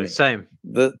 Absolutely. For me. Same.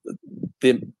 The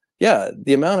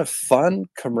amount of fun,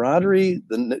 camaraderie,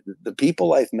 the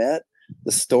people I've met,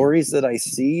 the stories that I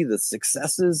see, the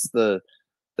successes, the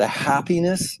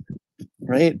happiness,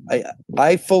 right?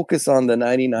 I focus on the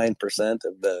 99%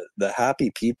 of the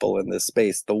happy people in this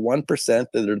space, the 1%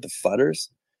 that are the fudders.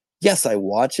 Yes, I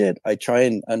watch it. I try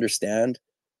and understand.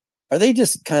 Are they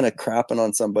just kind of crapping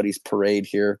on somebody's parade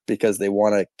here because they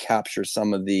want to capture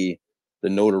some of the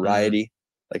notoriety?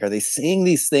 Like, are they saying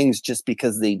these things just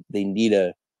because they need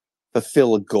to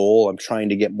fulfill a goal? I'm trying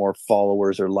to get more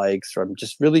followers or likes, or I'm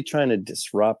just really trying to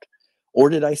disrupt. Or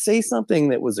did I say something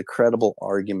that was a credible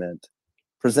argument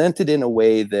presented in a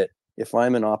way that if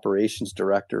I'm an operations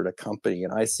director at a company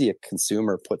and I see a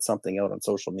consumer put something out on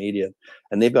social media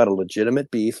and they've got a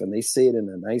legitimate beef and they say it in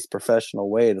a nice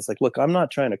professional way, and it's like, look, I'm not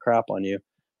trying to crap on you.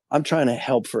 I'm trying to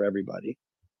help for everybody.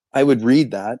 I would read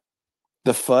that.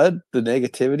 The FUD, the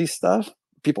negativity stuff,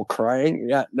 people crying.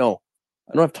 Yeah, no,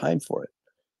 I don't have time for it.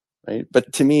 Right.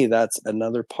 But to me, that's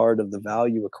another part of the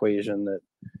value equation that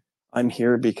I'm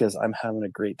here because I'm having a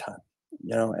great time,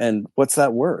 and what's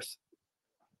that worth?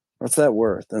 What's that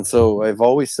worth? And so I've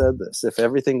always said this, if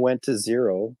everything went to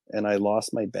zero and I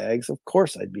lost my bags, of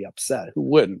course I'd be upset. Who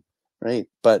wouldn't? Right.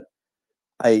 But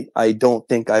I don't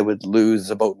think I would lose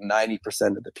about 90%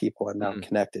 of the people I'm now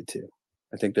connected to.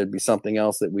 I think there'd be something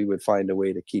else that we would find a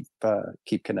way to keep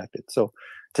connected. So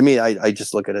to me, I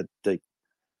just look at it like,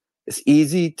 it's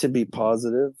easy to be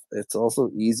positive. It's also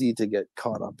easy to get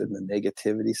caught up in the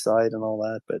negativity side and all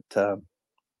that. But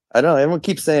I don't know. Everyone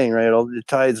keeps saying, right, all the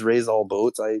tides raise all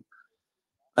boats. I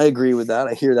agree with that.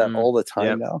 I hear that all the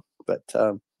time now. But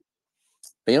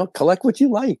collect what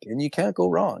you like, and you can't go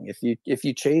wrong if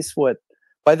you chase what.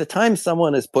 By the time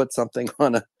someone has put something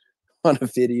on a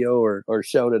video or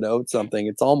shouted out something,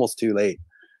 it's almost too late,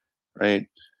 right?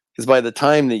 Because by the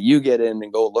time that you get in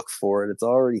and go look for it, it's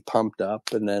already pumped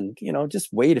up. And then,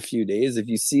 just wait a few days. If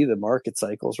you see the market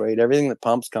cycles, right, everything that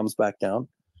pumps comes back down.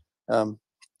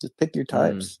 Just pick your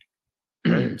times,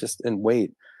 right? And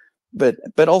wait. But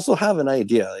also have an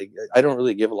idea. Like, I don't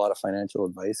really give a lot of financial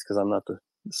advice because I'm not the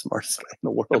smartest guy in the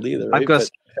world either. Right?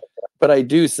 But I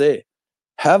do say,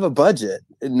 have a budget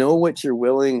and know what you're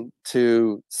willing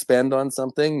to spend on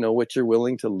something, know what you're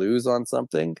willing to lose on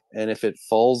something. And if it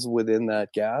falls within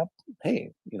that gap,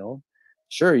 hey,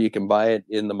 sure, you can buy it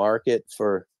in the market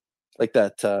for like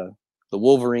that, the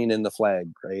Wolverine in the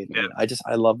flag, right? Yeah.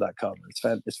 I love that cover.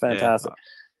 It's fantastic.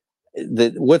 Yeah.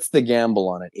 What's the gamble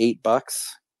on it? $8.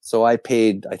 So I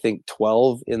paid, I think,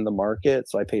 12 in the market.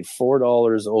 So I paid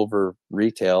 $4 over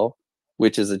retail,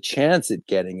 which is a chance at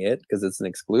getting it because it's an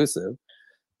exclusive.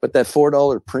 But that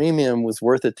 $4 premium was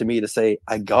worth it to me to say,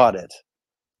 I got it,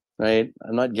 right?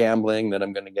 I'm not gambling that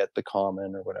I'm going to get the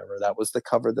common or whatever. That was the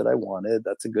cover that I wanted.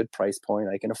 That's a good price point.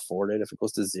 I can afford it. If it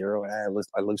goes to zero,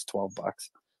 I lose $12.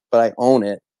 But I own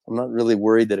it. I'm not really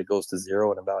worried that it goes to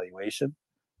zero in evaluation.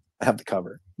 I have the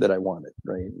cover that I wanted,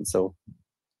 right? And so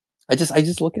I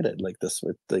just look at it like this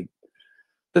with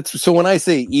so when I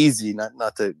say easy,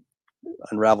 not to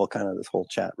unravel kind of this whole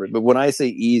chat, right? But when I say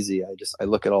easy, I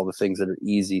look at all the things that are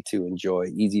easy to enjoy,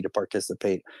 easy to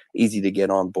participate, easy to get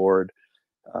on board,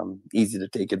 easy to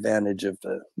take advantage of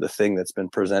the thing that's been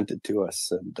presented to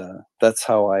us, and that's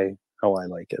how I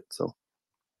like it. So,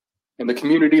 and the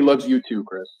community loves you too,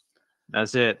 Chris.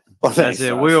 That's it. Well, that's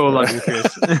it. We all love you,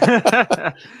 Chris.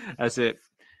 That's it.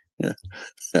 Yeah.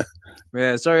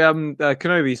 Yeah. Sorry,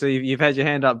 Kenobi. So you've had your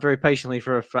hand up very patiently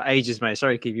for ages, mate.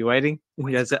 Sorry to keep you waiting.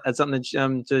 That's something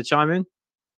to chime in.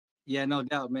 Yeah, no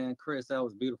doubt, man. Chris, that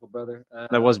was beautiful, brother.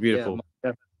 That was beautiful.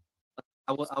 Yeah,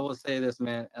 I will say this,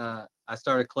 man. I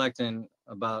started collecting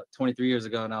about 23 years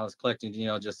ago, and I was collecting,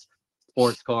 just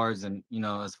sports cards, and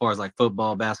as far as like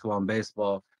football, basketball, and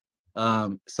baseball.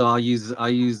 So I'll use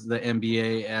the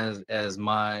NBA as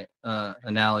my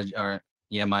analogy, or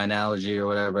my analogy or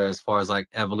whatever, as far as like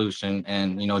evolution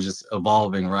and just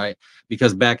evolving, right?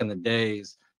 Because back in the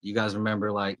days, you guys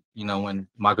remember, like, when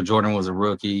Michael Jordan was a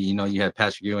rookie, you had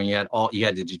Patrick Ewing, you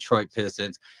had the Detroit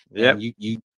Pistons. Yeah.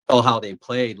 You saw how they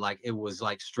played. Like, it was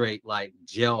like straight like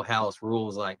jailhouse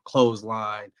rules, like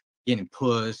clothesline, getting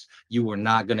pushed. You were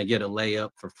not going to get a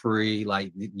layup for free.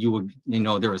 Like, you would,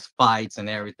 there was fights and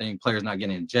everything, players not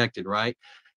getting ejected, right?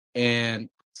 And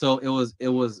so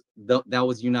that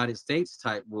was United States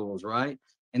type rules, right?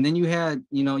 And then you had,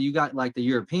 you got like the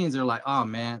Europeans. They're like, oh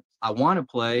man, I want to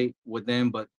play with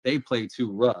them, but they play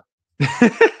too rough.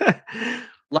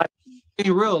 Like,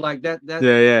 being real, like that.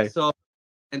 Yeah.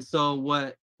 So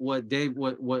what Dave,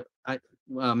 what I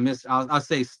miss, I'll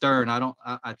say Stern.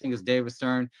 I think it's David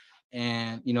Stern,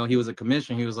 and he was a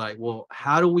commissioner. He was like, well,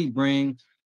 how do we bring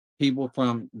people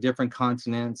from different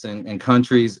continents and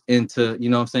countries into,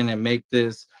 and make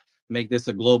this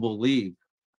a global league?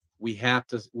 We have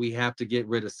to get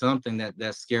rid of something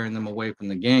that's scaring them away from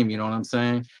the game. You know what I'm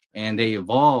saying? And they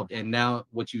evolved, and now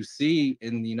what you see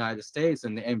in the United States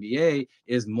and the NBA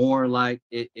is more like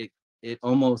it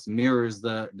almost mirrors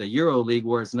the Euro League,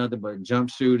 where it's nothing but jump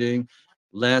shooting,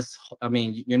 less. I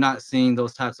mean, you're not seeing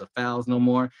those types of fouls no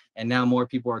more, and now more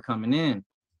people are coming in.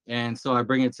 And so I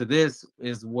bring it to this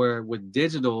is where with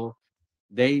digital,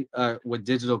 with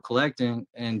digital collecting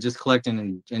and just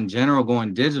collecting in general,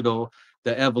 going digital,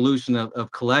 the evolution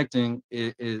of collecting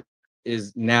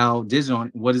is now digital.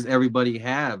 What does everybody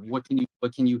have? What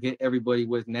can you hit everybody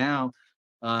with now,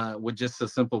 with just a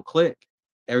simple click?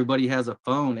 Everybody has a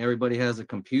phone. Everybody has a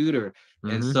computer.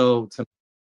 Mm-hmm. And so,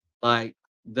 like,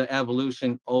 the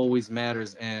evolution always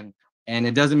matters, and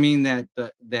it doesn't mean that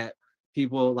that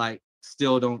people like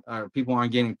still don't, or people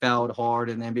aren't getting fouled hard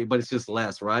in the NBA, but it's just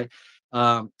less, right?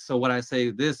 So what I say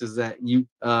this is that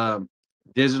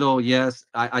digital, yes,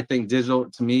 I think digital,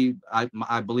 to me,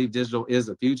 I believe digital is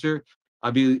the future.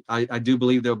 I do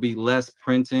believe there'll be less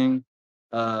printing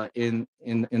in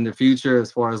the future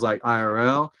as far as like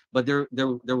IRL, but there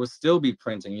will still be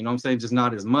printing, you know what I'm saying? Just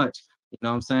not as much, you know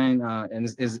what I'm saying? And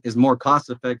is more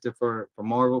cost effective for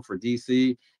Marvel, for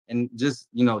DC, and just,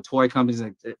 toy companies,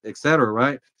 et cetera,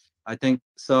 right? I think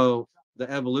so. The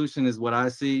evolution is what I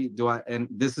see. And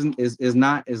this is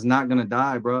not gonna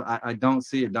die, bro. I don't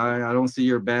see it dying. I don't see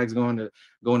your bags going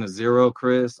to zero,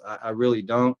 Chris. I really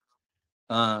don't.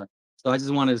 So I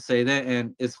just wanted to say that.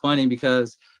 And it's funny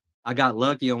because I got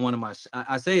lucky on one of my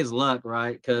I say it's luck,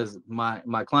 right? Because my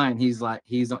client, he's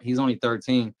only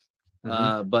 13,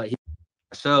 but he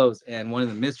shows, and one of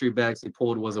the mystery bags he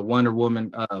pulled was a Wonder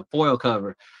Woman foil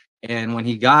cover. And when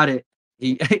he got it,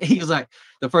 he he was like,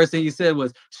 the first thing he said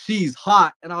was, "She's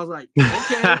hot," and I was like,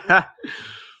 okay.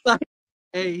 Like,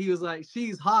 hey, he was like,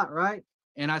 "She's hot, right?"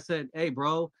 And I said, "Hey,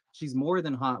 bro, she's more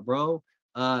than hot, bro.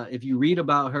 If you read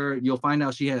about her, you'll find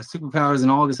out she has superpowers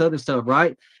and all this other stuff,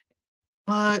 right?"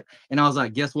 But and I was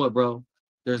like, "Guess what, bro?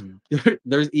 There's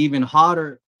even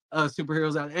hotter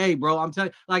superheroes out. Hey, bro, I'm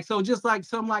telling you, like, so just like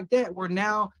something like that, where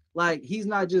now like he's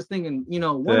not just thinking,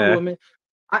 Wonder Woman.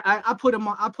 I put him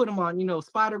on,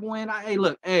 Spider-Gwen. Hey,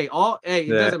 look, hey, it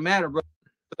doesn't matter, bro.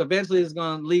 Eventually it's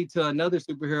gonna lead to another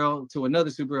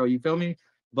superhero, you feel me?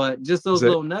 But just those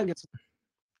little nuggets,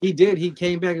 he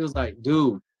came back, he was like,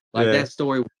 dude, like that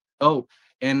story was dope.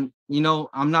 And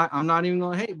I'm not even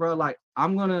gonna hate, bro. Like,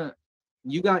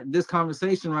 you got this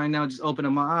conversation right now just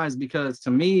opening my eyes, because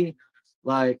to me,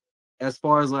 like, as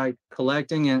far as like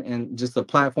collecting and just the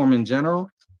platform in general,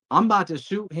 I'm about to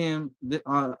shoot him.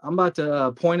 I'm about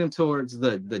to point him towards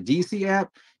the DC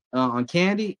app on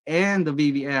Candy and the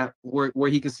VeVe app where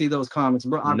he can see those comments,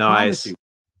 bro. I promise you,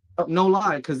 no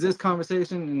lie, because this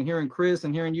conversation and hearing Chris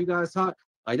and hearing you guys talk,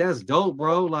 like, that's dope,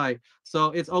 bro. Like, so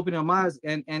it's opening my eyes,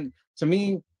 and to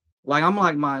me, like, I'm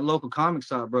like my local comic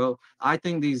shop, bro. I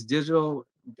think digital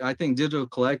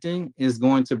collecting is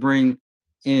going to bring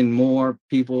in more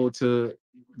people to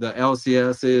the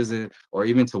LCSs or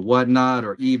even to Whatnot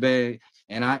or eBay.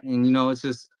 And it's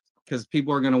just because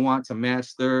people are going to want to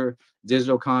match their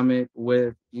digital comic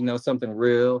with, something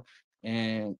real.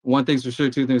 And one thing's for sure,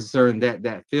 two things for certain,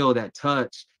 that feel, that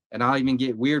touch, and I'll even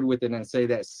get weird with it and say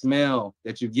that smell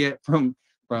that you get from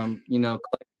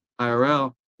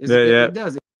IRL, it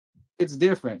does. It's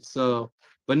different. So,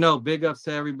 but no, big ups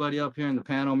to everybody up here in the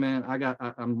panel, man.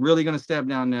 I'm really gonna step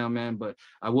down now, man, but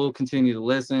I will continue to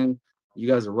listen. You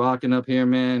guys are rocking up here,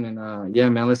 man, and yeah,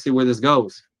 man, let's see where this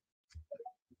goes.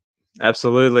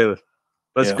 Absolutely,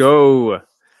 let's go.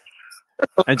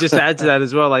 And just to add to that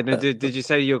as well, like, did you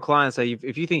say to your clients, say,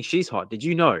 if you think she's hot, did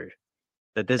you know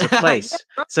that there's a place?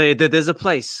 Say that there's a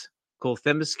place called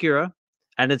Themyscira,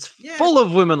 and it's full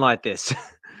of women like this.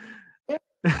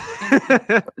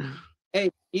 Hey,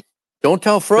 don't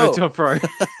tell Fro. Don't tell Fro.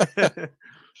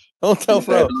 Don't tell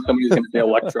Fro. Somebody's gonna say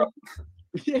Electra.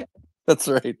 Yeah, that's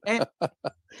right. And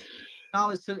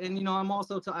knowledge to, and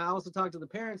I also talk to the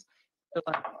parents. They're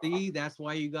like, see, that's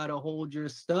why you gotta hold your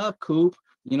stuff, Coop.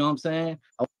 You know what I'm saying?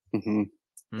 Mm-hmm.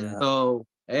 Yeah. So,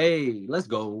 hey, let's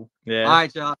go. Yeah. All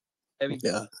right, y'all.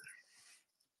 Yeah.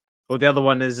 Or the other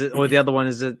one is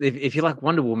if you like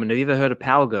Wonder Woman, have you ever heard of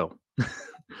Power Girl?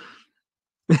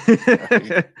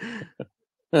 Hey,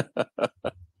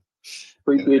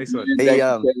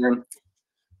 I was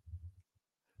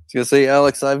gonna say,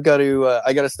 Alex, I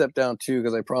gotta step down too,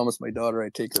 because I promised my daughter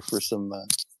I'd take her for some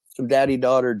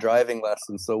daddy-daughter driving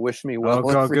lessons. So wish me well.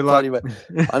 Oh, God, good luck.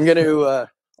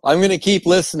 I'm gonna keep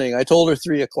listening. I told her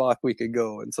 3:00 we could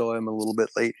go, and so I'm a little bit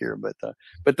late here. But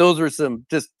those were some,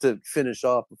 just to finish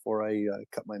off before I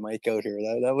cut my mic out here.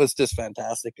 That was just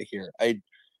fantastic to hear.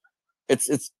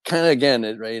 It's kind of, again,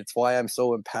 right? It's why I'm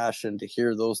so impassioned to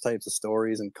hear those types of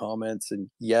stories and comments. And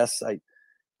yes, I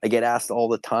get asked all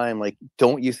the time, like,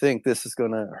 don't you think this is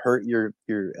going to hurt your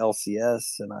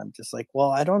LCS? And I'm just like, well,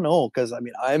 I don't know. Cause I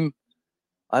mean,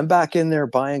 I'm back in there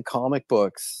buying comic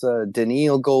books. Denis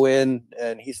will go in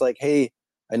and he's like, hey,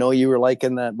 I know you were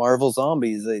liking that Marvel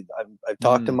Zombies. I've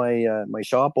talked to my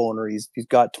shop owner. He's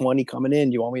got 20 coming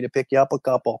in. You want me to pick you up a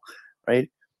couple? Right.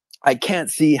 I can't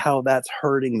see how that's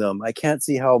hurting them. I can't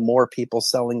see how more people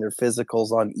selling their physicals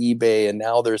on eBay, and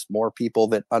now there's more people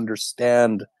that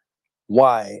understand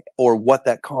why or what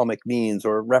that comic means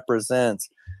or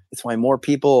represents. It's why more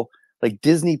people, like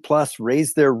Disney Plus,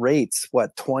 raised their rates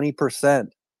 20%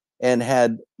 and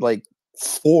had like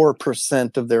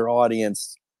 4% of their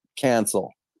audience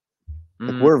cancel.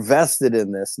 Like, we're vested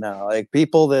in this now. Like,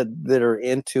 people that are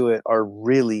into it are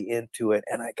really into it,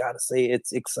 and I gotta say,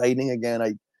 it's exciting.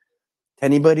 Again,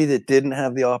 anybody that didn't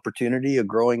have the opportunity of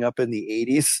growing up in the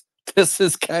 80s, this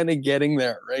is kind of getting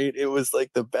there, right? It was like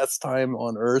the best time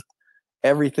on earth.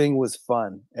 Everything was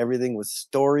fun. Everything was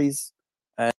stories.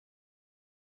 And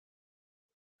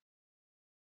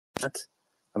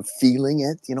I'm feeling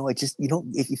it.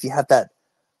 If you have that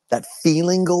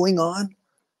feeling going on,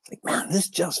 it's like, man, this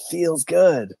just feels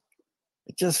good.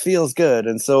 It just feels good.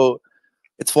 And so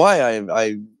it's why I'm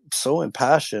so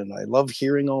impassioned. I love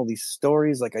hearing all these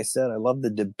stories. Like I said, I love the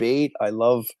debate. I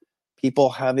love people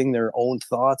having their own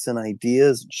thoughts and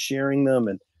ideas and sharing them.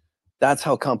 And that's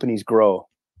how companies grow.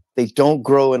 They don't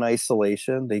grow in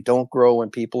isolation. They don't grow when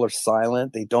people are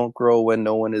silent. They don't grow when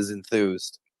no one is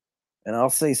enthused. And I'll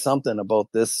say something about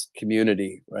this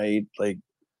community, right? Like,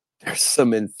 there's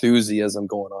some enthusiasm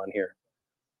going on here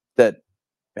that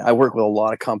I work with a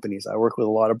lot of companies. I work with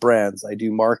a lot of brands. I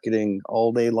do marketing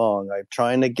all day long. I'm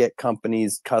trying to get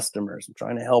companies customers. I'm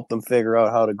trying to help them figure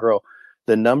out how to grow.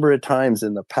 The number of times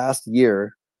in the past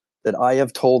year that I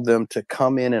have told them to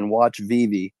come in and watch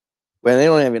VeVe,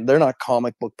 when they're not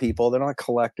comic book people, they're not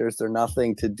collectors, they're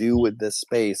nothing to do with this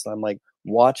space. I'm like,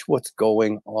 watch what's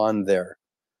going on there.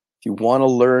 If you want to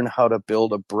learn how to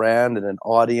build a brand and an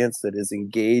audience that is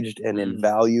engaged and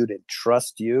valued and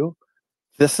trust you,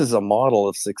 this is a model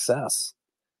of success.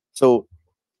 So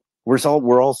we're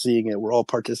all seeing it, we're all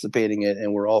participating in it,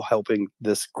 and we're all helping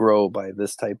this grow by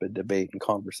this type of debate and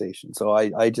conversation. So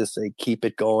I just say keep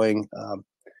it going,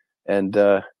 and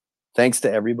thanks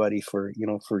to everybody for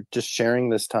just sharing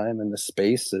this time and this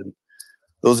space. And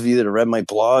those of you that have read my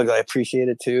blog, I appreciate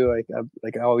it too.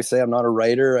 Like I always say, I'm not a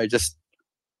writer. I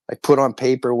put on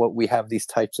paper what we have these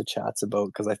types of chats about,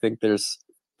 because I think there's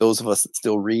those of us that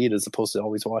still read as opposed to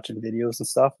always watching videos and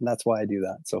stuff. And that's why I do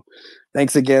that. So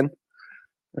thanks again.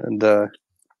 And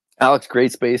Alex,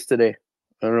 great space today.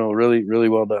 I don't know, really, really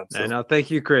well done. So. No,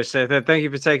 thank you, Chris. Thank you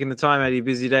for taking the time out of your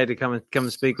busy day to come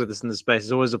and speak with us in the space.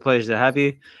 It's always a pleasure to have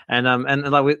you. And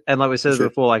like we said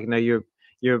before, like you're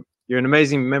an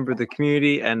amazing member of the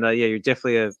community, and you're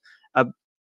definitely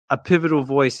a pivotal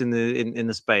voice in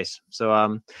the space.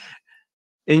 So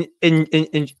thank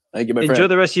you, my enjoy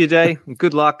friend. The rest of your day.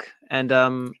 Good luck, and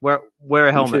wear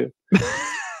a helmet.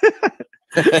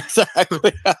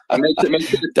 Exactly.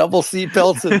 Double seat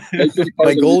belts and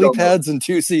my goalie pads and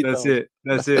 2 seat belts.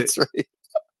 That's it. That's right.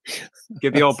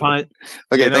 Get the old pint.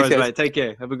 Okay, thanks, mate. Take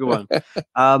care. Have a good one.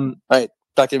 All right.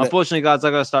 Talk to you. Unfortunately, guys, I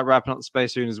got to start wrapping up the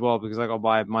space soon as well, because I got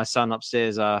my son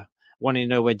upstairs wanting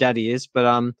to know where Daddy is. But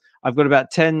I've got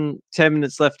about 10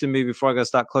 minutes left in me before I got to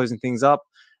start closing things up.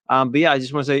 But yeah, I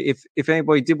just want to say, if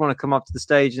anybody did want to come up to the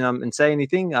stage and say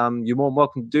anything, you're more than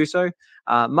welcome to do so.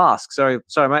 MASC,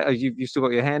 sorry, mate, you've still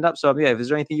got your hand up. So yeah, if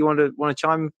there's anything you want to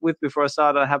chime with before I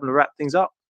start having to wrap things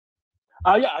up.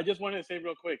 Yeah, I just wanted to say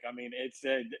real quick. I mean, it's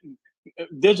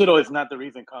digital is not the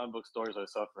reason comic book stores are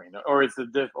suffering, or it's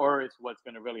what's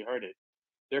going to really hurt it.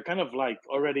 They're kind of like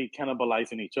already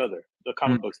cannibalizing each other. The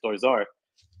comic book stores are.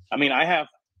 I mean, I have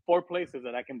 4 places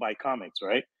that I can buy comics,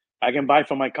 right? I can buy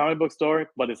from my comic book store,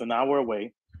 but it's an hour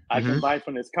away. I can buy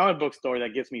from this comic book store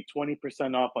that gives me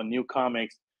 20% off on new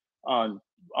comics on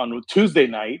Tuesday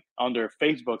night on their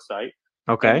Facebook site.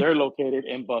 Okay. And they're located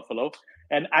in Buffalo.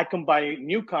 And I can buy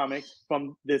new comics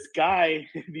from this guy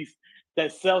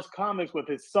that sells comics with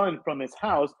his son from his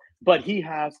house, but he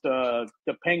has the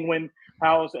Penguin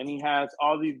house, and he has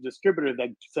all these distributors that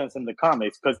sends him the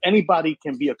comics, because anybody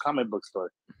can be a comic book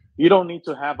store. You don't need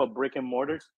to have a brick and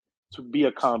mortar to be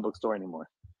a comic book store anymore.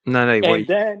 No. And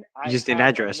then you just need an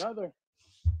address.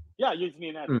 You just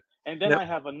need an address. And then I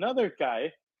have another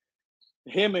guy,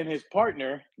 him and his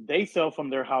partner, they sell from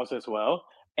their house as well.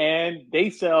 And they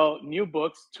sell new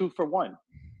books 2 for $1.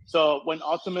 So when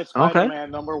Ultimate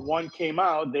Spider-Man #1 came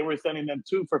out, they were selling them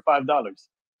 2 for $5.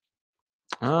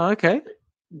 Oh, okay.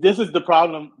 This is the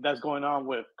problem that's going on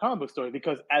with comic book stores,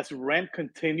 because as rent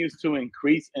continues to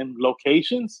increase in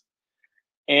locations,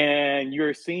 and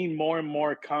you're seeing more and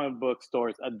more comic book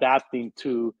stores adapting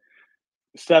to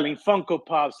selling Funko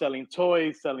Pops, selling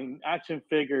toys, selling action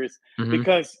figures,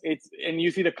 because and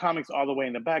you see the comics all the way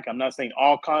in the back. I'm not saying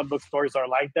all comic book stores are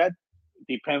like that.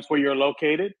 Depends where you're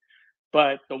located.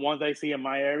 But the ones I see in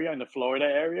my area, in the Florida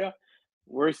area,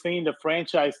 we're seeing the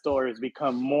franchise stores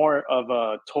become more of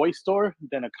a toy store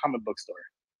than a comic book store.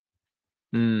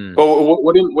 But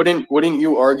wouldn't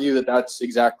you argue that that's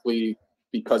exactly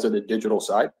because of the digital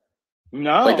side?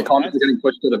 No, like the comics are getting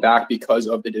pushed to the back because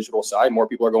of the digital side. More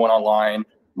people are going online.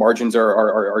 Margins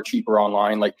are cheaper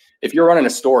online. Like if you're running a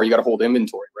store, you got to hold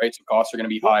inventory, right? So costs are going to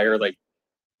be higher. Like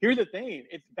here's the thing,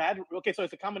 it's bad. Okay, so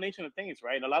it's a combination of things,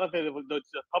 right? A lot of it with the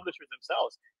publishers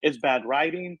themselves. It's bad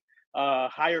writing,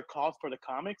 higher cost for the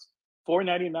comics,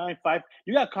 $4.99, $5.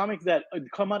 You got comics that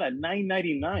come out at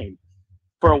 $9.99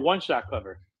 for a one-shot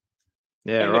cover.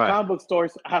 Yeah, and right. The comic book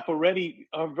stores have already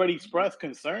expressed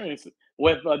concerns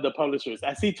with the publishers.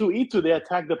 At C2E2, they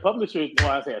attacked the publishers.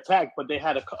 Well, I say attacked, but they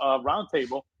had a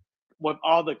roundtable with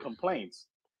all the complaints.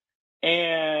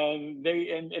 And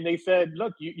they said,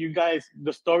 look, you guys,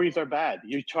 the stories are bad.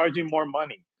 You're charging more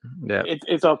money. Yeah,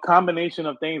 it's a combination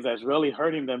of things that's really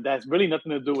hurting them. That's really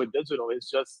nothing to do with digital. It's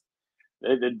just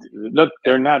look,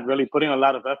 they're not really putting a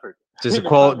lot of effort. Just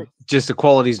the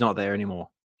quality's not there anymore.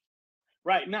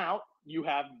 Right now, you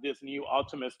have this new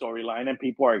Ultimate storyline, and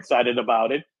people are excited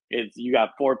about it. You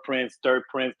got 4 prints, third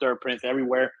prints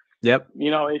everywhere. Yep.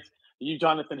 It's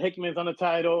Jonathan Hickman's on the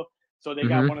title. So they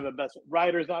got one of the best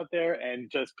writers out there, and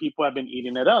just people have been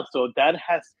eating it up. So that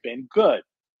has been good.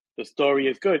 The story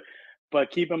is good,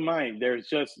 but keep in mind, there's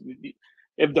just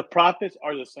if the profits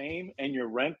are the same and your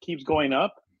rent keeps going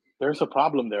up, there's a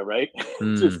problem there, right?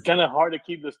 It's just kind of hard to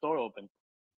keep the store open.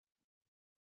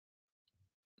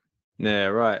 Yeah,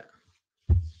 right.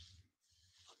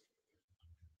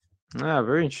 Ah,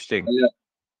 very interesting. Yeah.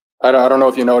 I don't know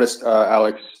if you noticed,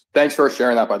 Alex. Thanks for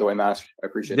sharing that, by the way, MASC. I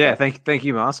appreciate that. Yeah, thank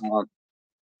you, MASC.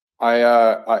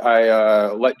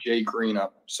 I let JGreen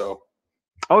up, so.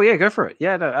 Oh yeah, go for it.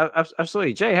 Yeah, no,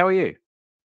 absolutely. Jay, how are you?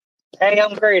 Hey,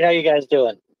 I'm great. How you guys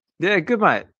doing? Yeah, good,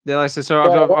 mate. Yeah, like I said,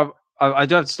 so I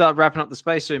do have to start wrapping up the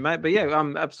space soon, mate. But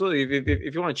yeah, absolutely.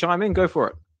 If you want to chime in, go for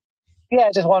it. Yeah,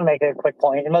 I just want to make a quick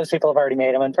point, and most people have already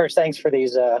made them. And first, thanks for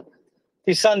these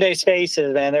Sunday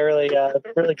spaces, man. They're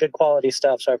really good quality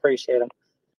stuff, so I appreciate them.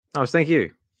 Oh, thank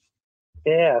you.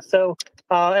 Yeah. So,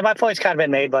 and my point's kind of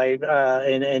been made by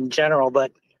in general,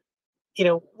 but you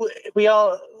know, we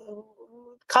all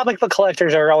comic book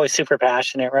collectors are always super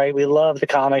passionate, right? We love the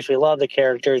comics, we love the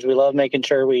characters, we love making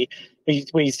sure we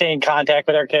stay in contact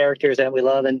with our characters that we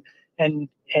love, and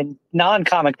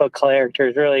non-comic book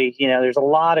characters really, you know, there's a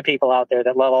lot of people out there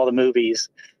that love all the movies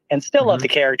and still love the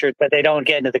characters, but they don't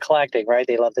get into the collecting, right?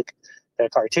 They love the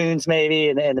cartoons maybe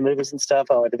and the movies and stuff,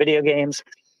 or the video games.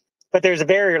 But there's a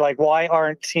barrier, like why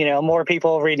aren't, you know, more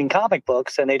people reading comic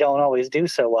books, and they don't always do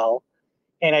so well.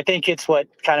 And I think it's what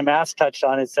kind of MASC touched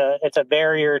on. It's a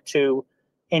barrier to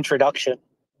introduction.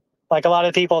 Like a lot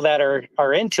of people that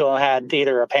are into them had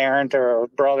either a parent or a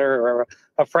brother or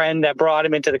a friend that brought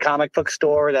them into the comic book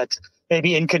store that's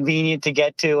maybe inconvenient to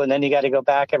get to, and then you got to go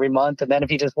back every month. And then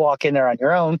if you just walk in there on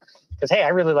your own, because, hey, I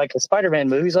really like the Spider-Man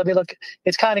movies, let me look,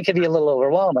 it's kind of could be a little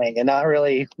overwhelming and not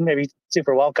really maybe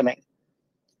super welcoming.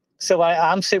 So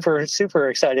I'm super, super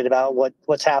excited about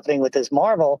what's happening with this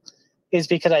Marvel, is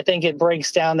because I think it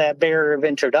breaks down that barrier of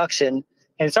introduction,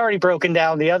 and it's already broken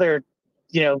down the other,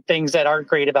 you know, things that aren't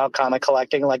great about comic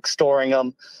collecting, like storing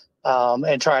them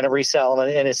and trying to resell them,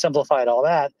 and it simplified all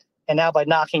that. And now by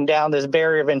knocking down this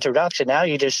barrier of introduction, now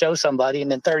you just show somebody,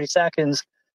 and in 30 seconds,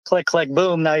 click, click,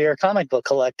 boom, now you're a comic book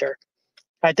collector.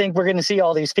 I think we're going to see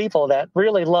all these people that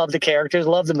really love the characters,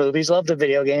 love the movies, love the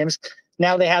video games.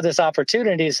 Now they have this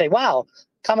opportunity to say, wow,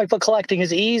 comic book collecting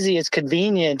is easy, it's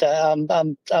convenient,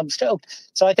 I'm stoked.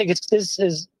 So I think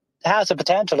this has the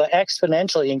potential to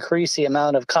exponentially increase the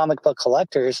amount of comic book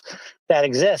collectors that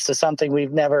exist. Is something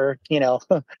we've never, you know,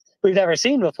 we've never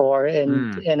seen before.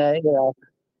 And you know,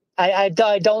 I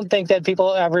don't think that people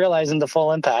are realizing the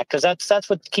full impact, because that's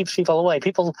what keeps people away.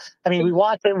 People, I mean, we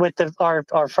watch it with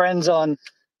our friends on,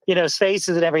 you know,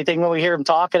 Spaces and everything, when we hear them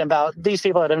talking about these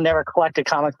people that have never collected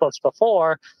comic books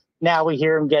before. Now we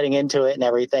hear them getting into it and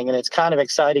everything, and it's kind of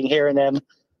exciting hearing them.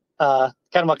 Kind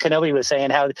of what Kenobi was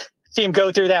saying, how see him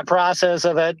go through that process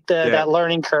of it, that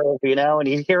learning curve, you know, and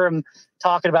you hear him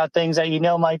talking about things that you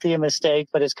know might be a mistake,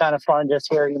 but it's kind of fun just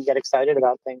hearing him get excited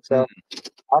about things. So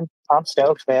I'm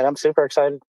stoked, man. I'm super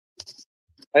excited.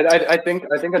 I think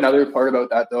another part about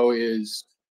that though is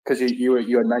because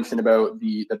you had mentioned about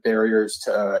the barriers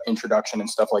to introduction and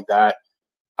stuff like that.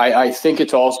 I think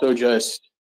it's also just,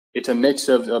 it's a mix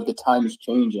of the times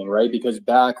changing, right? Because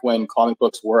back when comic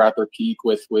books were at their peak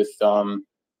with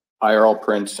IRL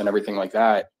prints and everything like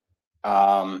that,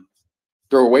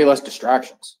 there were way less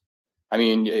distractions. I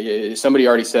mean, somebody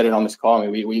already said it on this call. I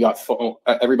mean, we got phone,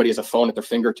 everybody has a phone at their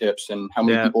fingertips, and how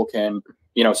many people can,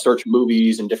 you know, search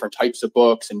movies and different types of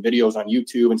books and videos on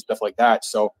YouTube and stuff like that.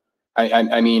 So,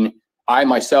 I mean, I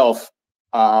myself,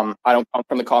 I don't come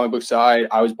from the comic book side.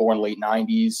 I was born late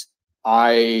 90s.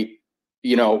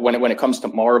 You know, when it comes to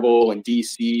Marvel and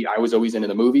DC, I was always into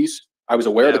the movies. I was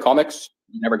aware of the comics,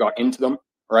 never got into them,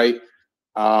 right?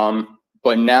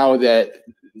 But now that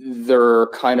they're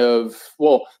kind of,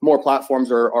 well, more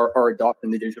platforms are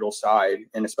adopting the digital side,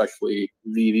 and especially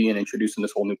VeVe and introducing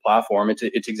this whole new platform.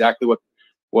 It's exactly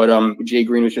what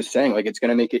JGreen was just saying. Like, it's going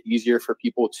to make it easier for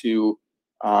people to,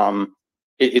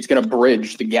 it's going to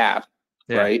bridge the gap,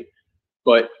 right?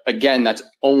 But again, that's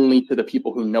only to the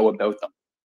people who know about them.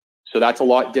 So that's a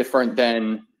lot different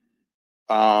than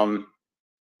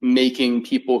making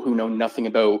people who know nothing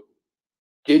about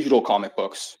digital comic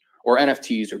books or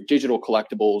NFTs or digital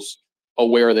collectibles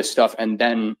aware of this stuff and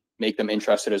then make them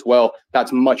interested as well.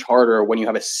 That's much harder when you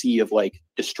have a sea of like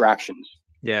distractions,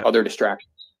 other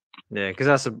distractions. Yeah, because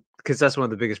that's one of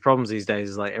the biggest problems these days,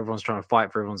 is like everyone's trying to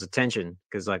fight for everyone's attention,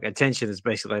 because like attention is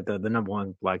basically like the number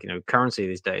one, like, you know, currency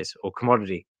these days, or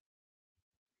commodity.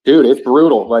 Dude, it's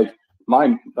brutal. Like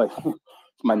my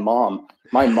mom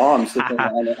sitting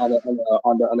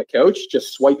on the couch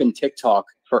just swiping TikTok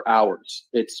for hours.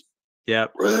 It's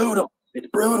brutal. It's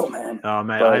brutal, man. Oh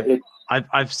man,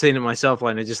 I've seen it myself,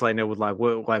 like just like with like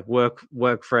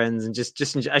work friends, and just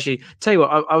actually tell you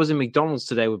what, I was in McDonald's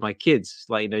today with my kids,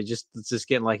 like just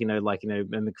getting like a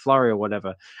McFlurry or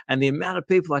whatever, and the amount of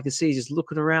people I could see just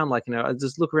looking around, like I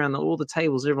just look around all the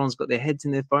tables, everyone's got their heads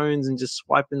in their phones and just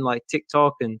swiping like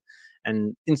TikTok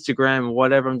and Instagram or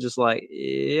whatever. I'm just like,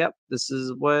 yep, this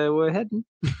is where we're heading.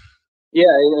 Yeah,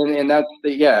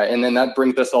 and then that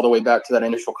brings us all the way back to that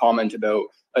initial comment about,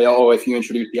 if you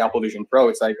introduce the Apple Vision Pro,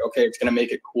 it's like, okay, it's going to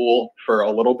make it cool for a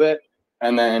little bit,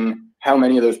 and then how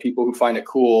many of those people who find it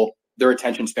cool, their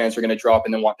attention spans are going to drop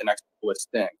and then want the next coolest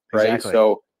thing, right? Exactly.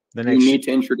 So we need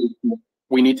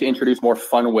to introduce more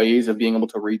fun ways of being able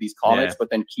to read these comics, but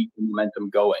then keep the momentum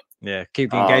going. Yeah,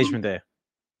 keep the engagement there.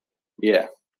 Yeah.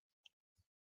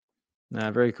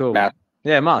 Very cool. Matt.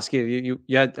 Yeah, MASC, you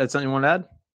had something you want to add?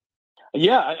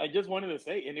 Yeah, I just wanted to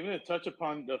say, and even to touch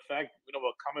upon the fact,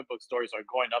 what comic book stores are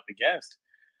going up against.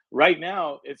 Right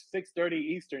now, it's 6:30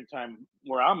 Eastern time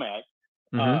where I'm at.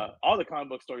 All the comic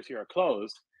book stores here are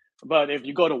closed. But if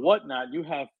you go to Whatnot, you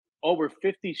have over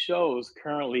 50 shows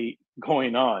currently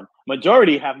going on.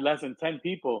 Majority have less than 10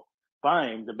 people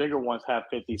buying. The bigger ones have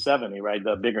 50, 70, right?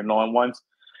 The bigger known ones.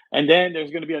 And then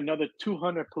there's going to be another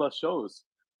 200 plus shows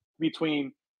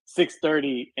between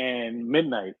 6:30 and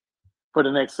midnight for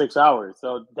the next 6 hours.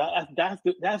 So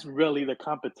that's really the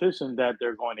competition that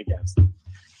they're going against.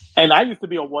 And I used to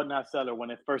be a Whatnot seller when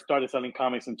it first started selling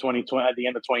comics in 2020, at the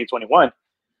end of 2021.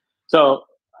 So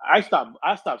I stopped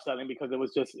selling because it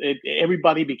was just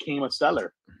everybody became a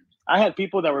seller. I had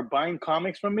people that were buying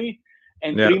comics from me,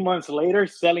 and 3 months later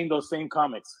selling those same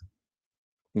comics.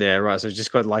 Yeah, right. So it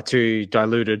just got like too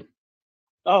diluted.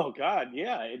 Oh God,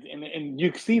 yeah. And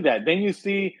you see that. Then you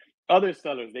see other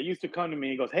sellers. They used to come to me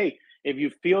and goes, "Hey, if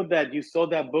you feel that you sold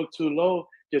that book too low,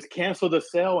 just cancel the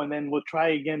sale and then we'll try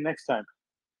again next time."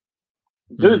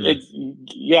 Dude,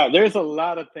 there's a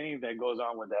lot of things that goes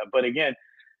on with that. But again,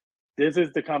 this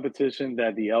is the competition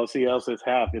that the LCLs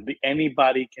have.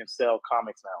 Anybody can sell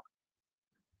comics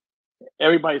now.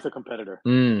 Everybody's a competitor.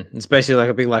 Especially like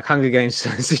a big Hunger Games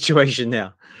situation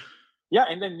now. Yeah,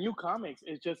 and then new comics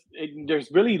is just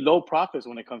there's really low profits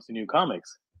when it comes to new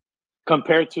comics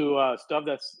compared to stuff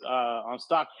that's on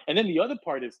stock. And then the other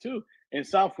part is too, in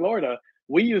South Florida,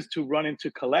 we used to run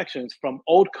into collections from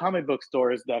old comic book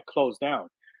stores that closed down.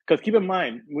 Because keep in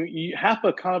mind, half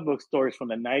of comic book stores from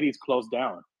the 90s closed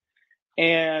down.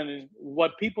 And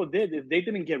what people did is they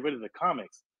didn't get rid of the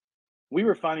comics. We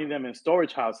were finding them in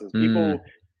storage houses. People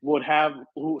would have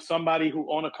somebody who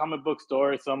owned a comic book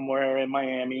store somewhere in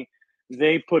Miami.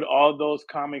 They put all those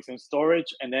comics in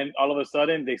storage, and then all of a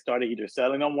sudden they started either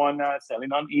selling on Whatnot,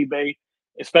 selling on eBay,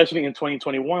 especially in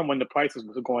 2021 when the prices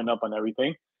were going up on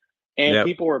everything. And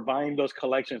people were buying those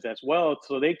collections as well,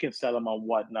 so they can sell them on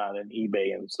Whatnot and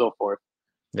eBay and so forth.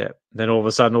 Yeah. Then all of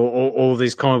a sudden, all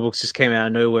these comic books just came out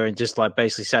of nowhere and just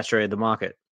basically saturated the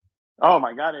market. Oh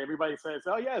my God! Everybody says,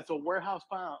 "Oh yeah, it's a warehouse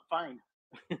find."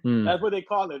 That's what they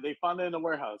call it. They found it in a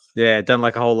warehouse. Yeah, done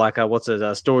like a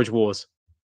whole storage wars.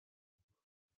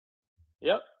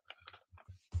 Yep.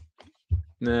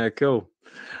 Yeah, cool.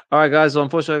 All right, guys. Well,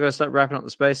 unfortunately, I got to start wrapping up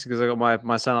the space because I got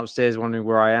my son upstairs wondering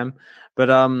where I am. But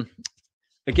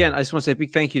again, I just want to say a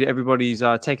big thank you to everybody who's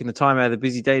taking the time out of the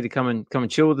busy day to come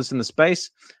and chill with us in the space.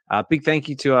 Big thank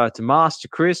you to MASC, to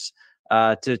Chris,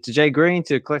 to JGreen,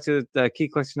 to Key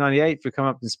Collector 98 for coming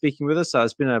up and speaking with us.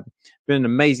 It's been an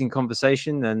amazing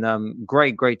conversation and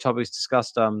great topics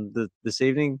discussed this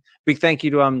evening. Big thank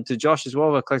you to Josh as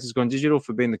well, Collectors Gone Digital,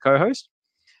 for being the co-host.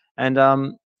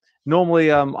 And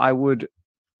normally I would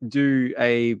do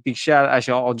a big shout out.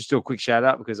 Actually, I'll just do a quick shout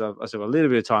out because I've still got a little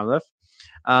bit of time left.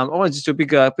 I want to just do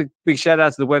a big shout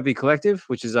out to the VeVe Collective,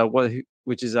 which is what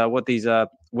these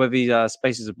VeVe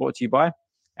spaces are brought to you by,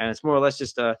 and it's more or less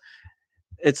just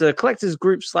it's a collectors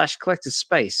group / collectors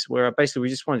space where basically we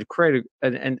just wanted to create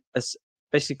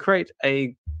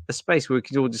a space where we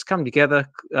can all just come together,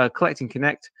 collect and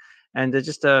connect, and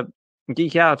just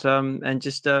geek out and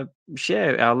just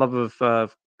share our love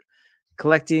of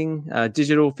collecting,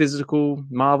 digital, physical,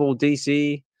 Marvel,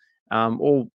 DC,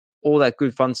 all that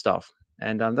good fun stuff.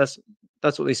 And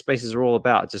that's what these spaces are all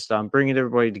about. Just bringing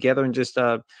everybody together and just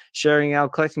sharing our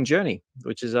collecting journey,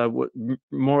 which is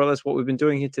more or less what we've been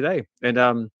doing here today.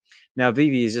 And now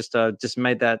VeVe has just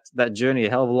made that journey a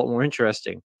hell of a lot more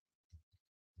interesting.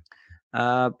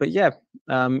 But yeah,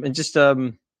 and just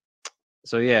so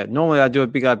yeah, normally I do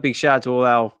a big shout out to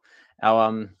all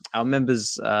our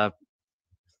members,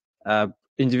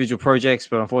 individual projects,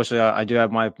 but unfortunately I do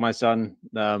have my son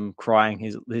crying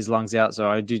his lungs out, so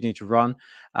I do need to run.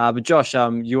 But Josh,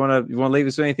 you want to leave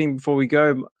us with anything before we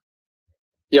go?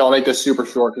 Yeah, I'll make this super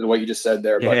short because of what you just said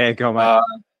there. Yeah, But go on, mate.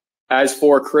 as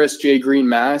for Chris, JGreen,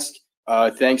 MASC,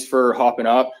 thanks for hopping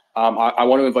up. I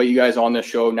want to invite you guys on the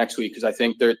show next week because I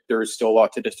think there's still a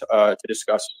lot to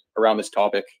discuss around this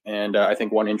topic. And I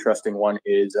think one interesting one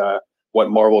is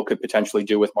what Marvel could potentially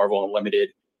do with Marvel Unlimited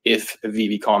if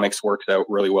VeVe Comics works out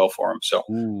really well for them. So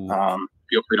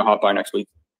feel free to hop by next week.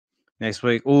 Next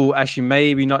week. Oh, actually,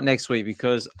 maybe not next week,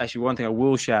 because actually one thing I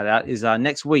will shout out is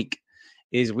next week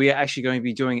is we are actually going to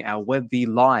be doing our VeVe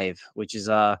Live, which is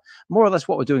more or less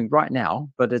what we're doing right now,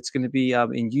 but it's going to be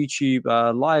in YouTube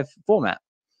live format.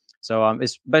 So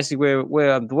it's basically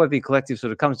where the VeVe Collective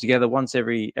sort of comes together once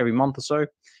every month or so.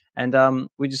 And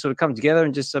we just sort of come together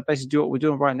and just basically do what we're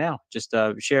doing right now. Just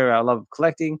share our love of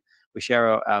collecting. We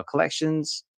share our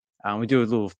collections. We do a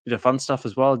little bit of fun stuff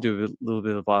as well. Do a little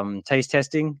bit of taste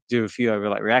testing. Do a few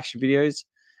like reaction videos.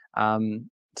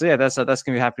 So yeah, that's going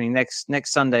to be happening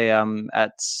next Sunday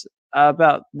at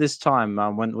about this time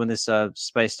when this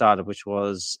space started, which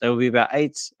was it will be about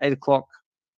 8 o'clock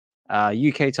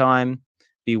UK time,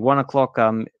 be 1 o'clock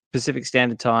Pacific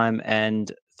Standard Time,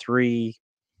 and 4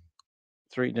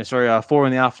 in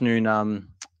the afternoon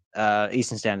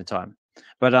Eastern Standard Time.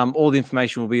 But all the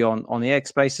information will be on the X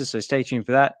Spaces, so stay tuned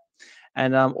for that.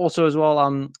 And also as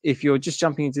well, if you're just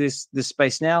jumping into this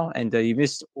space now and you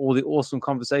missed all the awesome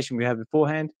conversation we had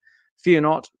beforehand, fear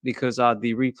not, because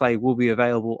the replay will be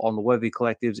available on the VeVe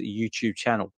Collective's YouTube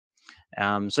channel.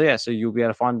 So you'll be able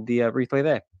to find the replay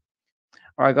there.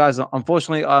 All right, guys,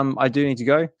 unfortunately, I do need to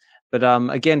go. But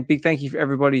again, big thank you for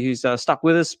everybody who's stuck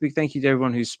with us. Big thank you to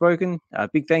everyone who's spoken.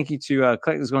 Big thank you to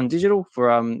Collectors Gone Digital for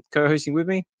co-hosting with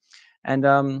me. And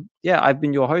I've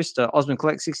been your host, Osmond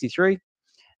Collect 63.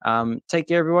 Take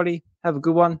care, everybody. Have a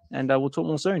good one, and we'll talk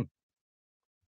more soon.